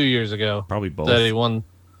year or 2 years ago? Probably both. That he won.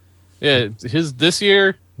 Yeah, this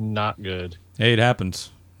year, not good. Hey, it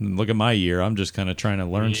happens. Look at my year. I'm just kind of trying to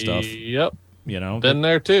learn stuff. Yep. You know, Been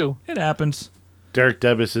there too. It happens. Derek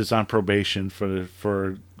Devis is on probation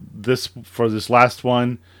for this last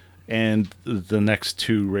one and the next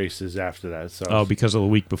 2 races after that. So because of the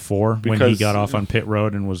week before when he got off on pit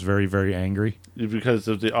road and was very, very angry? Because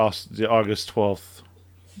of the August 12th.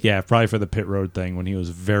 Yeah, probably for the pit road thing when he was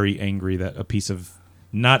very angry that a piece of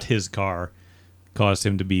not his car caused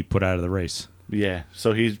him to be put out of the race. Yeah,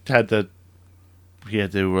 so he had to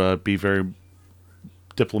be very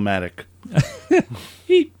diplomatic.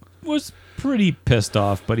 He was pretty pissed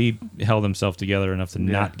off, but he held himself together enough to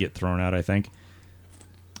not get thrown out, I think.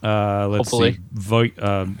 Let's Hopefully. see. Vogt,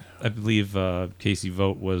 I believe Casey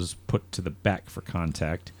Vogt was put to the back for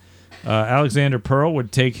contact. Alexander Pearl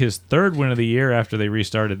would take his 3rd win of the year after they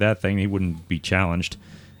restarted that thing. He wouldn't be challenged.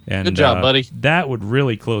 And, Good job, buddy. That would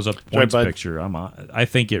really close up the points bud. picture. I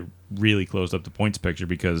think it really closed up the points picture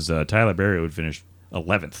because Tyler Berry would finish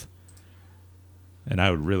 11th. And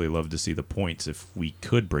I would really love to see the points if we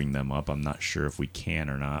could bring them up. I'm not sure if we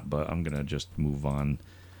can or not, but I'm going to just move on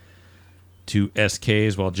to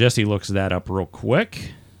SKs while Jesse looks that up real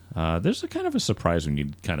quick. There's a kind of a surprise we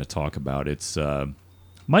need to kind of talk about. It's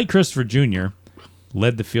Mike Christopher Jr.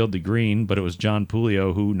 led the field to green, but it was John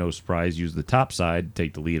Pulio who, no surprise, used the top side to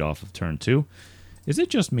take the lead off of turn 2. Is it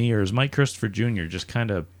just me, or is Mike Christopher Jr. just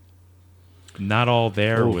kind of not all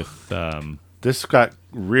there with... This got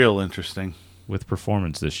real interesting. With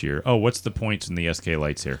performance this year. Oh, what's the points in the SK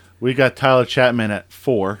Lights here? We got Tyler Chapman at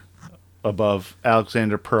 4 above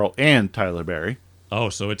Alexander Pearl and Tyler Berry. Oh,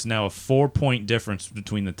 so it's now a 4-point difference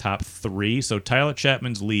between the top 3. So Tyler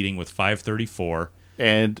Chapman's leading with 534.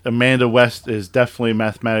 And Amanda West is definitely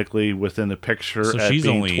mathematically within the picture So at she's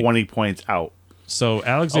being only 20 points out. So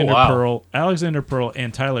Alexander Pearl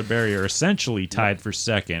and Tyler Berry are essentially tied for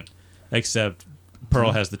second, except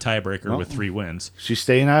Pearl has the tiebreaker with 3 wins. She's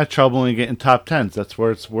staying out of trouble and getting top 10s. That's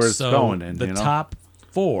where it's going. And the top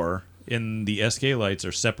 4 in the SK Lights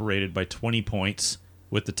are separated by 20 points,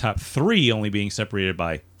 with the top 3 only being separated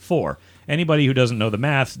by 4. Anybody who doesn't know the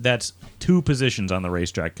math, that's 2 positions on the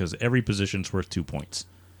racetrack because every position's worth 2 points.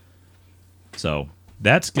 So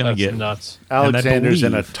that's going to get nuts. Alexander's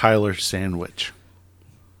in a Tyler sandwich.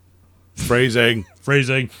 Phrasing.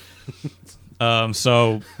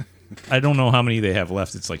 So I don't know how many they have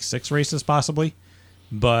left. It's like 6 races possibly,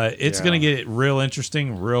 but it's going to get real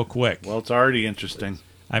interesting real quick. Well, it's already interesting.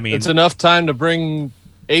 I mean, it's enough time to bring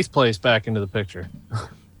 8th place back into the picture.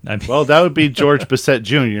 Well, that would be George Bissett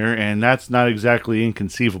Jr., and that's not exactly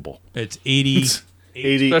inconceivable. It's 80,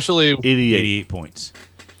 especially 88 points.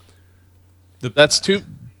 That's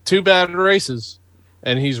two bad races,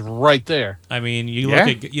 and he's right there. I mean, you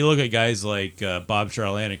look at guys like Bob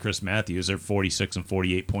Charland and Chris Matthews. They're 46 and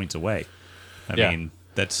 48 points away. I mean,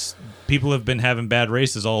 that's people have been having bad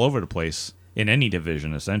races all over the place in any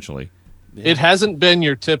division, essentially. It hasn't been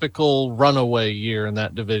your typical runaway year in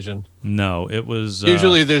that division. No, it was...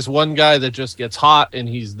 Usually there's one guy that just gets hot, and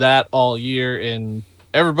he's that all year, and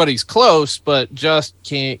everybody's close, but just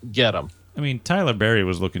can't get him. I mean, Tyler Berry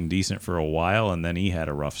was looking decent for a while, and then he had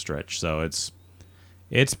a rough stretch. So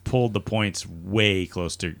it's pulled the points way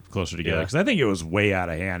closer together. Because I think it was way out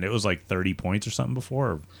of hand. It was like 30 points or something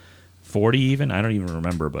before, or 40 even. I don't even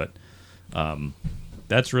remember, but...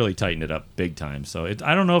 that's really tightened it up big time. So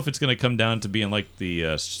I don't know if it's going to come down to being like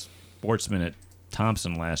the Sportsman at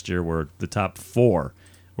Thompson last year, where the top 4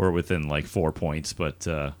 or within like 4 points, but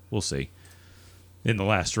we'll see. In the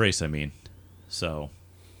last race, I mean. So,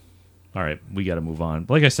 all right, we got to move on.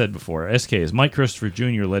 Like I said before, SK's Mike Christopher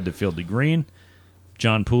Jr. led to field to green.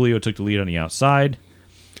 John Pulio took the lead on the outside.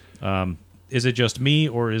 Is it just me,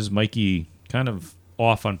 or is Mikey kind of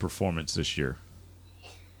off on performance this year?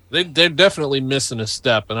 They're definitely missing a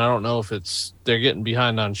step, and I don't know if it's they're getting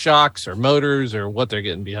behind on shocks or motors or what they're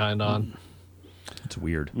getting behind on. It's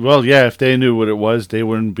weird. Well, yeah, if they knew what it was, they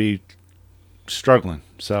wouldn't be struggling.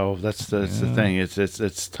 So that's the thing.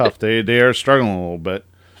 It's tough. They are struggling a little bit.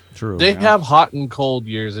 True. They have hot and cold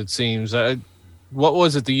years, it seems. What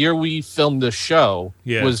was it? The year we filmed the show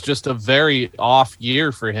was just a very off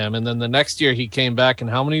year for him, and then the next year he came back, and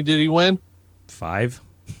how many did he win? 5.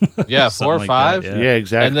 Yeah, 4 or 5. Yeah,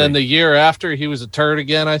 exactly. And then the year after, he was a turd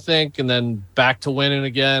again, I think, and then back to winning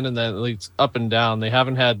again, and then it's up and down. They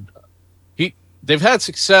haven't had they've had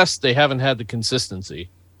success. They haven't had the consistency.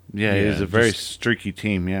 Yeah, it's a very streaky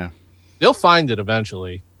team. Yeah, they'll find it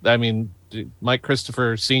eventually. I mean, Mike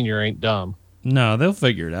Christopher Sr. ain't dumb. No, they'll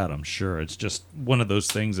figure it out, I'm sure. It's just one of those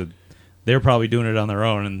things that they're probably doing it on their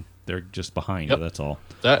own, and they're just behind. That's all.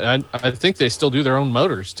 I think they still do their own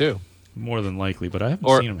motors, too. More than likely, but I haven't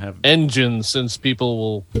seen them have engines, since people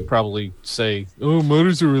will probably say, oh,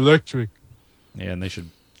 motors are electric. Yeah, and they should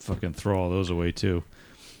fucking throw all those away, too.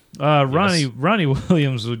 Ronnie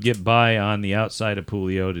Williams would get by on the outside of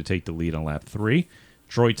Pulio to take the lead on lap 3.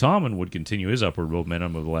 Troy Tomlin would continue his upward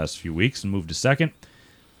momentum of the last few weeks and move to second.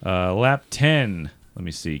 Lap 10, let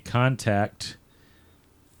me see, lap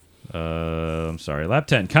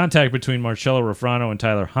 10, contact between Marcello Rafrano and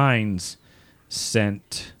Tyler Hines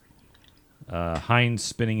sent Hines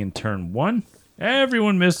spinning in turn 1.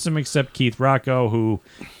 Everyone missed him except Keith Rocco, who,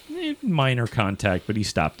 minor contact, but he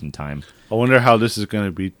stopped in time. I wonder how this is going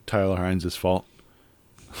to be Tyler Hines' fault.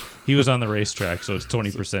 He was on the racetrack, so it's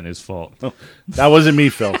 20% his fault. Oh, that wasn't me,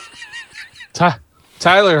 Phil.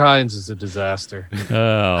 Tyler Hines is a disaster.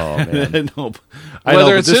 Oh, man. No,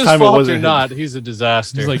 whether it's his fault or not, he's a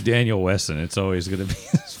disaster. He's like Daniel Wesson. It's always going to be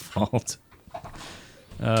his fault.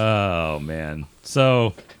 Oh, man.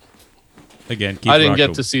 So, again, Keith I didn't Rocco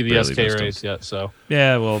get to see the barely SK missed him. race yet, so.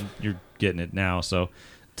 Yeah, well, you're getting it now. So,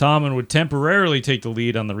 Tomlin would temporarily take the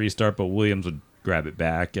lead on the restart, but Williams would grab it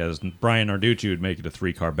back, as Brian Narducci would make it a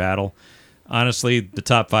 3-car battle. Honestly, the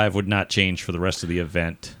top 5 would not change for the rest of the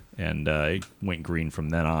event, and it went green from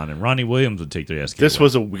then on. And Ronnie Williams would take the SK. This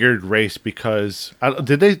was a weird race because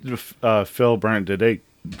did they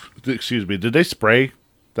spray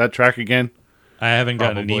that track again? I haven't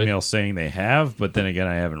gotten an email saying they have, but then again,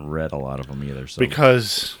 I haven't read a lot of them either. So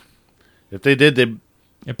because if they did,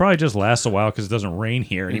 it probably just lasts a while because it doesn't rain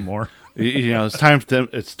here anymore. It's time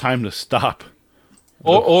to stop.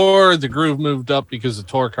 Or the groove moved up because the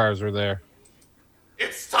tour cars were there.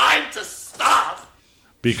 It's time to stop.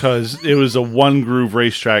 Because it was a one groove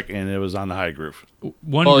racetrack and it was on the high groove.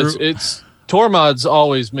 It's tour mods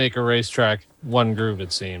always make a racetrack one groove,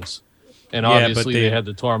 it seems. And obviously they had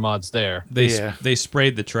the tour mods there. They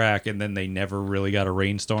sprayed the track and then they never really got a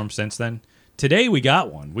rainstorm since then. Today we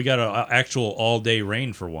got one. We got an actual all-day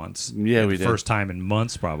rain for once. Yeah, we did. First time in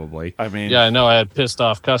months, probably. I mean, yeah, I know. I had pissed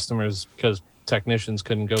off customers because technicians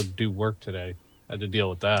couldn't go do work today. I had to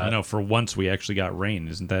deal with that. I know. For once, we actually got rain.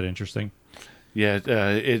 Isn't that interesting? Yeah,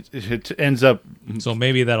 it ends up. So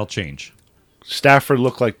maybe that'll change. Stafford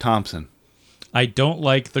looked like Thompson. I don't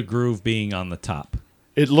like the groove being on the top.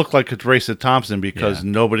 It looked like a race at Thompson because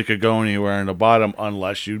nobody could go anywhere in the bottom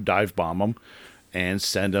unless you dive bomb them and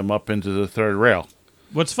send them up into the third rail.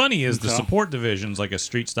 What's funny is the support divisions, like a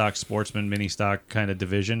street stock, sportsman, mini stock kind of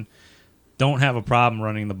division, don't have a problem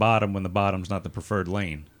running the bottom when the bottom's not the preferred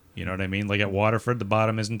lane. You know what I mean? Like at Waterford, the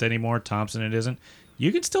bottom isn't anymore. Thompson, it isn't.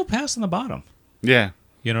 You can still pass on the bottom. Yeah.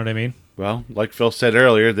 You know what I mean? Well, like Phil said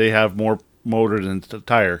earlier, they have more motor than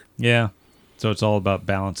tire. Yeah. So it's all about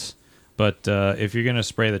balance. But if you're going to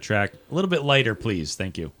spray the track, a little bit lighter, please.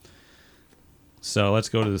 Thank you. So let's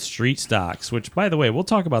go to the street stocks, which, by the way, we'll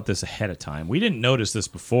talk about this ahead of time. We didn't notice this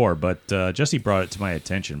before, but Jesse brought it to my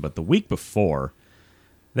attention. But the week before,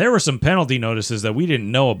 there were some penalty notices that we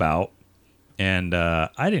didn't know about. And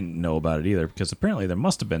I didn't know about it either because apparently there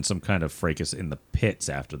must have been some kind of fracas in the pits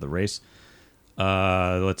after the race.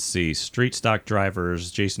 Let's see. Street stock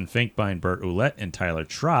drivers Jason Finkbein, Bert Ouellette, and Tyler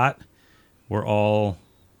Trott were all,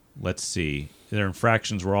 let's see, their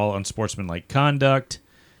infractions were all unsportsmanlike conduct.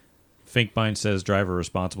 Finkbein says driver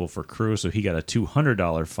responsible for crew, so he got a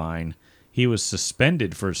 $200 fine. He was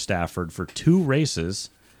suspended for Stafford for 2 races.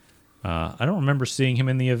 I don't remember seeing him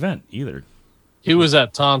in the event either. He was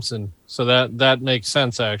at Thompson, so that makes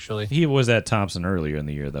sense, actually. He was at Thompson earlier in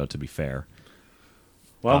the year, though, to be fair.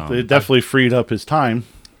 Well, it definitely freed up his time.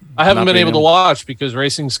 I haven't Not been being able to watch because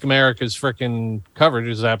Racing Schemerica's freaking coverage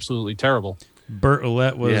is absolutely terrible. Bert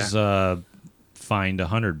Ouellette was fined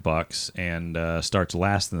 $100 and starts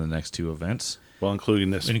last in the next two events. Well, including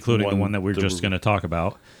the one that we're just going to talk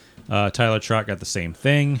about. Tyler Trott got the same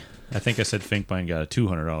thing. I think I said Finkbein got a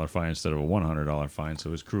 $200 fine instead of a $100 fine,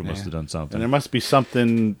 so his crew must have done something. And there must be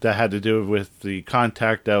something that had to do with the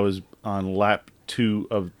contact that was on lap 10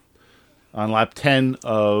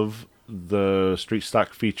 of the Street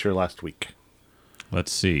Stock feature last week.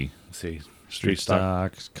 Let's see. Street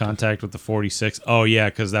Stock contact with the 46. Oh yeah,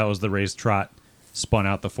 because that was the race Trott spun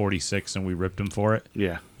out the 46 and we ripped him for it.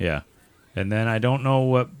 Yeah. And then I don't know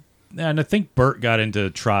what. And I think Bert got into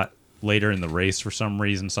Trott later in the race for some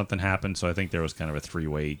reason. Something happened, so I think there was kind of a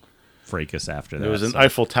three-way fracas after that. There was an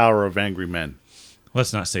Eiffel Tower of angry men.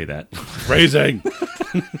 Let's not say that. Phrasing.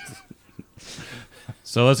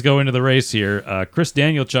 So let's go into the race here. Chris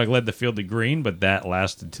Danielchuk led the field to green, but that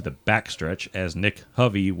lasted to the backstretch as Nick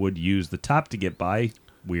Hovey would use the top to get by.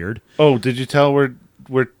 Weird. Oh, did you tell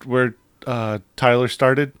where Tyler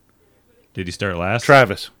started? Did he start last?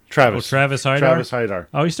 Travis Haidar? Travis Haidar.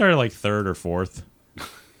 Oh, he started like third or fourth.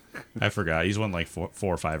 I forgot. He's won like four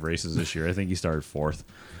or five races this year. I think he started fourth.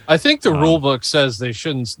 I think the rule book says they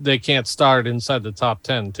can't start inside the top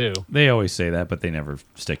 10 too. They always say that, but they never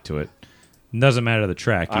stick to it. It doesn't matter the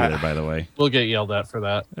track either, by the way. We'll get yelled at for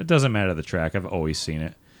that. It doesn't matter the track. I've always seen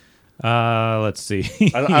it. Let's see.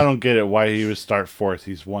 I don't get it why he would start fourth.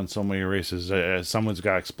 He's won so many races. Someone's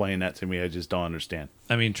got to explain that to me. I just don't understand.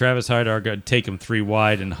 I mean, Travis Haidar got take him three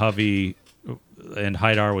wide, and Hovey and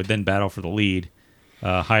Haidar would then battle for the lead.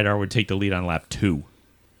 Haidar would take the lead on lap 2,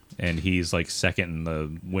 and he's like second in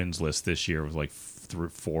the wins list this year with like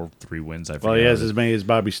three wins. I forget. Well, he has as many as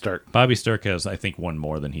Bobby Stark. Bobby Stark has, I think, one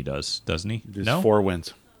more than he does, doesn't he? No? 4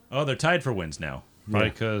 wins. Oh, they're tied for wins now. Probably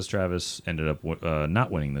because Travis ended up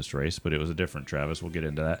not winning this race, but it was a different Travis. We'll get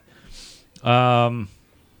into that.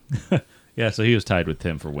 Yeah, so he was tied with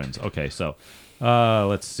Tim for wins. Okay, so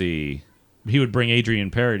let's see. He would bring Adrian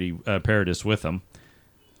Paradis with him.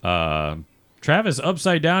 Travis,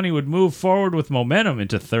 upside down, he would move forward with momentum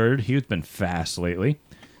into third. He's been fast lately.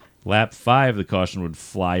 Lap 5, the caution would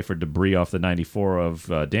fly for debris off the 94 of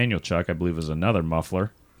Danielchuk. I believe it was another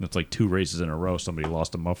muffler. It's like 2 races in a row. Somebody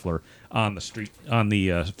lost a muffler on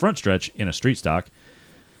the front stretch in a street stock,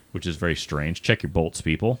 which is very strange. Check your bolts,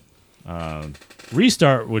 people.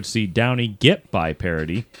 Restart would see Downey get by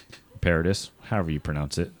Paradis, however you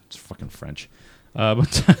pronounce it. It's fucking French.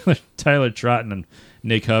 But Tyler Trott and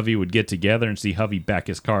Nick Hovey would get together and see Hovey back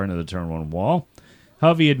his car into the turn 1 wall.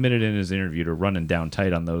 Hovey admitted in his interview to running down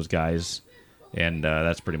tight on those guys, and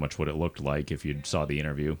that's pretty much what it looked like if you saw the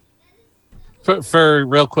interview. For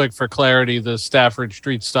real quick, for clarity, the Stafford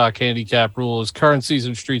Street Stock handicap rule is current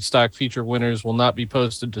season Street Stock feature winners will not be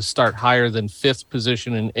posted to start higher than 5th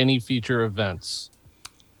position in any feature events.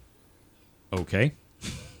 Okay.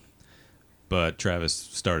 But Travis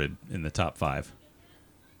started in the top 5.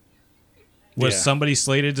 Was somebody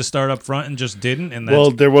slated to start up front and just didn't? And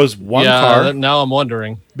well, there was one car. Now I'm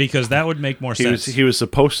wondering. Because that would make more sense. He was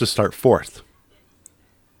supposed to start 4th.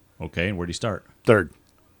 Okay, and where'd he start? 3rd.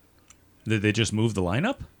 Did they just move the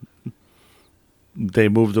lineup? They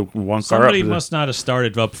moved the one car Somebody up. must not have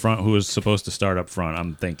started up front who was supposed to start up front,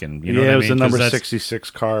 I'm thinking. You know it what was I mean? the number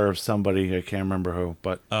 66 car of somebody. I can't remember who.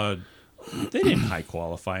 But they didn't high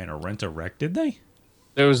qualify in a rent-a-wreck, did they?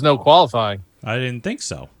 There was no qualifying. I didn't think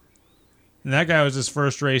so. And that guy was his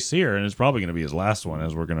first race here, and it's probably going to be his last one,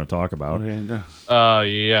 as we're going to talk about.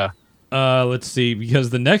 Yeah. Let's see. Because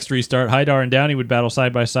the next restart, Haidar and Downey would battle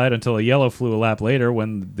side by side until a yellow flew a lap later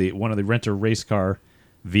when one of the renter race car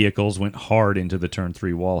vehicles went hard into the turn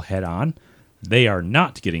 3 wall head on. They are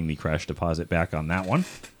not getting the crash deposit back on that one.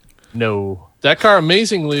 No. That car,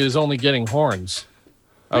 amazingly, is only getting horns.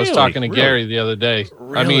 I was talking to Gary the other day.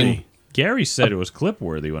 Really? I mean, Gary said it was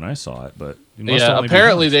clip-worthy when I saw it, but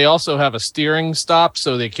apparently they also have a steering stop,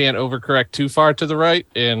 so they can't overcorrect too far to the right.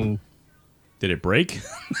 And did it break?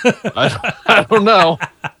 I don't know.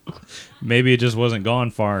 Maybe it just wasn't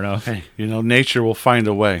gone far enough. Hey, nature will find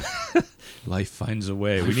a way. Life finds a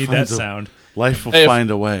way. We need that sound. Life will find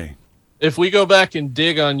a way. If we go back and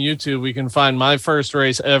dig on YouTube, we can find my first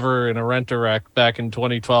race ever in a rent-a-wreck back in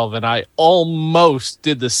 2012, and I almost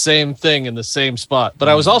did the same thing in the same spot, but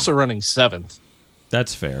I was also running 7th.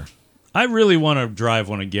 That's fair. I really want to drive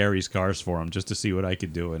one of Gary's cars for him just to see what I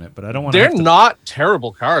could do in it, but I don't want to. They're not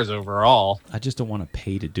terrible cars overall. I just don't want to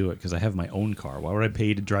pay to do it because I have my own car. Why would I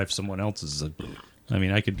pay to drive someone else's? I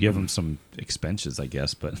mean, I could give them some expenses, I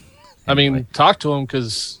guess, but anyway. I mean, talk to them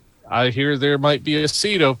because I hear there might be a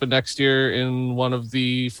seat open next year in one of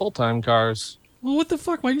the full-time cars. Well, what the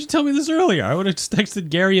fuck? Why didn't you tell me this earlier? I would have texted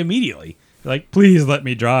Gary immediately. Like, please let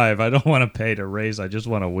me drive. I don't want to pay to race. I just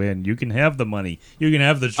want to win. You can have the money. You can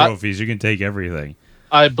have the trophies. You can take everything.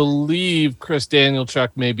 I believe Chris Danielchuk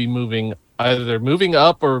may be either moving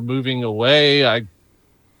up or moving away. I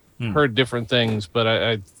heard different things, but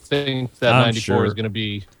I think that 94 is going to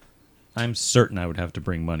be... I'm certain I would have to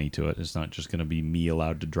bring money to it. It's not just going to be me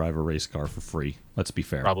allowed to drive a race car for free. Let's be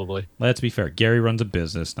fair. Probably. Let's be fair. Gary runs a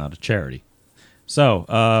business, not a charity. So,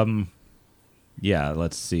 yeah,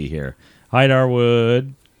 let's see here.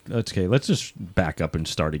 Hydarwood. Okay, let's just back up and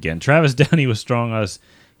start again. Travis Downey was strong as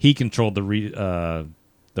he controlled the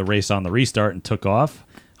race on the restart and took off.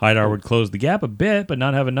 Hydarwood closed the gap a bit, but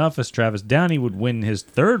not have enough as Travis Downey would win his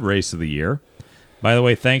third race of the year. By the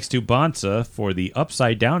way, thanks to Bonsa for the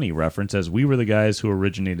Upside Downy reference, as we were the guys who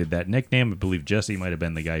originated that nickname. I believe Jesse might have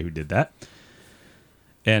been the guy who did that.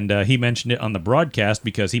 And he mentioned it on the broadcast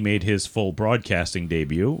because he made his full broadcasting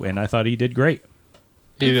debut, and I thought he did great.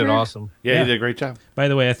 He did awesome. Yeah, he did a great job. By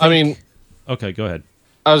the way, okay, go ahead.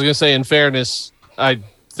 I was going to say, in fairness, I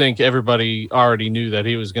think everybody already knew that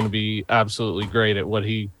he was going to be absolutely great at what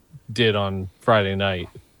he did on Friday night.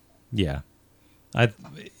 Yeah.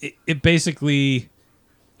 It basically,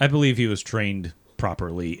 I believe he was trained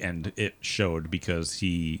properly, and it showed because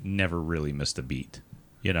he never really missed a beat,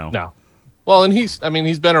 you know? No. Well, and he's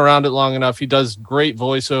been around it long enough. He does great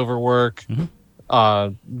voiceover work,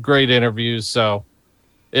 great interviews, so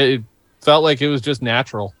it felt like it was just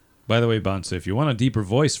natural. By the way, Bonsa, if you want a deeper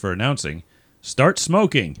voice for announcing, start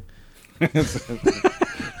smoking.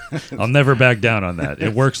 I'll never back down on that.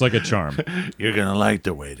 It works like a charm. You're going to like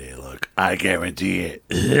the way they look. I guarantee it.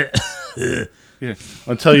 Yeah.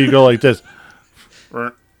 Until you go like this.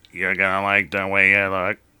 You're going to like the way you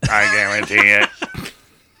look. I guarantee it.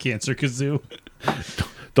 Cancer kazoo.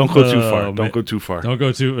 Don't go too far. Don't go too far. Don't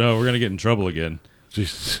go too... No, we're going to get in trouble again.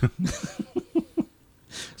 Jesus.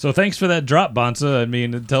 So thanks for that drop, Bonsa. I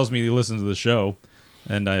mean, it tells me you listen to the show,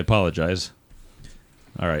 and I apologize.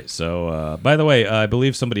 All right, so by the way, I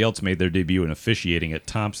believe somebody else made their debut in officiating at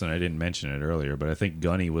Thompson. I didn't mention it earlier, but I think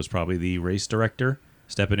Gunny was probably the race director,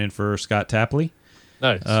 stepping in for Scott Tapley.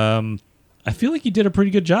 Nice. I feel like he did a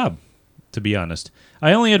pretty good job, to be honest.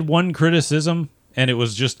 I only had one criticism, and it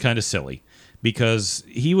was just kind of silly, because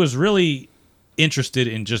he was really interested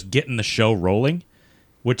in just getting the show rolling,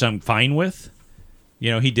 which I'm fine with. You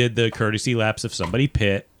know, he did the courtesy laps if somebody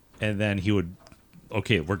pit, and then he would,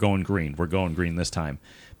 okay, we're going green this time.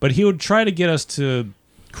 But he would try to get us to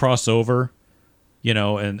cross over, you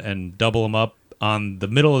know, and double them up on the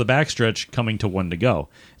middle of the backstretch coming to one to go.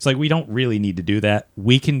 It's like, we don't really need to do that.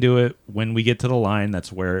 We can do it when we get to the line.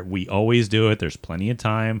 That's where we always do it. There's plenty of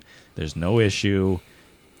time. There's no issue.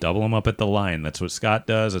 Double them up at the line. That's what Scott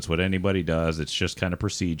does. That's what anybody does. It's just kind of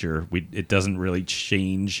procedure. It doesn't really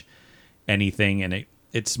change anything, and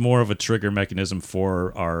it's more of a trigger mechanism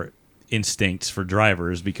for our instincts for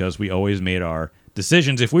drivers, because we always made our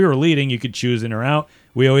decisions. If we were leading, you could choose in or out.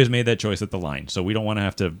 We always made that choice at the line, so we don't want to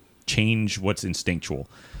have to change what's instinctual.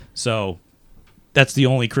 So that's the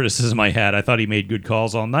only criticism I had. I thought he made good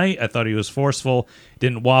calls all night. I thought he was forceful,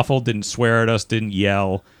 didn't waffle, didn't swear at us, didn't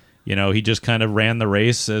yell. You know, he just kind of ran the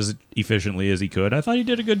race as efficiently as he could. I thought he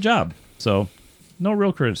did a good job. So no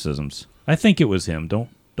real criticisms. I think it was him. Don't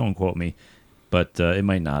quote me, but it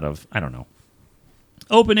might not have. I don't know.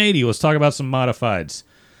 Open 80. Let's talk about some modifieds.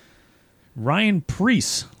 Ryan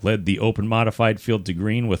Preece led the open modified field to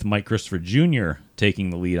green, with Mike Christopher Jr. taking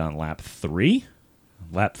the lead on lap 3.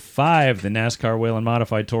 Lap 5, the NASCAR Whelen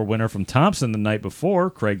Modified Tour winner from Thompson the night before,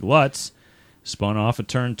 Craig Lutz, spun off at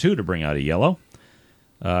turn 2 to bring out a yellow.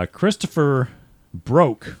 Christopher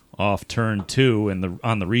broke off turn 2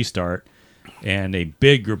 on the restart, and a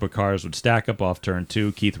big group of cars would stack up off turn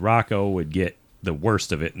 2. Keith Rocco would get the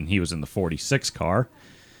worst of it, and he was in the 46 car.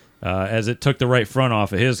 As it took the right front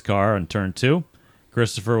off of his car on turn 2,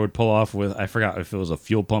 Christopher would pull off with, I forgot if it was a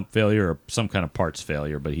fuel pump failure or some kind of parts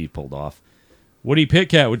failure, but he pulled off. Woody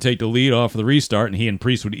Pitcat would take the lead off of the restart, and he and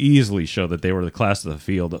Preece would easily show that they were the class of the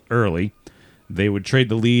field early. They would trade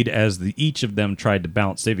the lead as each of them tried to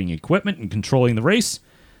balance saving equipment and controlling the race.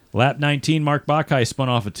 Lap 19, Mark Bacai spun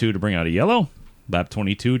off at 2 to bring out a yellow. Lap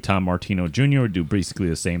 22, Tom Martino Jr. would do basically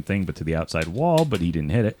the same thing, but to the outside wall, but he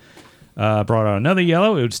didn't hit it. Brought out another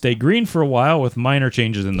yellow. It would stay green for a while with minor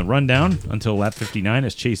changes in the rundown until lap 59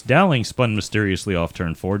 as Chase Dowling spun mysteriously off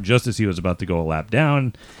turn 4 just as he was about to go a lap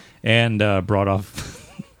down and brought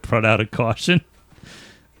out a caution.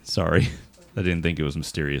 Sorry. I didn't think it was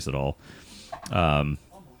mysterious at all.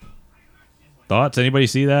 Thoughts? Anybody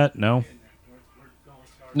see that? No?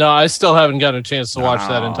 No, I still haven't gotten a chance to watch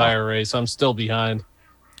that entire race. I'm still behind.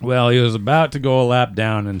 Well, he was about to go a lap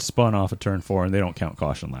down and spun off at turn 4, and they don't count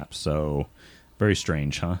caution laps. So, very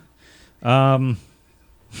strange, huh? I'll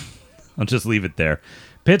just leave it there.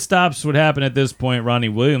 Pit stops would happen at this point. Ronnie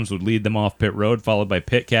Williams would lead them off pit road, followed by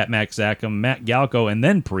Pit Cat, Max Zachem, Matt Galco, and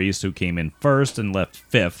then Priest, who came in first and left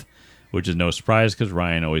 5th, which is no surprise because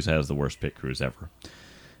Ryan always has the worst pit crews ever.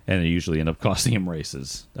 And they usually end up costing him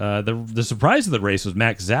races. The surprise of the race was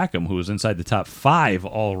Max Zachem, who was inside the top 5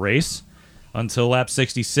 all race until lap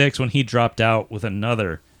 66 when he dropped out with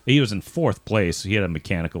another. He was in 4th place. He had a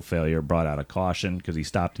mechanical failure, brought out a caution because he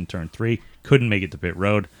stopped in turn 3, couldn't make it to pit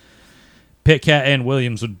road. Pit Cat and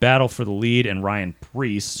Williams would battle for the lead, and Ryan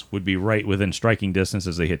Preece would be right within striking distance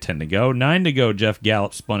as they hit 10 to go. 9 to go, Jeff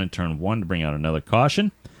Gallup spun in turn 1 to bring out another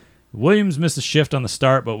caution. Williams missed a shift on the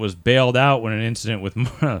start, but was bailed out when an incident with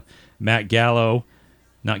Matt Gallo,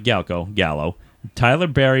 not Galco, Gallo, Tyler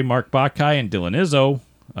Berry, Mark Bakai, and Dylan Izzo.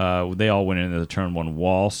 They all went into the turn 1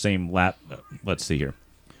 wall. Same lap. Let's see here.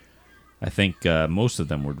 I think most of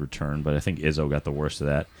them would return, but I think Izzo got the worst of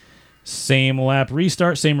that. Same lap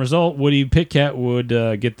restart, same result. Woody Pitcat would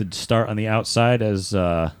get the start on the outside as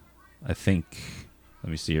I think, let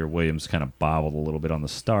me see here, Williams kind of bobbled a little bit on the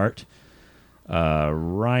start.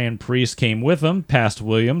 Ryan Preece came with him, past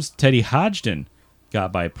Williams. Teddy Hodgson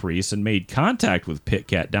got by Preece and made contact with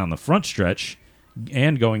Pitcat down the front stretch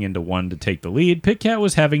and going into 1 to take the lead. Pitcat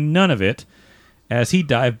was having none of it as he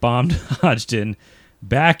dive bombed Hodgson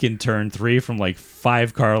back in turn 3 from like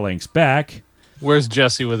 5 car lengths back. Where's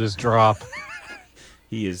Jesse with his drop?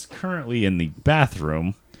 He is currently in the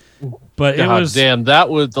bathroom. But God it was damn, that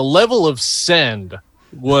was the level of send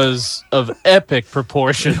was of epic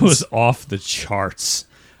proportions. It was off the charts.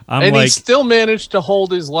 And he still managed to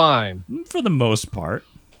hold his line. For the most part.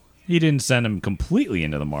 He didn't send him completely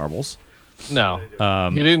into the marbles. No.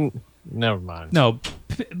 He didn't. Never mind. No.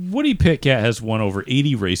 Woody Pitcat has won over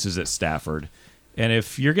 80 races at Stafford. And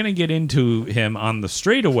if you're going to get into him on the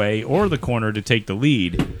straightaway or the corner to take the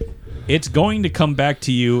lead, it's going to come back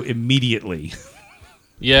to you immediately.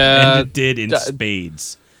 Yeah. And it did in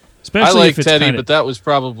spades. Especially I like if it's Teddy, but that was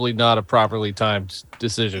probably not a properly timed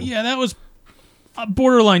decision. Yeah, that was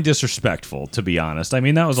borderline disrespectful, to be honest. I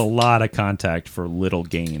mean, that was a lot of contact for little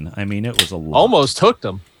gain. I mean, it was a lot. Almost hooked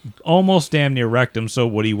him. Almost damn near wrecked him, so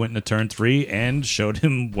Woody went into turn 3 and showed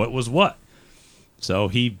him what was what. So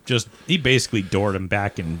he basically doored him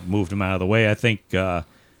back and moved him out of the way. I think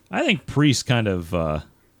Priest kind of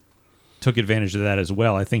took advantage of that as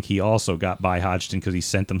well. I think he also got by Hodgson because he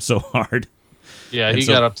sent him so hard. Yeah, he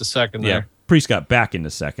got up to second there. Yeah, Priest got back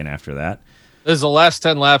into second after that. The last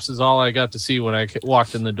 10 laps is all I got to see when I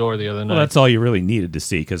walked in the door the other night. Well, that's all you really needed to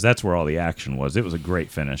see because that's where all the action was. It was a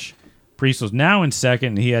great finish. Priest was now in second,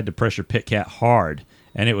 and he had to pressure Pitcat hard,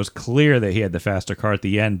 and it was clear that he had the faster car at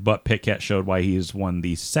the end, but Pitcat showed why he has won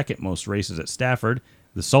the second most races at Stafford,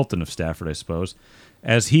 the Sultan of Stafford, I suppose,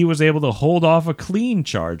 as he was able to hold off a clean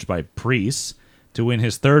charge by Priest to win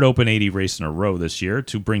his 3rd Open 80 race in a row this year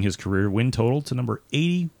to bring his career win total to number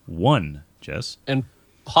 81, Jess. And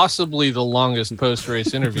possibly the longest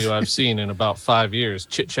post-race interview I've seen in about 5 years.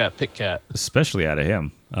 Chit-chat Pitcat. Especially out of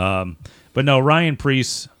him. But no, Ryan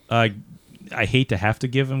Preece, I hate to have to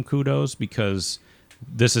give him kudos because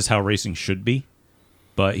this is how racing should be,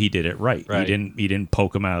 but he did it right. He didn't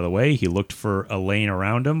poke him out of the way. He looked for a lane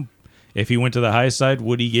around him. If he went to the high side,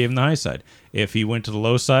 Woody gave him the high side. If he went to the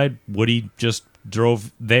low side, Woody just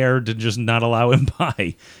drove there to just not allow him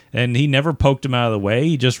by. And he never poked him out of the way.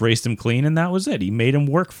 He just raced him clean, and that was it. He made him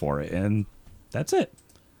work for it, and that's it.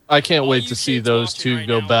 I can't wait to see those two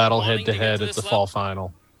go battle head-to-head at the fall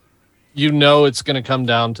final. You know it's going to come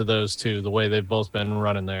down to those two, the way they've both been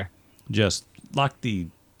running there. Just lock the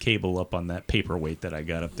cable up on that paperweight that I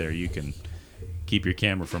got up there. You can keep your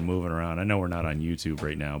camera from moving around. I know we're not on YouTube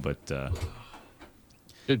right now, but...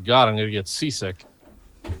 Good God, I'm going to get seasick.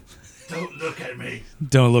 Don't look at me.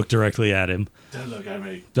 Don't look directly at him. Don't look at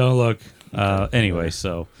me. Don't look. Anyway,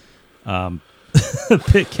 so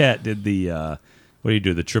Pitcat did the what do you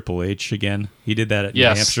do? The Triple H again? He did that at New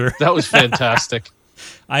Hampshire. That was fantastic.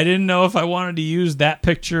 I didn't know if I wanted to use that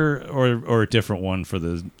picture or a different one for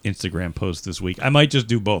the Instagram post this week. I might just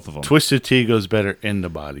do both of them. Twisted Tea goes better in the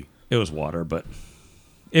body. It was water, but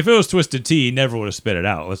if it was Twisted Tea, he never would have spit it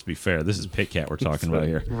out. Let's be fair. This is Pitcat we're talking about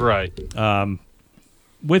here. Right.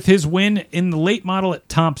 With his win in the late model at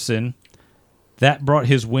Thompson, that brought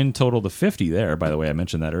his win total to 50 there. By the way, I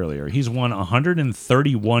mentioned that earlier. He's won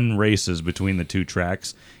 131 races between the two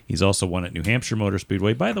tracks. He's also won at New Hampshire Motor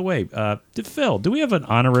Speedway. By the way, Phil, do we have an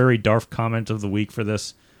honorary DARF comment of the week for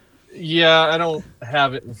this? Yeah, I don't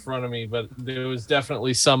have it in front of me, but there was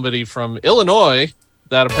definitely somebody from Illinois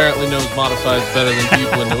that apparently knows modifieds better than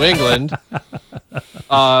people in New England.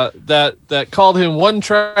 That called him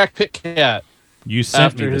one-track pit cat. You sent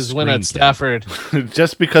after me the his win at screen, Stafford.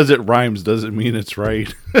 Just because it rhymes doesn't mean it's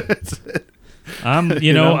right. I'm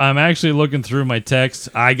actually looking through my texts.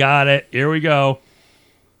 I got it. Here we go.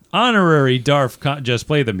 Honorary Darf. Just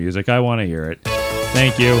play the music. I want to hear it.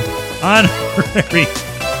 Thank you. Honorary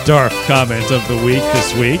Darf comment of the week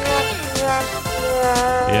this week.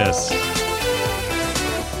 Yes.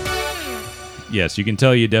 Yes, you can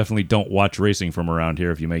tell you definitely don't watch racing from around here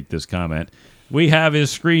if you make this comment. We have his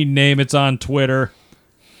screen name. It's on Twitter.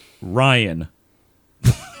 Ryan.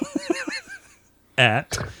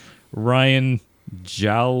 At Ryan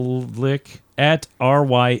Jallick. At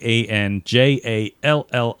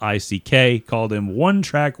RyanJallick. Called him One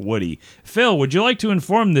Track Woody. Phil, would you like to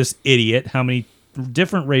inform this idiot how many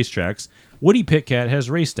different racetracks Woody Pitcat has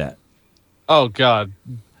raced at? Oh, God.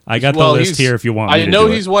 I got the list here if you want me I to know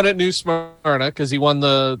do he's it. won at New Smyrna because he won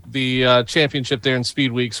the championship there in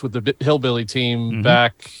Speed Weeks with the Hillbilly team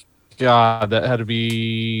back. God, that had to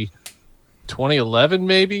be 2011,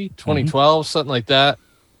 maybe 2012, something like that.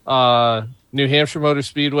 New Hampshire Motor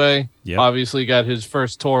Speedway, obviously got his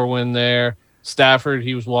first tour win there. Stafford,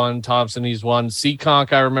 he was won. Thompson, he's won.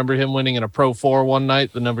 Seekonk, I remember him winning in a Pro 4 one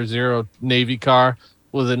night, the number 0 Navy car,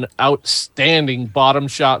 with an outstanding bottom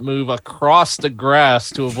shot move across the grass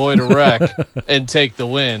to avoid a wreck and take the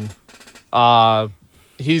win.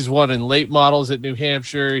 He's won in late models at New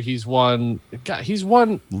Hampshire. He's won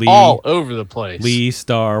all over the place. Lee,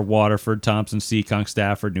 Starr, Waterford, Thompson, Seekonk,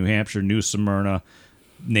 Stafford, New Hampshire, New Smyrna,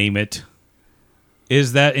 name it.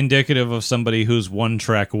 Is that indicative of somebody who's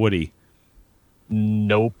one-track Woody?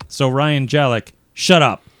 Nope. So Ryan Jallick, shut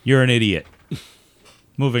up. You're an idiot.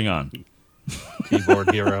 Moving on.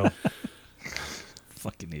 Keyboard hero.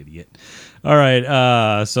 Fucking idiot. All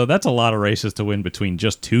right, so that's a lot of races to win between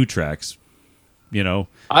just 2 tracks. You know,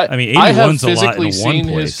 I mean, 81's I have a lot physically in one seen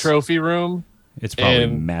place. his trophy room. It's probably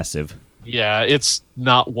massive. Yeah, it's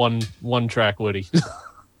not one track Woody.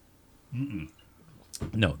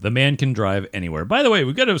 No, the man can drive anywhere. By the way,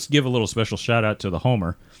 we've got to give a little special shout out to the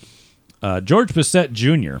Homer. George Bissett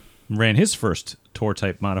Jr. ran his first tour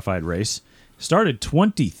type modified race. Started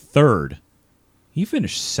 23rd. He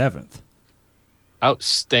finished 7th.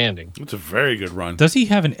 Outstanding. It's a very good run. Does he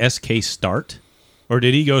have an SK start? Or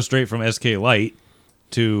did he go straight from SK Light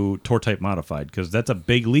to tour type modified? Because that's a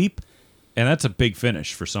big leap, and that's a big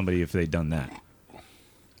finish for somebody if they'd done that.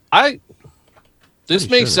 This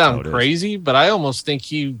may sound crazy, but I almost think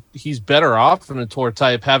he's better off in a tour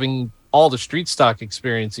type having all the street stock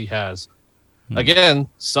experience he has. Again,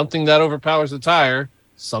 something that overpowers the tire,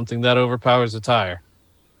 something that overpowers the tire.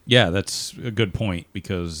 Yeah, that's a good point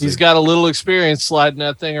because he's got a little experience sliding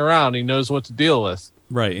that thing around. He knows what to deal with.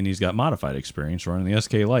 Right, and he's got modified experience running the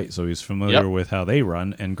SK Light, so he's familiar with how they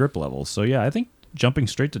run and grip levels. So yeah, I think jumping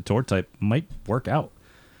straight to tour type might work out.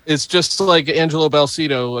 It's just like Angelo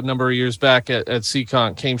Balsito a number of years back at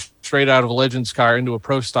Seekonk came straight out of a Legends car into a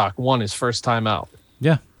Pro Stock, won his first time out.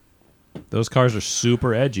 Yeah. Those cars are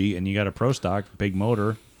super edgy, and you got a Pro Stock, big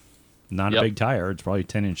motor, not a big tire. It's probably a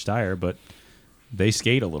 10-inch tire, but they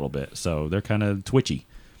skate a little bit, so they're kind of twitchy.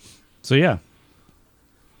 So yeah,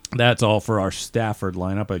 that's all for our Stafford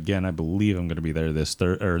lineup. Again, I believe I'm going to be there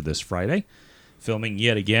this Friday, filming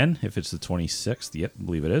yet again, if it's the 26th. Yep, I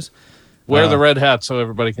believe it is. Wear the red hat so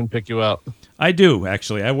everybody can pick you out. I do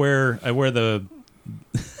actually. I wear the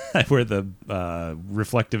I wear the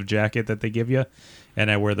reflective jacket that they give you,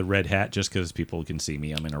 and I wear the red hat just because people can see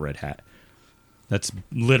me. I'm in a red hat. That's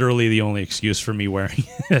literally the only excuse for me wearing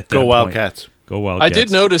it. Go Wildcats! Go Wildcats! I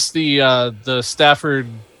did notice the Stafford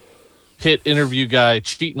pit interview guy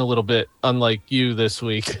cheating a little bit, unlike you this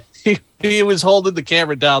week. He was holding the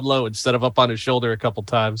camera down low instead of up on his shoulder a couple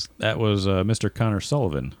times. That was Mr. Connor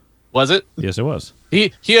Sullivan. Was it? Yes, it was.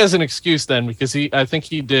 He has an excuse then because I think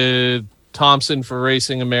he did Thompson for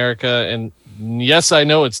Racing America, and yes, I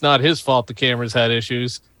know it's not his fault the cameras had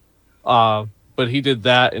issues, but he did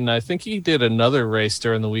that, and I think he did another race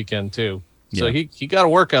during the weekend too. So he got a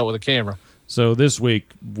workout with a camera. So this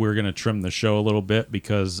week we're going to trim the show a little bit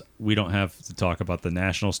because we don't have to talk about the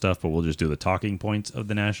national stuff, but we'll just do the talking points of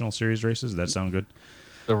the National Series races. Does that sound good?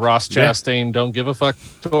 The Ross Chastain don't give a fuck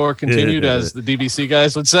tour continued, as the DBC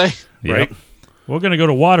guys would say. Yep. Right. We're going to go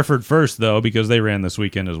to Waterford first, though, because they ran this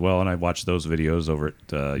weekend as well, and I watched those videos over at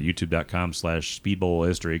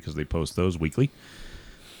youtube.com/speedbowlhistory because they post those weekly.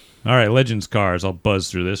 All right, Legends cars. I'll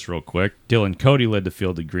buzz through this real quick. Dylan Cody led the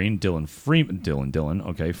field to green. Dylan Freeman,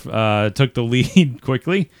 okay, took the lead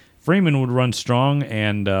quickly. Freeman would run strong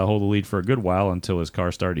and hold the lead for a good while until his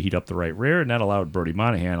car started to heat up the right rear, and that allowed Brody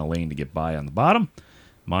Monahan a lane to get by on the bottom.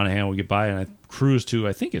 Monahan would get by and cruise to,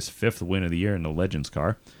 I think, his 5th win of the year in the Legends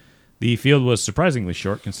car. The field was surprisingly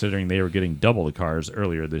short, considering they were getting double the cars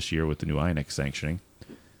earlier this year with the new INEX sanctioning.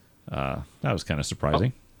 That was kind of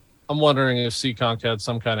surprising. I'm wondering if Seekonk had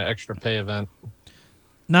some kind of extra pay event.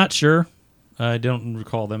 Not sure. I don't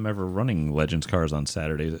recall them ever running Legends cars on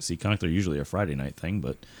Saturdays at Seekonk. They're usually a Friday night thing,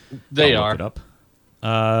 but they I'll are. look it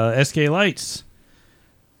up. SK Lights.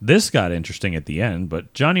 This got interesting at the end,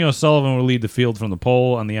 but Johnny O'Sullivan will lead the field from the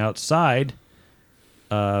pole on the outside.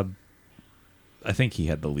 I think he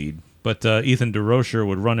had the lead. But Ethan DeRocher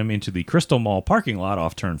would run him into the Crystal Mall parking lot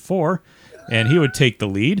off turn 4, and he would take the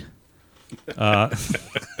lead.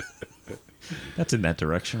 That's in that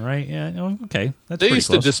direction, right? Yeah, okay. That's They pretty used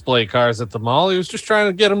close. to display cars at the mall. He was just trying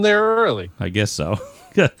to get them there early. I guess so.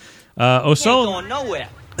 Ain't O'Sullivan. going nowhere.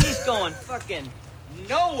 He's going fucking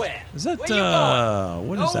nowhere. Is that, Where you going?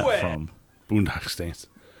 what is Nowhere. that from? Boondock Saints.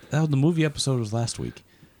 That was the movie episode was last week.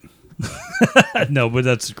 No, but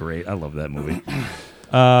that's great. I love that movie.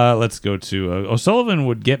 Let's go to O'Sullivan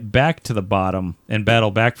would get back to the bottom and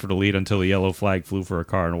battle back for the lead until the yellow flag flew for a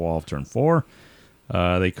car in the wall of turn 4.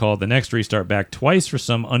 They called the next restart back twice for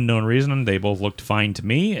some unknown reason. They both looked fine to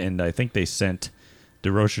me, and I think they sent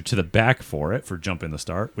DeRocher to the back for it, for jumping the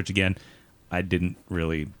start, which, again, I didn't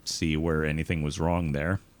really see where anything was wrong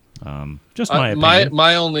there. Just my opinion.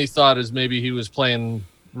 My only thought is maybe he was playing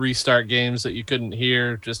restart games that you couldn't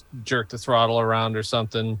hear, just jerk the throttle around or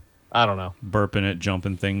something. I don't know. Burping it,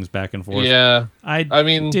 jumping things back and forth. Yeah. I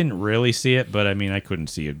mean, didn't really see it, but I mean, I couldn't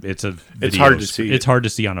see it. It's a video. It's hard to see. It's hard to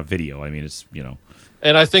see on a video. I mean, it's,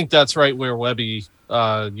 And I think that's right where Webby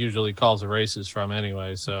usually calls the races from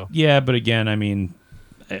anyway. So yeah, but again, I mean,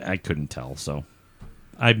 I couldn't tell. So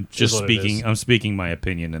I'm just what it speaking. is. I'm speaking my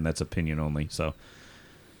opinion, and that's opinion only. So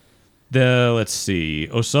let's see.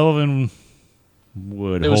 O'Sullivan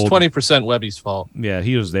would. it was hold, 20% Webby's fault. Yeah,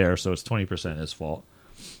 he was there, so it's 20% his fault.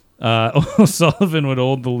 O'Sullivan would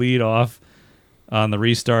hold the lead off on the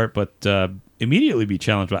restart, but immediately be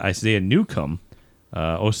challenged by Isaiah Newcomb.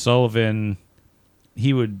 O'Sullivan,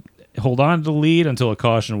 he would hold on to the lead until a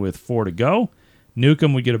caution with 4 to go.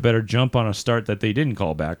 Newcomb would get a better jump on a start that they didn't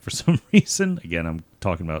call back for some reason. Again, I'm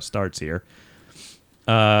talking about starts here.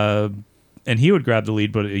 And he would grab the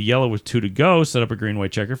lead, but a yellow with 2 to go, set up a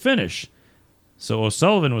green-white checker finish. So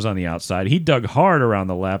O'Sullivan was on the outside. He dug hard around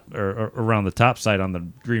the lap or around the top side on the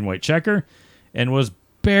green-white checker, and was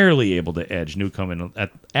barely able to edge Newcomb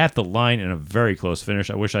at the line in a very close finish.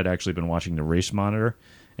 I wish I'd actually been watching the race monitor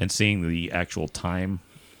and seeing the actual time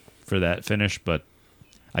for that finish, but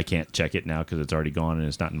I can't check it now because it's already gone and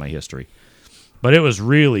it's not in my history. But it was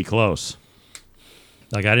really close.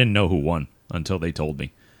 Like, I didn't know who won until they told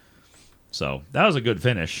me. So that was a good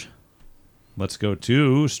finish. Let's go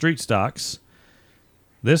to Street Stocks.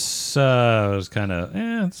 This was kind of,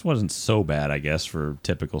 this wasn't so bad, I guess, for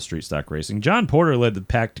typical street stock racing. John Porter led the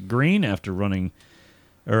pack to green after running,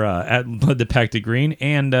 led the pack to green,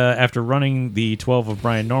 and after running the 12 of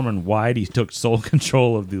Brian Norman wide, he took sole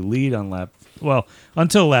control of the lead on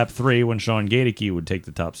until lap 3 when Sean Gadeke would take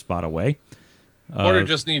the top spot away. Porter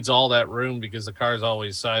just needs all that room because the car's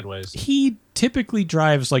always sideways. He typically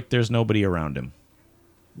drives like there's nobody around him.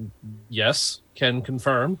 Yes, can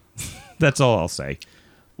confirm. That's all I'll say.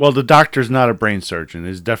 Well, the doctor's not a brain surgeon.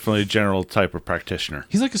 He's definitely a general type of practitioner.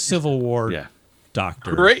 He's like a Civil War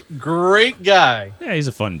doctor. Great guy. Yeah, he's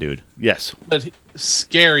a fun dude. Yes. But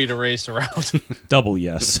scary to race around. Double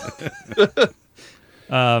yes.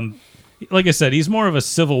 Like I said, he's more of a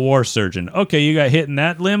Civil War surgeon. Okay, you got hit in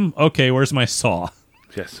that limb? Okay, where's my saw?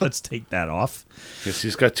 Yes. Let's take that off. Yes,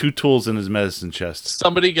 he's got 2 tools in his medicine chest.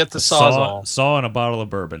 Somebody get the sawzall. Saw and a bottle of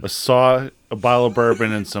bourbon. A saw, a bottle of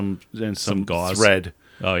bourbon, and some gauze. thread.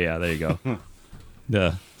 Oh, yeah, there you go.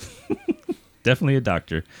 Definitely a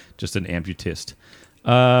doctor, just an amputist.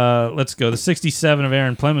 Let's go. The 67 of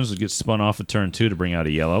Aaron Clemens would get spun off of turn 2 to bring out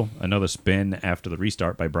a yellow. Another spin after the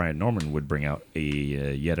restart by Brian Norman would bring out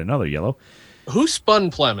yet another yellow. Who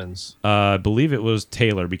spun Clemens? I believe it was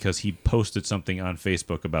Taylor because he posted something on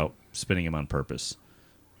Facebook about spinning him on purpose.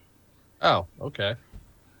 Oh, okay.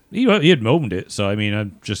 He had moaned it, so I mean,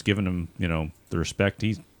 I'm just giving him, the respect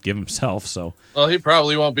he's given himself. So, well, he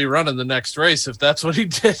probably won't be running the next race if that's what he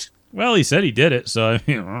did. Well, he said he did it, so I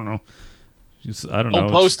mean, I don't know. I don't know.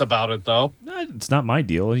 Don't post about it though. It's not my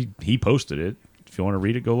deal. He posted it. If you want to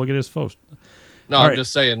read it, go look at his post. No, All I'm right.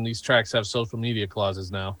 just saying these tracks have social media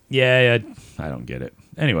clauses now. Yeah, I don't get it.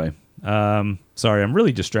 Anyway, sorry, I'm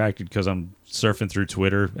really distracted because I'm surfing through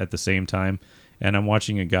Twitter at the same time, and I'm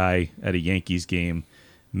watching a guy at a Yankees game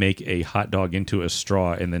make a hot dog into a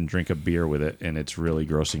straw and then drink a beer with it, and it's really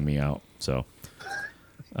grossing me out. So,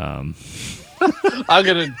 I'm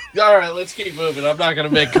gonna. All right, let's keep moving. I'm not gonna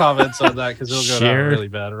make comments on that because it'll go down a really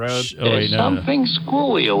bad road. Something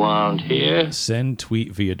screwy around here. Send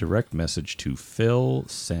tweet via direct message to Phil.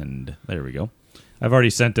 Send. There we go. I've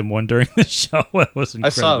already sent him one during the show. It was incredibly I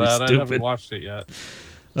saw that. stupid. I haven't watched it yet.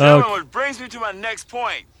 Gentlemen, which brings me to my next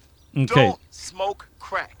point. Okay. Don't smoke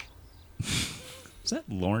crack. Is that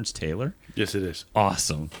Lawrence Taylor? Yes, it is.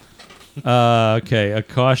 Awesome. Okay, a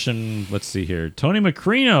caution. Let's see here. Tony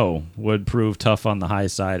Macrino would prove tough on the high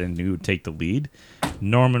side and he would take the lead.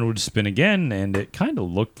 Norman would spin again, and it kind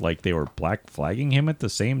of looked like they were black flagging him at the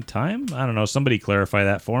same time. I don't know. Somebody clarify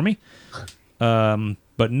that for me.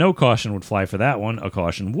 But no caution would fly for that one. A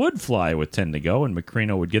caution would fly with 10 to go, and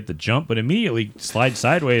Macrino would get the jump, but immediately slide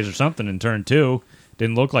sideways or something in turn 2.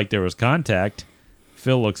 Didn't look like there was contact.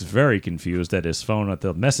 Phil looks very confused at his phone at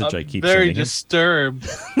the message I keep very sending him. disturbed.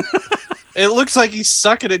 It looks like he's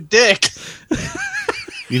sucking a dick.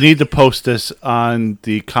 You need to post this on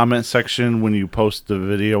the comment section when you post the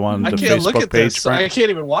video on the can't Facebook look at page. this. Frank. I can't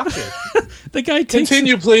even watch it. The guy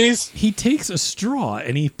Continue, please. He takes a straw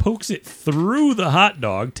and he pokes it through the hot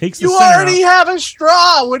dog. Takes the You center already out, have a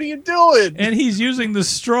straw. What are you doing? and he's using the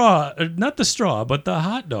straw, not the straw, but the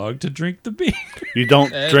hot dog to drink the beer. You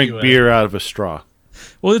don't drink Anyway. beer out of a straw.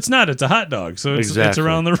 Well, it's not. It's a hot dog, so it's Exactly.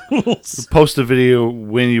 around the rules. Post the video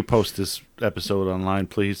when you post this episode online,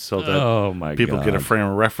 please, so that Oh, my people get a God. frame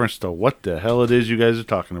of reference to what the hell it is you guys are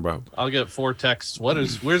talking about. I'll get 4 texts.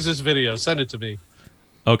 Where's this video? Send it to me.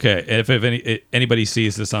 Okay, if anybody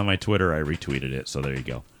sees this on my Twitter, I retweeted it, so there you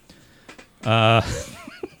go. I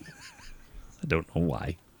don't know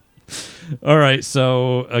why. All right,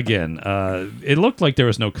 so again, it looked like there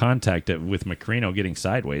was no contact with Macrino getting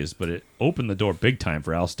sideways, but it opened the door big time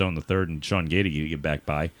for Al Stone III and Sean Gaedeke to get back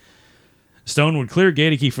by. Stone would clear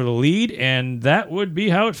Gaedeke for the lead, and that would be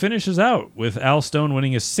how it finishes out, with Al Stone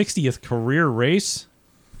winning his 60th career race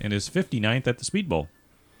and his 59th at the Speed Bowl.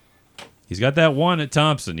 He's got that one at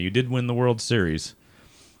Thompson. You did win the World Series.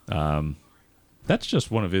 That's just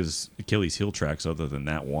one of his Achilles heel tracks other than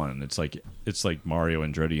that one. It's like Mario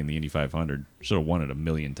Andretti in the Indy 500. Should have won it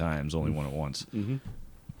 1,000,000 times, only won it once. Mm-hmm.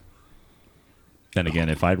 Then again,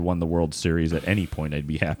 if I'd won the World Series at any point, I'd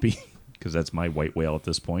be happy because that's my white whale at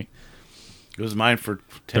this point. It was mine for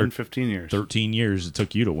 10, 15 years. 13 years it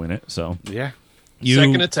took you to win it, so. Yeah.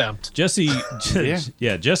 Second attempt. Jesse,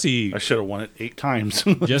 Jesse. I should have won it 8 times.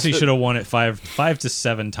 Jesse should have won it 5 to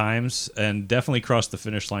 7 times and definitely crossed the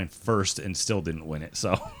finish line first and still didn't win it.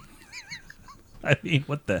 So, I mean,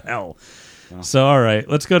 what the hell? Oh. So, all right,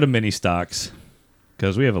 let's go to mini stocks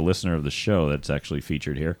because we have a listener of the show that's actually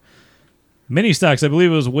featured here. Mini stocks, I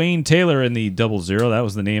believe it was Wayne Taylor in the 00. That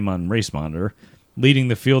was the name on Race Monitor, leading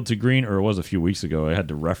the field to green, or it was a few weeks ago. I had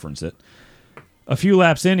to reference it. A few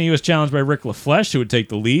laps in, he was challenged by Rick LaFleche, who would take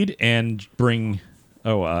the lead and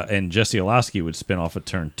and Jesse Olowski would spin off at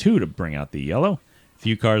turn 2 to bring out the yellow. A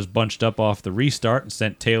few cars bunched up off the restart and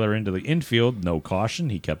sent Taylor into the infield. No caution.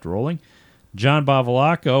 He kept rolling. John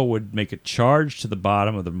Bavalaco would make a charge to the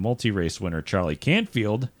bottom of the multi-race winner Charlie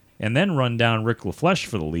Canfield and then run down Rick LaFleche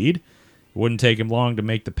for the lead. It wouldn't take him long to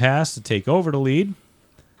make the pass to take over the lead.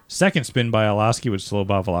 Second spin by Olowski would slow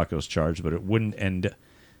Bavalaco's charge, but it wouldn't end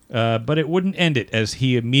it as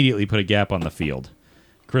he immediately put a gap on the field.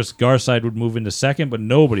 Chris Garside would move into second, but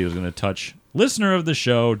nobody was going to touch listener of the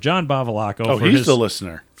show, John Bavalaco. Oh, he's the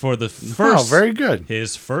listener. For the first, very good.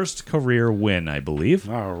 His first career win, I believe.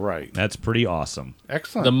 All right. That's pretty awesome.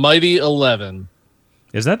 Excellent. The Mighty 11.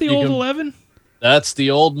 Is that the old 11? That's the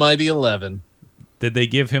old Mighty 11. Did they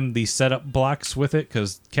give him the setup blocks with it?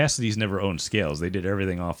 Because Cassidy's never owned scales. They did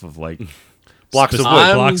everything off of like blocks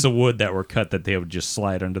of wood that were cut that they would just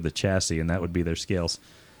slide under the chassis, and that would be their scales.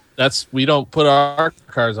 We don't put our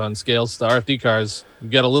cars on scales. The RFD cars, we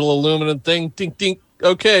got a little aluminum thing. Dink, dink.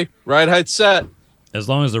 Okay, ride height set. As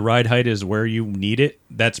long as the ride height is where you need it,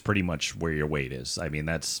 that's pretty much where your weight is. I mean,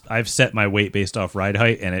 I've set my weight based off ride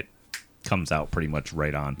height, and it comes out pretty much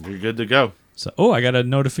right on. You're good to go. So, I got a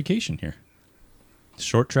notification here.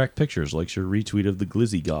 Short Track Pictures likes your retweet of the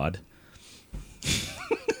Glizzy God.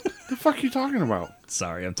 The fuck are you talking about?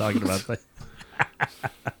 Sorry, I'm talking about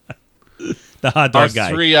the hot dog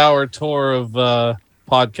guy. Our 3-hour tour of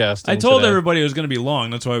podcasting. I told today. everybody it was going to be long.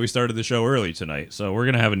 That's why we started the show early tonight. So we're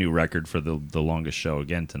going to have a new record for the longest show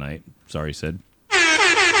again tonight. Sorry, Sid.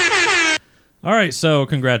 All right, so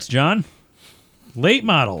congrats, John. Late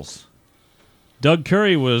models. Doug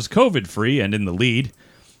Curry was COVID-free and in the lead,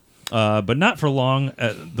 but not for long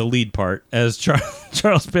at the lead part, as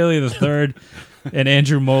Charles Bailey III and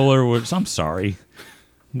Andrew Moeller was... I'm sorry.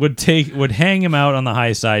 would hang him out on the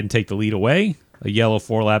high side and take the lead away. A yellow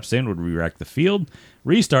 4 laps in would re-wreck the field.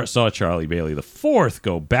 Restart saw Charlie Bailey the fourth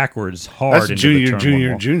go backwards hard. That's into junior, the turn junior, one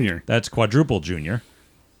wall. junior. That's quadruple junior.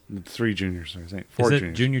 3 juniors, I think. 4 Is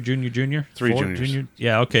it juniors. junior? 3 4 juniors.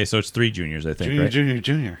 Yeah, okay, so it's 3 juniors, I think, Junior, right?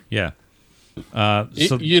 junior. Yeah.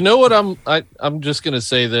 So You know what? I'm just going to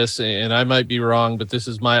say this, and I might be wrong, but this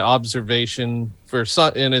is my observation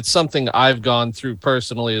and it's something I've gone through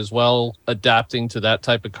personally as well. Adapting to that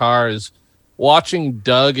type of car is watching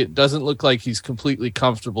Doug. It doesn't look like he's completely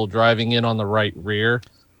comfortable driving in on the right rear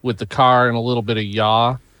with the car and a little bit of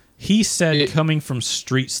yaw. he said, coming from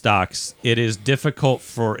street stocks, it is difficult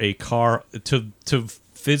for a car to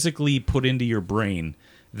physically put into your brain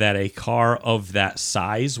that a car of that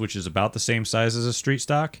size, which is about the same size as a street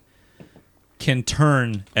stock, can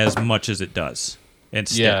turn as much as it does and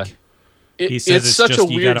stick. Yeah. He says it's such just, a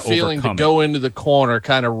weird feeling to go into the corner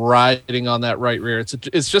kind of riding on that right rear.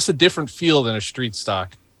 It's just a different feel than a street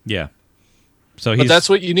stock. Yeah. So but that's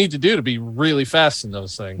what you need to do to be really fast in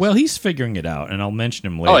those things. Well, he's figuring it out, and I'll mention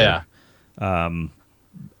him later. Oh, yeah.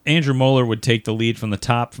 Andrew Moeller would take the lead from the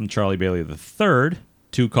top from Charlie Bailey III.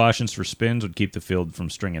 2 cautions for spins would keep the field from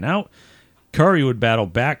stringing out. Curry would battle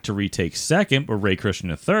back to retake second, but Ray Christian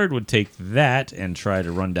III would take that and try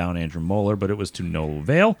to run down Andrew Moeller, but it was to no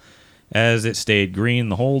avail, as it stayed green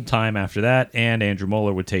the whole time after that, and Andrew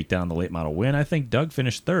Moeller would take down the late model win. I think Doug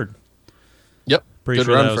finished 3rd. Yep. Pretty Good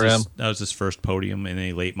sure run for him. that was his first podium in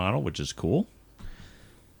a late model, which is cool.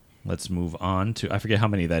 Let's move on to, I forget how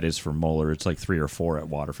many that is for Moeller. It's like 3 or 4 at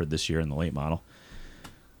Waterford this year in the late model.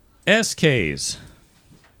 SKs.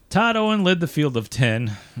 Todd Owen led the field of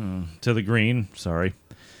 10 to the green. Sorry.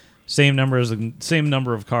 Same number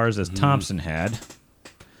of cars as Thompson had.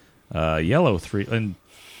 Yellow 3, and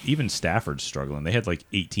even Stafford's struggling. They had like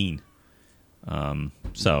 18.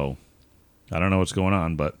 So I don't know what's going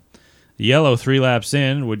on, but yellow 3 laps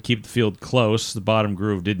in would keep the field close. The bottom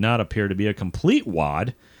groove did not appear to be a complete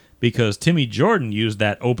wad because Timmy Jordan used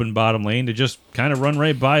that open bottom lane to just kind of run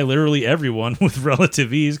right by literally everyone with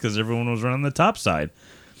relative ease because everyone was running the top side.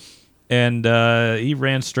 And he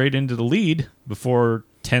ran straight into the lead before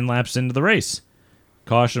 10 laps into the race.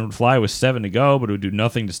 Caution would fly with 7 to go, but it would do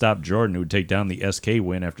nothing to stop Jordan, who would take down the SK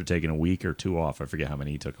win after taking a week or 2 off. I forget how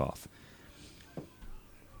many he took off.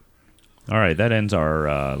 All right, that ends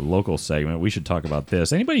our local segment. We should talk about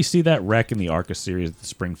this. Anybody see that wreck in the ARCA series at the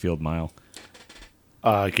Springfield Mile?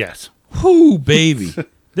 Yes. Whoo, baby.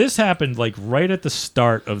 This happened like right at the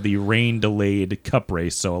start of the rain-delayed cup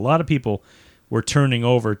race, so a lot of people were turning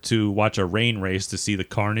over to watch a rain race to see the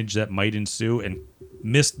carnage that might ensue and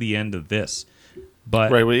missed the end of this. But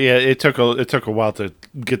right, well, yeah, it took a while to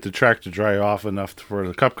get the track to dry off enough for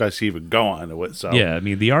the Cup guys to even go onto it. So yeah, I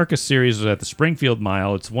mean the ARCA series was at the Springfield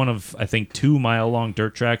Mile. It's one of I think 2 mile-long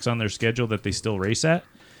dirt tracks on their schedule that they still race at.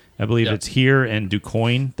 I believe it's here and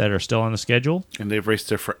DuQuoin that are still on the schedule, and they've raced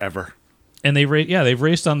there forever. And they've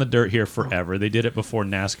raced on the dirt here forever. They did it before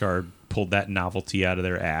NASCAR pulled that novelty out of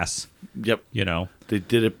their ass. Yep. You know. They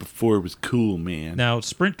did it before it was cool, man. Now,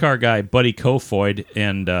 sprint car guy Buddy Kofoid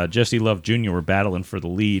and Jesse Love Jr. were battling for the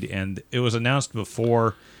lead, and it was announced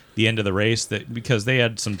before the end of the race that because they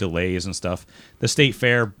had some delays and stuff, the State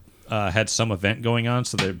Fair had some event going on,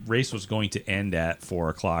 so the race was going to end at 4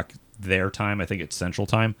 o'clock their time. I think it's Central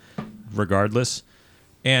Time, regardless.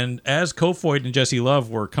 And as Kofoid and Jesse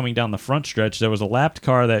Love were coming down the front stretch, there was a lapped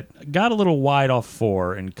car that got a little wide off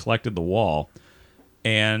 4 and collected the wall.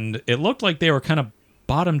 And it looked like they were kind of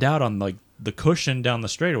bottomed out on like the cushion down the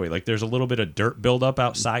straightaway. Like there's a little bit of dirt buildup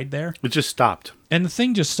outside there. It just stopped. And the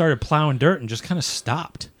thing just started plowing dirt and just kind of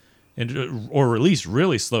stopped. Or at least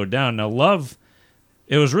really slowed down. Now Love,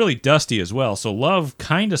 it was really dusty as well. So Love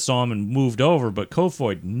kind of saw him and moved over, but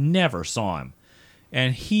Kofoid never saw him.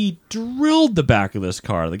 And he drilled the back of this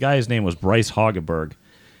car. The guy's name was Bryce Hageberg.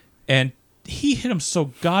 And he hit him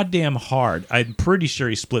so goddamn hard, I'm pretty sure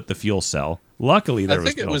he split the fuel cell. Luckily, there was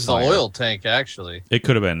no I think it was fire. the oil tank, actually. It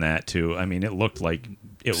could have been that, too. I mean, it looked like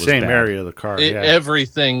it was same bad. area of the car. Yeah.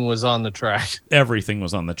 Everything was on the track. Everything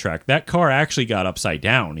was on the track. That car actually got upside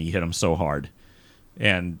down. He hit him so hard.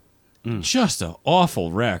 And just an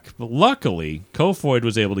awful wreck. But luckily, Kofoid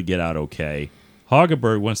was able to get out okay.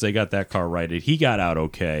 Hageberg, once they got that car righted, he got out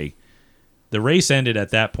okay. The race ended at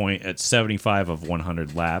that point at 75 of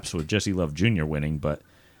 100 laps with Jesse Love Jr. winning, but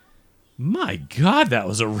my God, that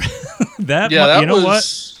was a you know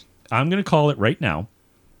what? I'm going to call it right now.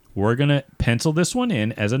 We're going to pencil this one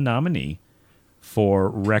in as a nominee for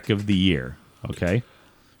Wreck of the Year, okay?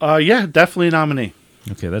 Yeah, definitely a nominee.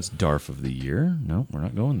 Okay, that's Darf of the Year. No, we're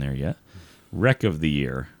not going there yet. Wreck of the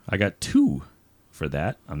Year. I got 2 for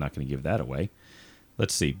that. I'm not going to give that away.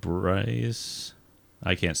 let's see, Bryce.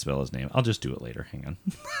 I can't spell his name. I'll just do it later. Hang on.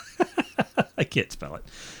 I can't spell it.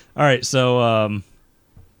 All right, so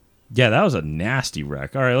yeah, that was a nasty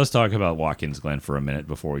wreck. All right, let's talk about Watkins Glen for a minute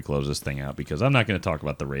before we close this thing out, because I'm not going to talk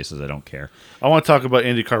about the races. I don't care. I want to talk about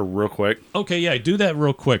IndyCar real quick. Okay, yeah, do that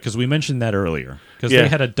real quick, because we mentioned that earlier. Because Yeah. they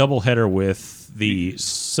had a doubleheader with the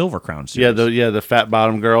Silver Crown Series. The fat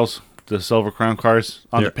bottom girls, the Silver Crown cars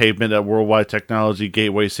on the pavement at Worldwide Technology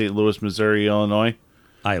Gateway, St. Louis, Missouri, Illinois.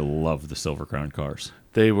 I love the Silver Crown cars.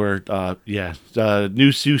 They were,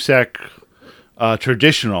 new SUSAC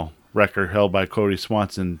traditional record held by Cody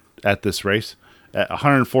Swanson at this race at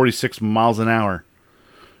 146 miles an hour.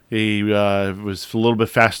 He was a little bit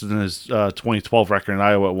faster than his 2012 record in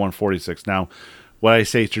Iowa at 146. Now, what I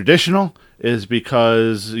say traditional is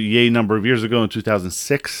because number of years ago in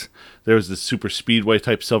 2006, there was the super speedway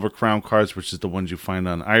type Silver Crown cars, which is the ones you find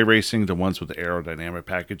on iRacing, the ones with the aerodynamic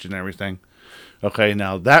package and everything. Okay,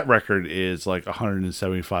 now that record is like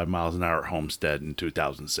 175 miles an hour at Homestead in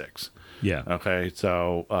 2006. Yeah. Okay,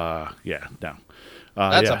 so, no.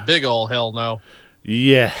 That's a big old hell no.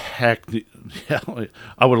 Yeah, heck, yeah,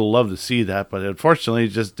 I would have loved to see that, but unfortunately,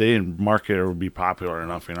 just they didn't market or be popular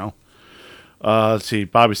enough, you know. Let's see,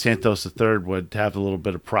 Bobby Santos III would have a little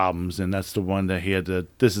bit of problems, and that's the one that he had to.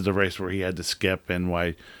 This is the race where he had to skip, and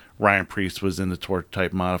why Ryan Preece was in the Tour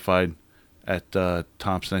Type Modified at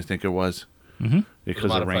Thompson, I think it was,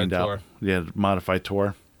 because it rained out. Yeah, modified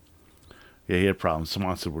Tour. Yeah, he had problems.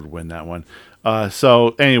 Swanson would win that one. So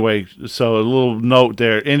anyway, so a little note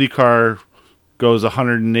there: IndyCar goes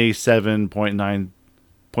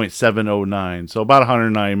 187.709, so about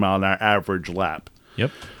 190 mile an hour average lap.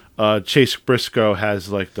 Yep. Chase Briscoe has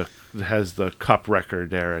the Cup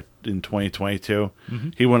record there in 2022.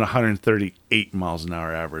 He went 138 miles an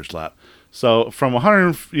hour average lap. So from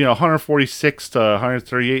 146 to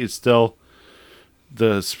 138, it's still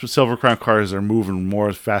the Silver Crown cars are moving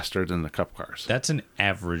more faster than the Cup cars. That's an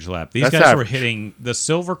average lap. These That's guys were average. hitting the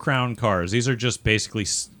Silver Crown cars. These are just basically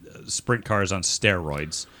sprint cars on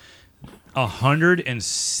steroids.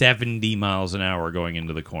 170 miles an hour going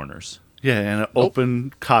into the corners. Yeah, and an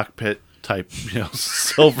open cockpit type,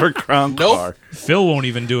 Silver Crown car. Phil won't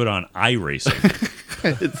even do it on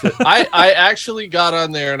iRacing. I actually got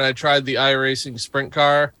on there and I tried the iRacing sprint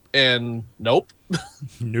car, and nope.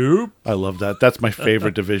 Nope. I love that. That's my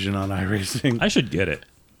favorite division on iRacing. I should get it.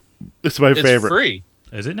 It's my favorite. It's free.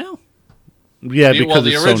 Is it now? Yeah, because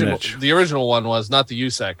the it's original, so niche. The original one was not the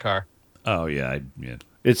USAC car. Oh yeah, yeah.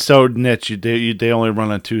 It's so niche. They only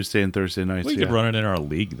run on Tuesday and Thursday nights. We could run it in our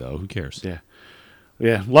league though. Who cares? Yeah,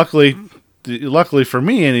 yeah. Luckily for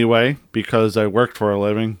me anyway, because I worked for a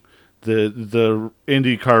living, the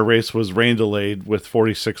IndyCar race was rain delayed with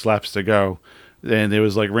 46 laps to go, and it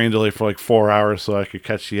was like rain delay for like 4 hours, so I could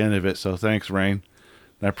catch the end of it. So thanks, rain.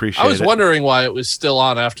 I appreciate it. I was wondering why it was still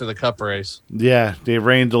on after the Cup race. Yeah, they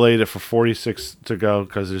rain delayed it for 46 to go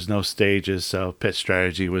because there's no stages, so pit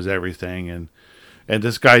strategy was everything. And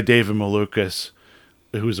this guy, David Malukas,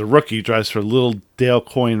 who's a rookie, drives for Little Dale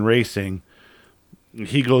Coyne Racing.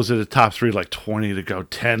 He goes to the top three, like 20 to go,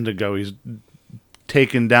 10 to go. He's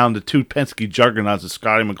taken down the two Penske juggernauts of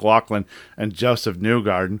Scotty McLaughlin and Joseph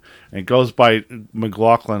Newgarden, and goes by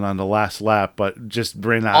McLaughlin on the last lap, but just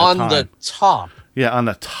ran out of time. On the top. Yeah, on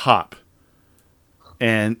the top.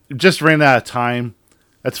 And just ran out of time.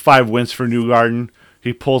 That's 5 wins for Newgarden.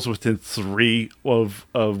 He pulls within 3 of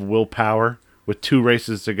Willpower with 2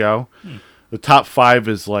 races to go. The top 5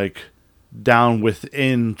 is like down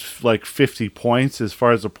within like 50 points as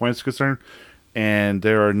far as the points concerned. And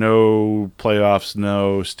there are no playoffs,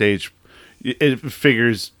 no stage. It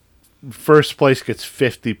figures first place gets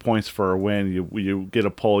 50 points for a win. You get a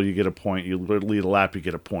pole, you get a point. You lead a lap, you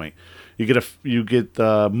get a point. You get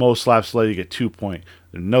the most laps led, you get 2 points.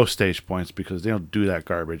 There are no stage points because they don't do that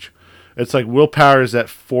garbage. It's like Willpower is at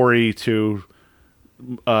 482,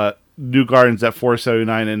 Newgarden's at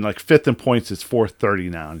 479, and like 5th in points is 430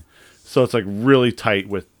 now. So it's like really tight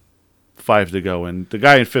with 5 to go, and the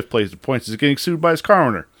guy in 5th place in points is getting sued by his car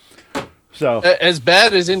owner. So as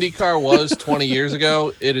bad as IndyCar was 20 years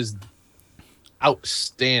ago, it is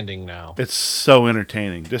outstanding now. It's so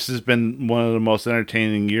entertaining. This has been one of the most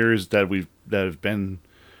entertaining years that have been.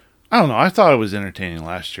 I don't know. I thought it was entertaining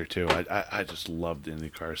last year too. I just loved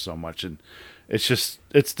IndyCar so much, and it's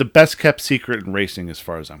the best kept secret in racing as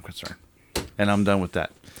far as I'm concerned. And I'm done with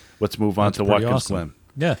that. Let's move on to Watkins Glen.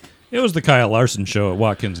 Yeah, it was the Kyle Larson show at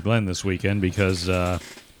Watkins Glen this weekend because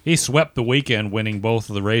he swept the weekend, winning both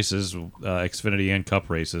of the races, Xfinity and Cup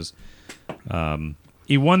races.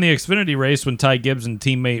 He won the Xfinity race when Ty Gibbs and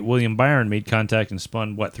teammate William Byron made contact and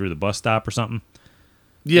spun, through the bus stop or something?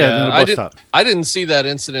 Yeah, the bus stop. I didn't see that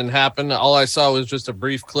incident happen. All I saw was just a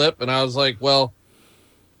brief clip, and I was like, well,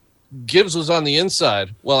 Gibbs was on the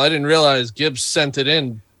inside. Well, I didn't realize Gibbs sent it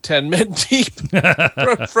in 10 men deep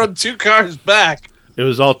from 2 cars back. It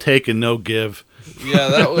was all take and no give. Yeah,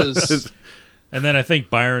 that was... And then I think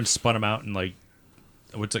Byron spun him out in, like,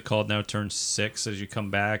 what's it called now? Turn 6 as you come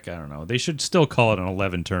back? I don't know. They should still call it an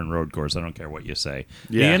 11-turn road course. I don't care what you say.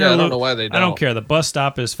 Yeah, I don't know why they don't. I don't care. The bus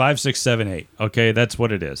stop is 5, 6, 7, 8. Okay, that's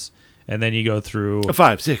what it is. And then you go through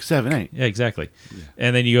 5, 6, 7, 8. Yeah, exactly. Yeah.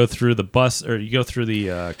 And then you go through the bus, or you go through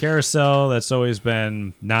the carousel. That's always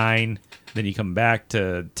been 9. Then you come back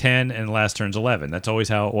to 10, and the last turn's 11. That's always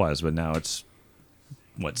how it was. But now it's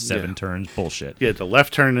 7 turns? Bullshit. Yeah, the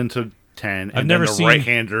left turn into 10, I've never then the seen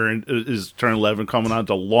right-hander is turn 11, coming on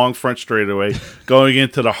the long front straightaway, going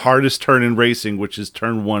into the hardest turn in racing, which is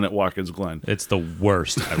turn 1 at Watkins Glen. It's the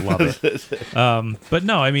worst. I love it. But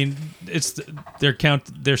no, I mean,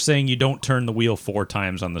 they're saying you don't turn the wheel 4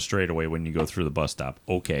 times on the straightaway when you go through the bus stop.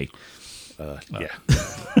 Okay.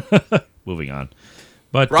 Yeah. Moving on.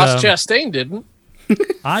 But Ross Chastain didn't.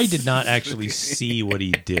 I did not actually see what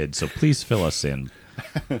he did, so please fill us in.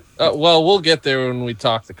 Well, we'll get there when we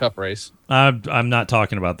talk the Cup race. I'm not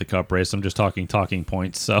talking about the Cup race. I'm just talking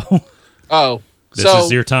points. So, this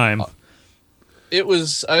is your time. It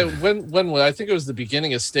was when I think it was the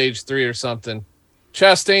beginning of stage 3 or something.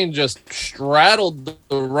 Chastain just straddled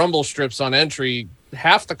the rumble strips on entry,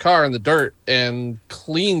 half the car in the dirt, and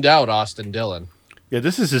cleaned out Austin Dillon. Yeah,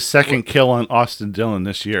 this is his second kill on Austin Dillon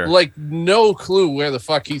this year. Like, no clue where the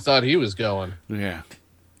fuck he thought he was going. Yeah.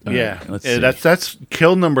 Let's see. That's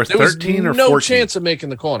kill number 13 or 14. No chance of making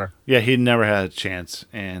the corner. Yeah, he never had a chance.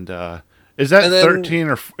 And is that 13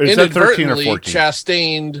 or 14?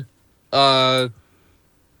 Chastained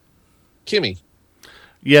Kimi.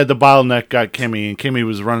 Yeah, the bottleneck got Kimi, and Kimi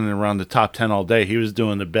was running around the top 10 all day. He was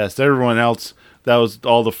doing the best. Everyone else, that was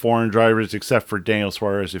all the foreign drivers except for Daniel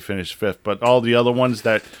Suarez, who finished 5th. But all the other ones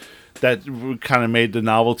that kind of made the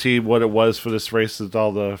novelty what it was for this race with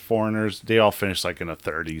all the foreigners, they all finished like in the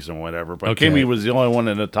 30s and whatever. But Kimi was the only one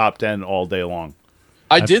in the top 10 all day long.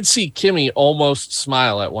 I did see Kimi almost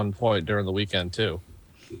smile at one point during the weekend too.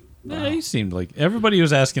 Yeah, he seemed like everybody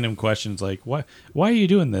was asking him questions like, "Why are you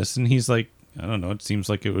doing this?" And he's like, "I don't know. It seems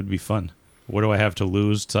like it would be fun. What do I have to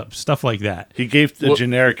lose?" Stuff like that. He gave the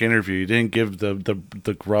generic interview. He didn't give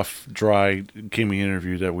the gruff, dry Kimi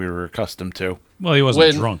interview that we were accustomed to. Well, he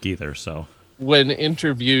wasn't drunk either, so. When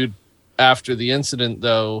interviewed after the incident,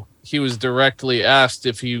 though, he was directly asked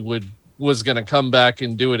if he was going to come back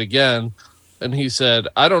and do it again, and he said,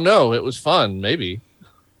 "I don't know. It was fun, maybe."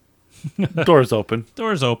 Doors open.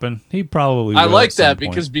 Doors open. He probably. I will like at some that point.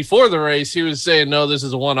 because before the race, he was saying, "No, this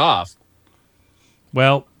is a one-off."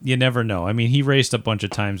 Well, you never know. I mean, he raced a bunch of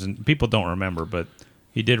times, and people don't remember, but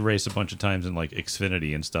he did race a bunch of times in like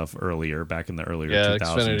Xfinity and stuff earlier, back in the earlier 2000s.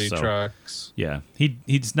 Xfinity trucks. Yeah,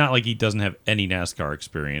 he's not like he doesn't have any NASCAR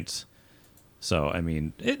experience. So, I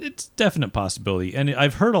mean, it's a definite possibility. And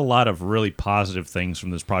I've heard a lot of really positive things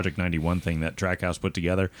from this Project 91 thing that Trackhouse put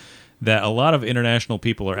together, that a lot of international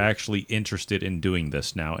people are actually interested in doing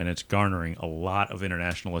this now, and it's garnering a lot of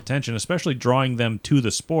international attention, especially drawing them to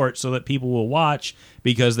the sport so that people will watch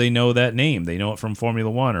because they know that name. They know it from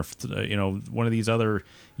Formula One or, one of these other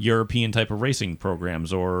European type of racing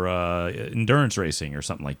programs or endurance racing or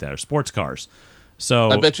something like that, or sports cars.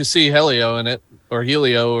 So I bet you see Helio in it, or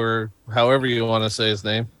Helio, or however you want to say his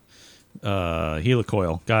name.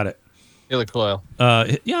 Helicoil. Got it. Helicoil.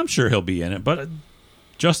 Yeah, I'm sure he'll be in it, but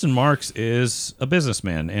Justin Marks is a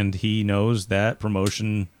businessman, and he knows that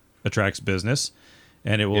promotion attracts business,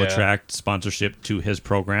 and it will attract sponsorship to his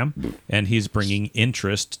program, and he's bringing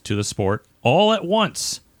interest to the sport all at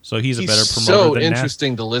once. So he's a better promoter than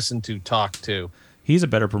interesting to listen to talk to. He's a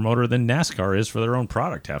better promoter than NASCAR is for their own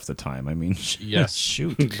product half the time. I mean, yes.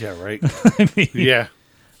 Shoot. Yeah, right. I mean, yeah.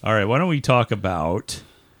 All right, why don't we talk about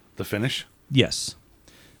the finish? Yes.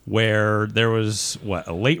 Where there was,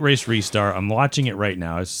 a late race restart. I'm watching it right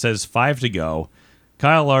now. It says 5 to go.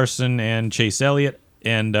 Kyle Larson and Chase Elliott.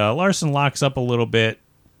 And Larson locks up a little bit,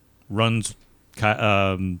 runs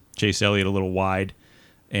Chase Elliott a little wide,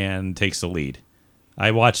 and takes the lead.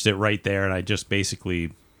 I watched it right there, and I just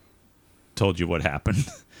basically told you what happened.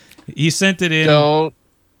 He sent it in. Don't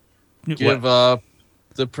give up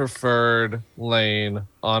the preferred lane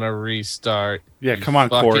on a restart. Yeah, come on,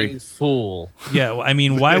 Corey. Fool. Yeah, I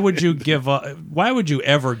mean, why would you give up? Why would you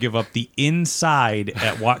ever give up the inside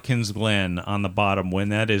at Watkins Glen on the bottom when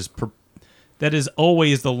that is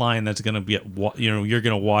always the line that's going to be you're going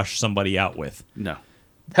to wash somebody out with? No.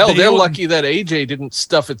 Hell, they're lucky that AJ didn't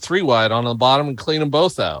stuff it 3 wide on the bottom and clean them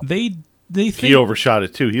both out. They they think he overshot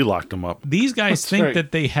it too. He locked him up. these guys That's think right.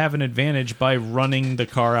 that they have an advantage by running the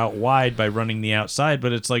car out wide, by running the outside,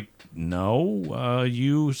 but it's like, no,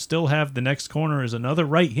 you still have the next corner is another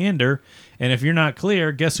right-hander, and if you're not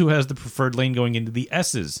clear, guess who has the preferred lane going into the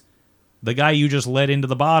S's? The guy you just led into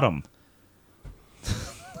the bottom.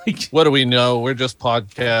 What do we know? We're just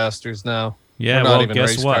podcasters now. Yeah, We're not well, even guess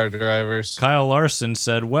race what? car drivers. Kyle Larson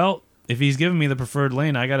said, well, if he's giving me the preferred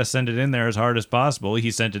lane, I got to send it in there as hard as possible.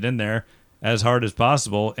 He sent it in there as hard as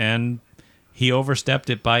possible, and he overstepped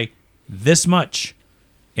it by this much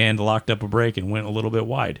and locked up a brake and went a little bit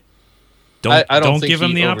wide. I don't think give him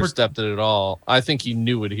he the overstepped it at all. I think he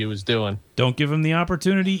knew what he was doing. Don't give him the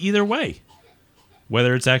opportunity either way.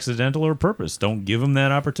 Whether it's accidental or purpose, don't give him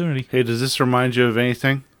that opportunity. Hey, does this remind you of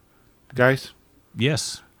anything, guys?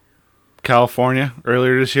 Yes. California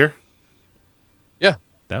earlier this year? Yeah.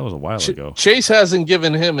 That was a while ago. Chase hasn't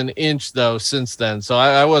given him an inch, though, since then. So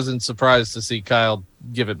I wasn't surprised to see Kyle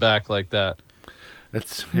give it back like that.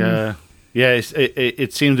 That's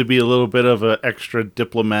it seemed to be a little bit of an extra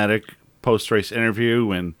diplomatic post-race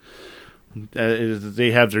interview, and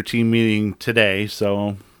they have their team meeting today,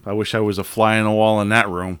 so I wish I was a fly on the wall in that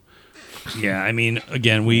room. Yeah, I mean,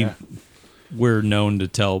 again, we're known to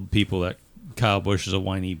tell people that Kyle Busch is a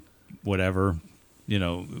whiny whatever,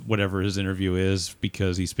 whatever his interview is,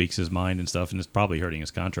 because he speaks his mind and stuff, and it's probably hurting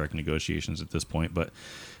his contract negotiations at this point. But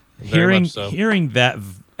hearing that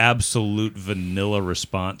absolute vanilla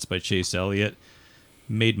response by Chase Elliott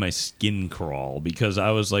made my skin crawl, because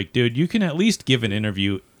I was like, dude, you can at least give an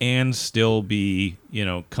interview and still be,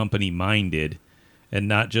 company minded, and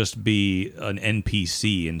not just be an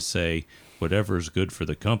NPC and say whatever is good for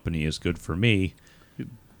the company is good for me.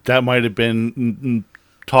 That might have been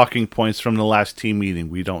talking points from the last team meeting.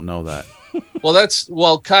 We don't know that.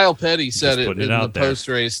 Kyle Petty said it in the there.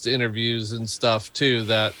 post-race interviews and stuff too,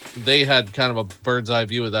 that they had kind of a bird's eye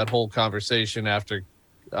view of that whole conversation after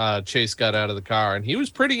Chase got out of the car, and he was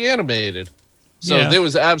pretty animated. So there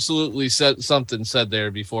was absolutely something said there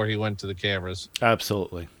before he went to the cameras.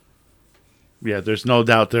 Absolutely. Yeah, there's no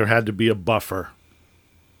doubt there had to be a buffer.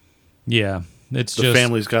 Yeah, the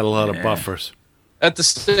family's got a lot of buffers. At the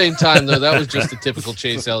same time, though, that was just a typical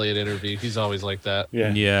Chase Elliott interview. He's always like that.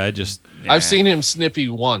 Yeah. I've seen him snippy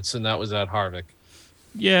once, and that was at Harvick.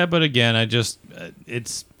 Yeah, but again,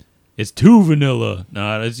 it's too vanilla.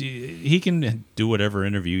 No, he can do whatever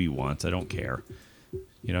interview he wants. I don't care.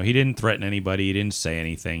 He didn't threaten anybody. He didn't say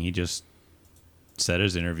anything. He just said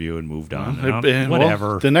his interview and moved on. Whatever.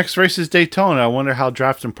 Well, the next race is Daytona. I wonder how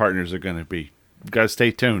drafting partners are going to be. You've got to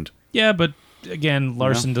stay tuned. Yeah, but again,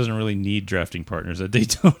 Larson doesn't really need drafting partners at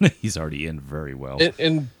Daytona. He's already in very well.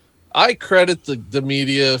 And I credit the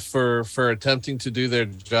media for attempting to do their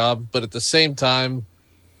job, but at the same time,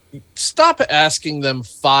 stop asking them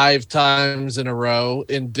 5 times in a row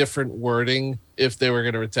in different wording if they were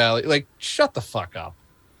going to retaliate. Like, shut the fuck up.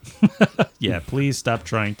 Yeah, please stop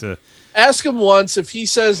trying to... Ask him once. If he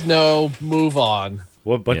says no, move on.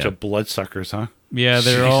 What a bunch of bloodsuckers, huh? Yeah,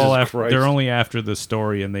 they're Jesus all after. Christ. They're only after the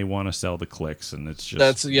story, and they want to sell the clicks, and it's just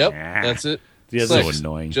That's it. Yeah, so Clicks.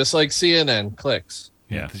 annoying. Just like CNN clicks.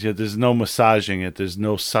 Yeah. There's no massaging it. There's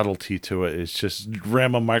no subtlety to it. It's just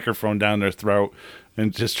ram a microphone down their throat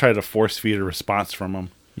and just try to force feed a response from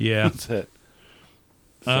them. Yeah, That's it.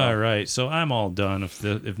 All right, so I'm all done.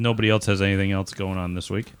 If nobody else has anything else going on this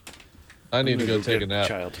week, I need to go take a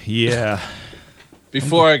nap. Yeah.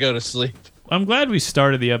 Before I go to sleep. I'm glad we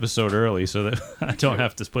started the episode early so that I don't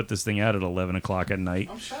have to put this thing out at 11 o'clock at night.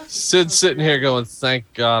 Sid's sitting here going,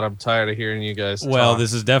 thank God, I'm tired of hearing you guys Well, talk.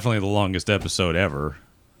 this is definitely the longest episode ever.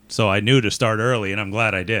 So I knew to start early, and I'm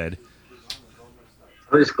glad I did.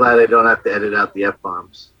 I'm just glad I don't have to edit out the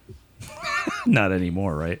F-bombs. Not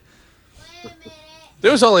anymore, right?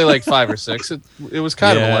 There was only like 5 or 6. It was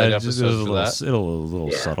kind of a light it was episode for that. a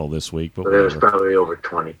little subtle this week, but There was whatever. probably over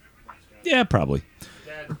 20. Yeah, probably.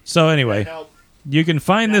 So anyway, you can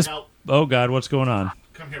find this... Oh, God, what's going on?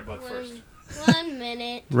 Come here, bud, first. 1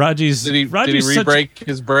 minute. Raji's... Did he re-break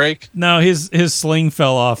his brake? No, his sling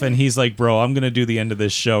fell off, and he's like, bro, I'm going to do the end of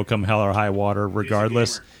this show come hell or high water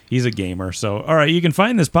regardless. He's a gamer. So, all right, you can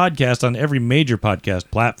find this podcast on every major podcast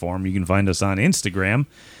platform. You can find us on Instagram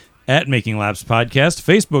at Making Laps Podcast,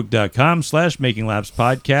 Facebook.com/Making Laps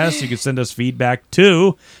Podcast. You can send us feedback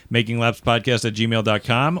to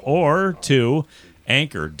makinglapspodcast@gmail.com or to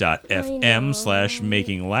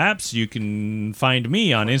anchor.fm/Making Laps. You can find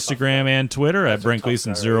me on Instagram and Twitter at Brent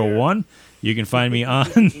Gleason01. You can find me on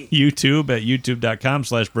YouTube at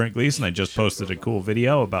youtube.com/Brent Gleason. I just posted a cool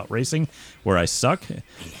video about racing where I suck.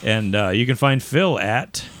 And you can find Phil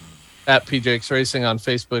at PJX Racing on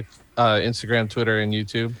Facebook, Instagram, Twitter, and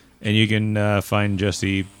YouTube. And you can find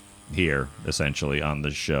Jesse here, essentially, on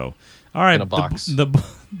the show. All right, In a box.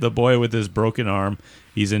 The boy with his broken arm,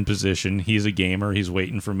 he's in position. He's a gamer. He's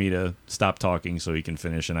waiting for me to stop talking so he can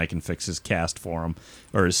finish, and I can fix his cast for him,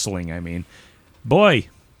 or his sling, I mean. Boy,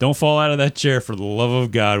 don't fall out of that chair for the love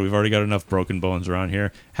of God. We've already got enough broken bones around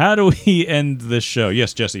here. How do we end this show?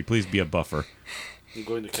 Yes, Jesse, please be a buffer.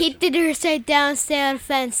 Keep the door side down, stay on the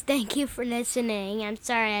fence. Thank you for listening. I'm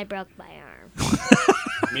sorry I broke my arm.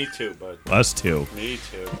 Me too, bud. Us too. Me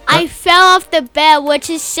too. I fell off the bed, which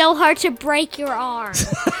is so hard to break your arm.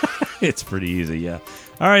 It's pretty easy, yeah.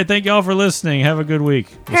 All right, thank you all for listening. Have a good week.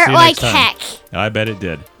 We'll Hurt see you like next time. heck. I bet it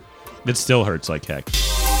did. It still hurts like heck.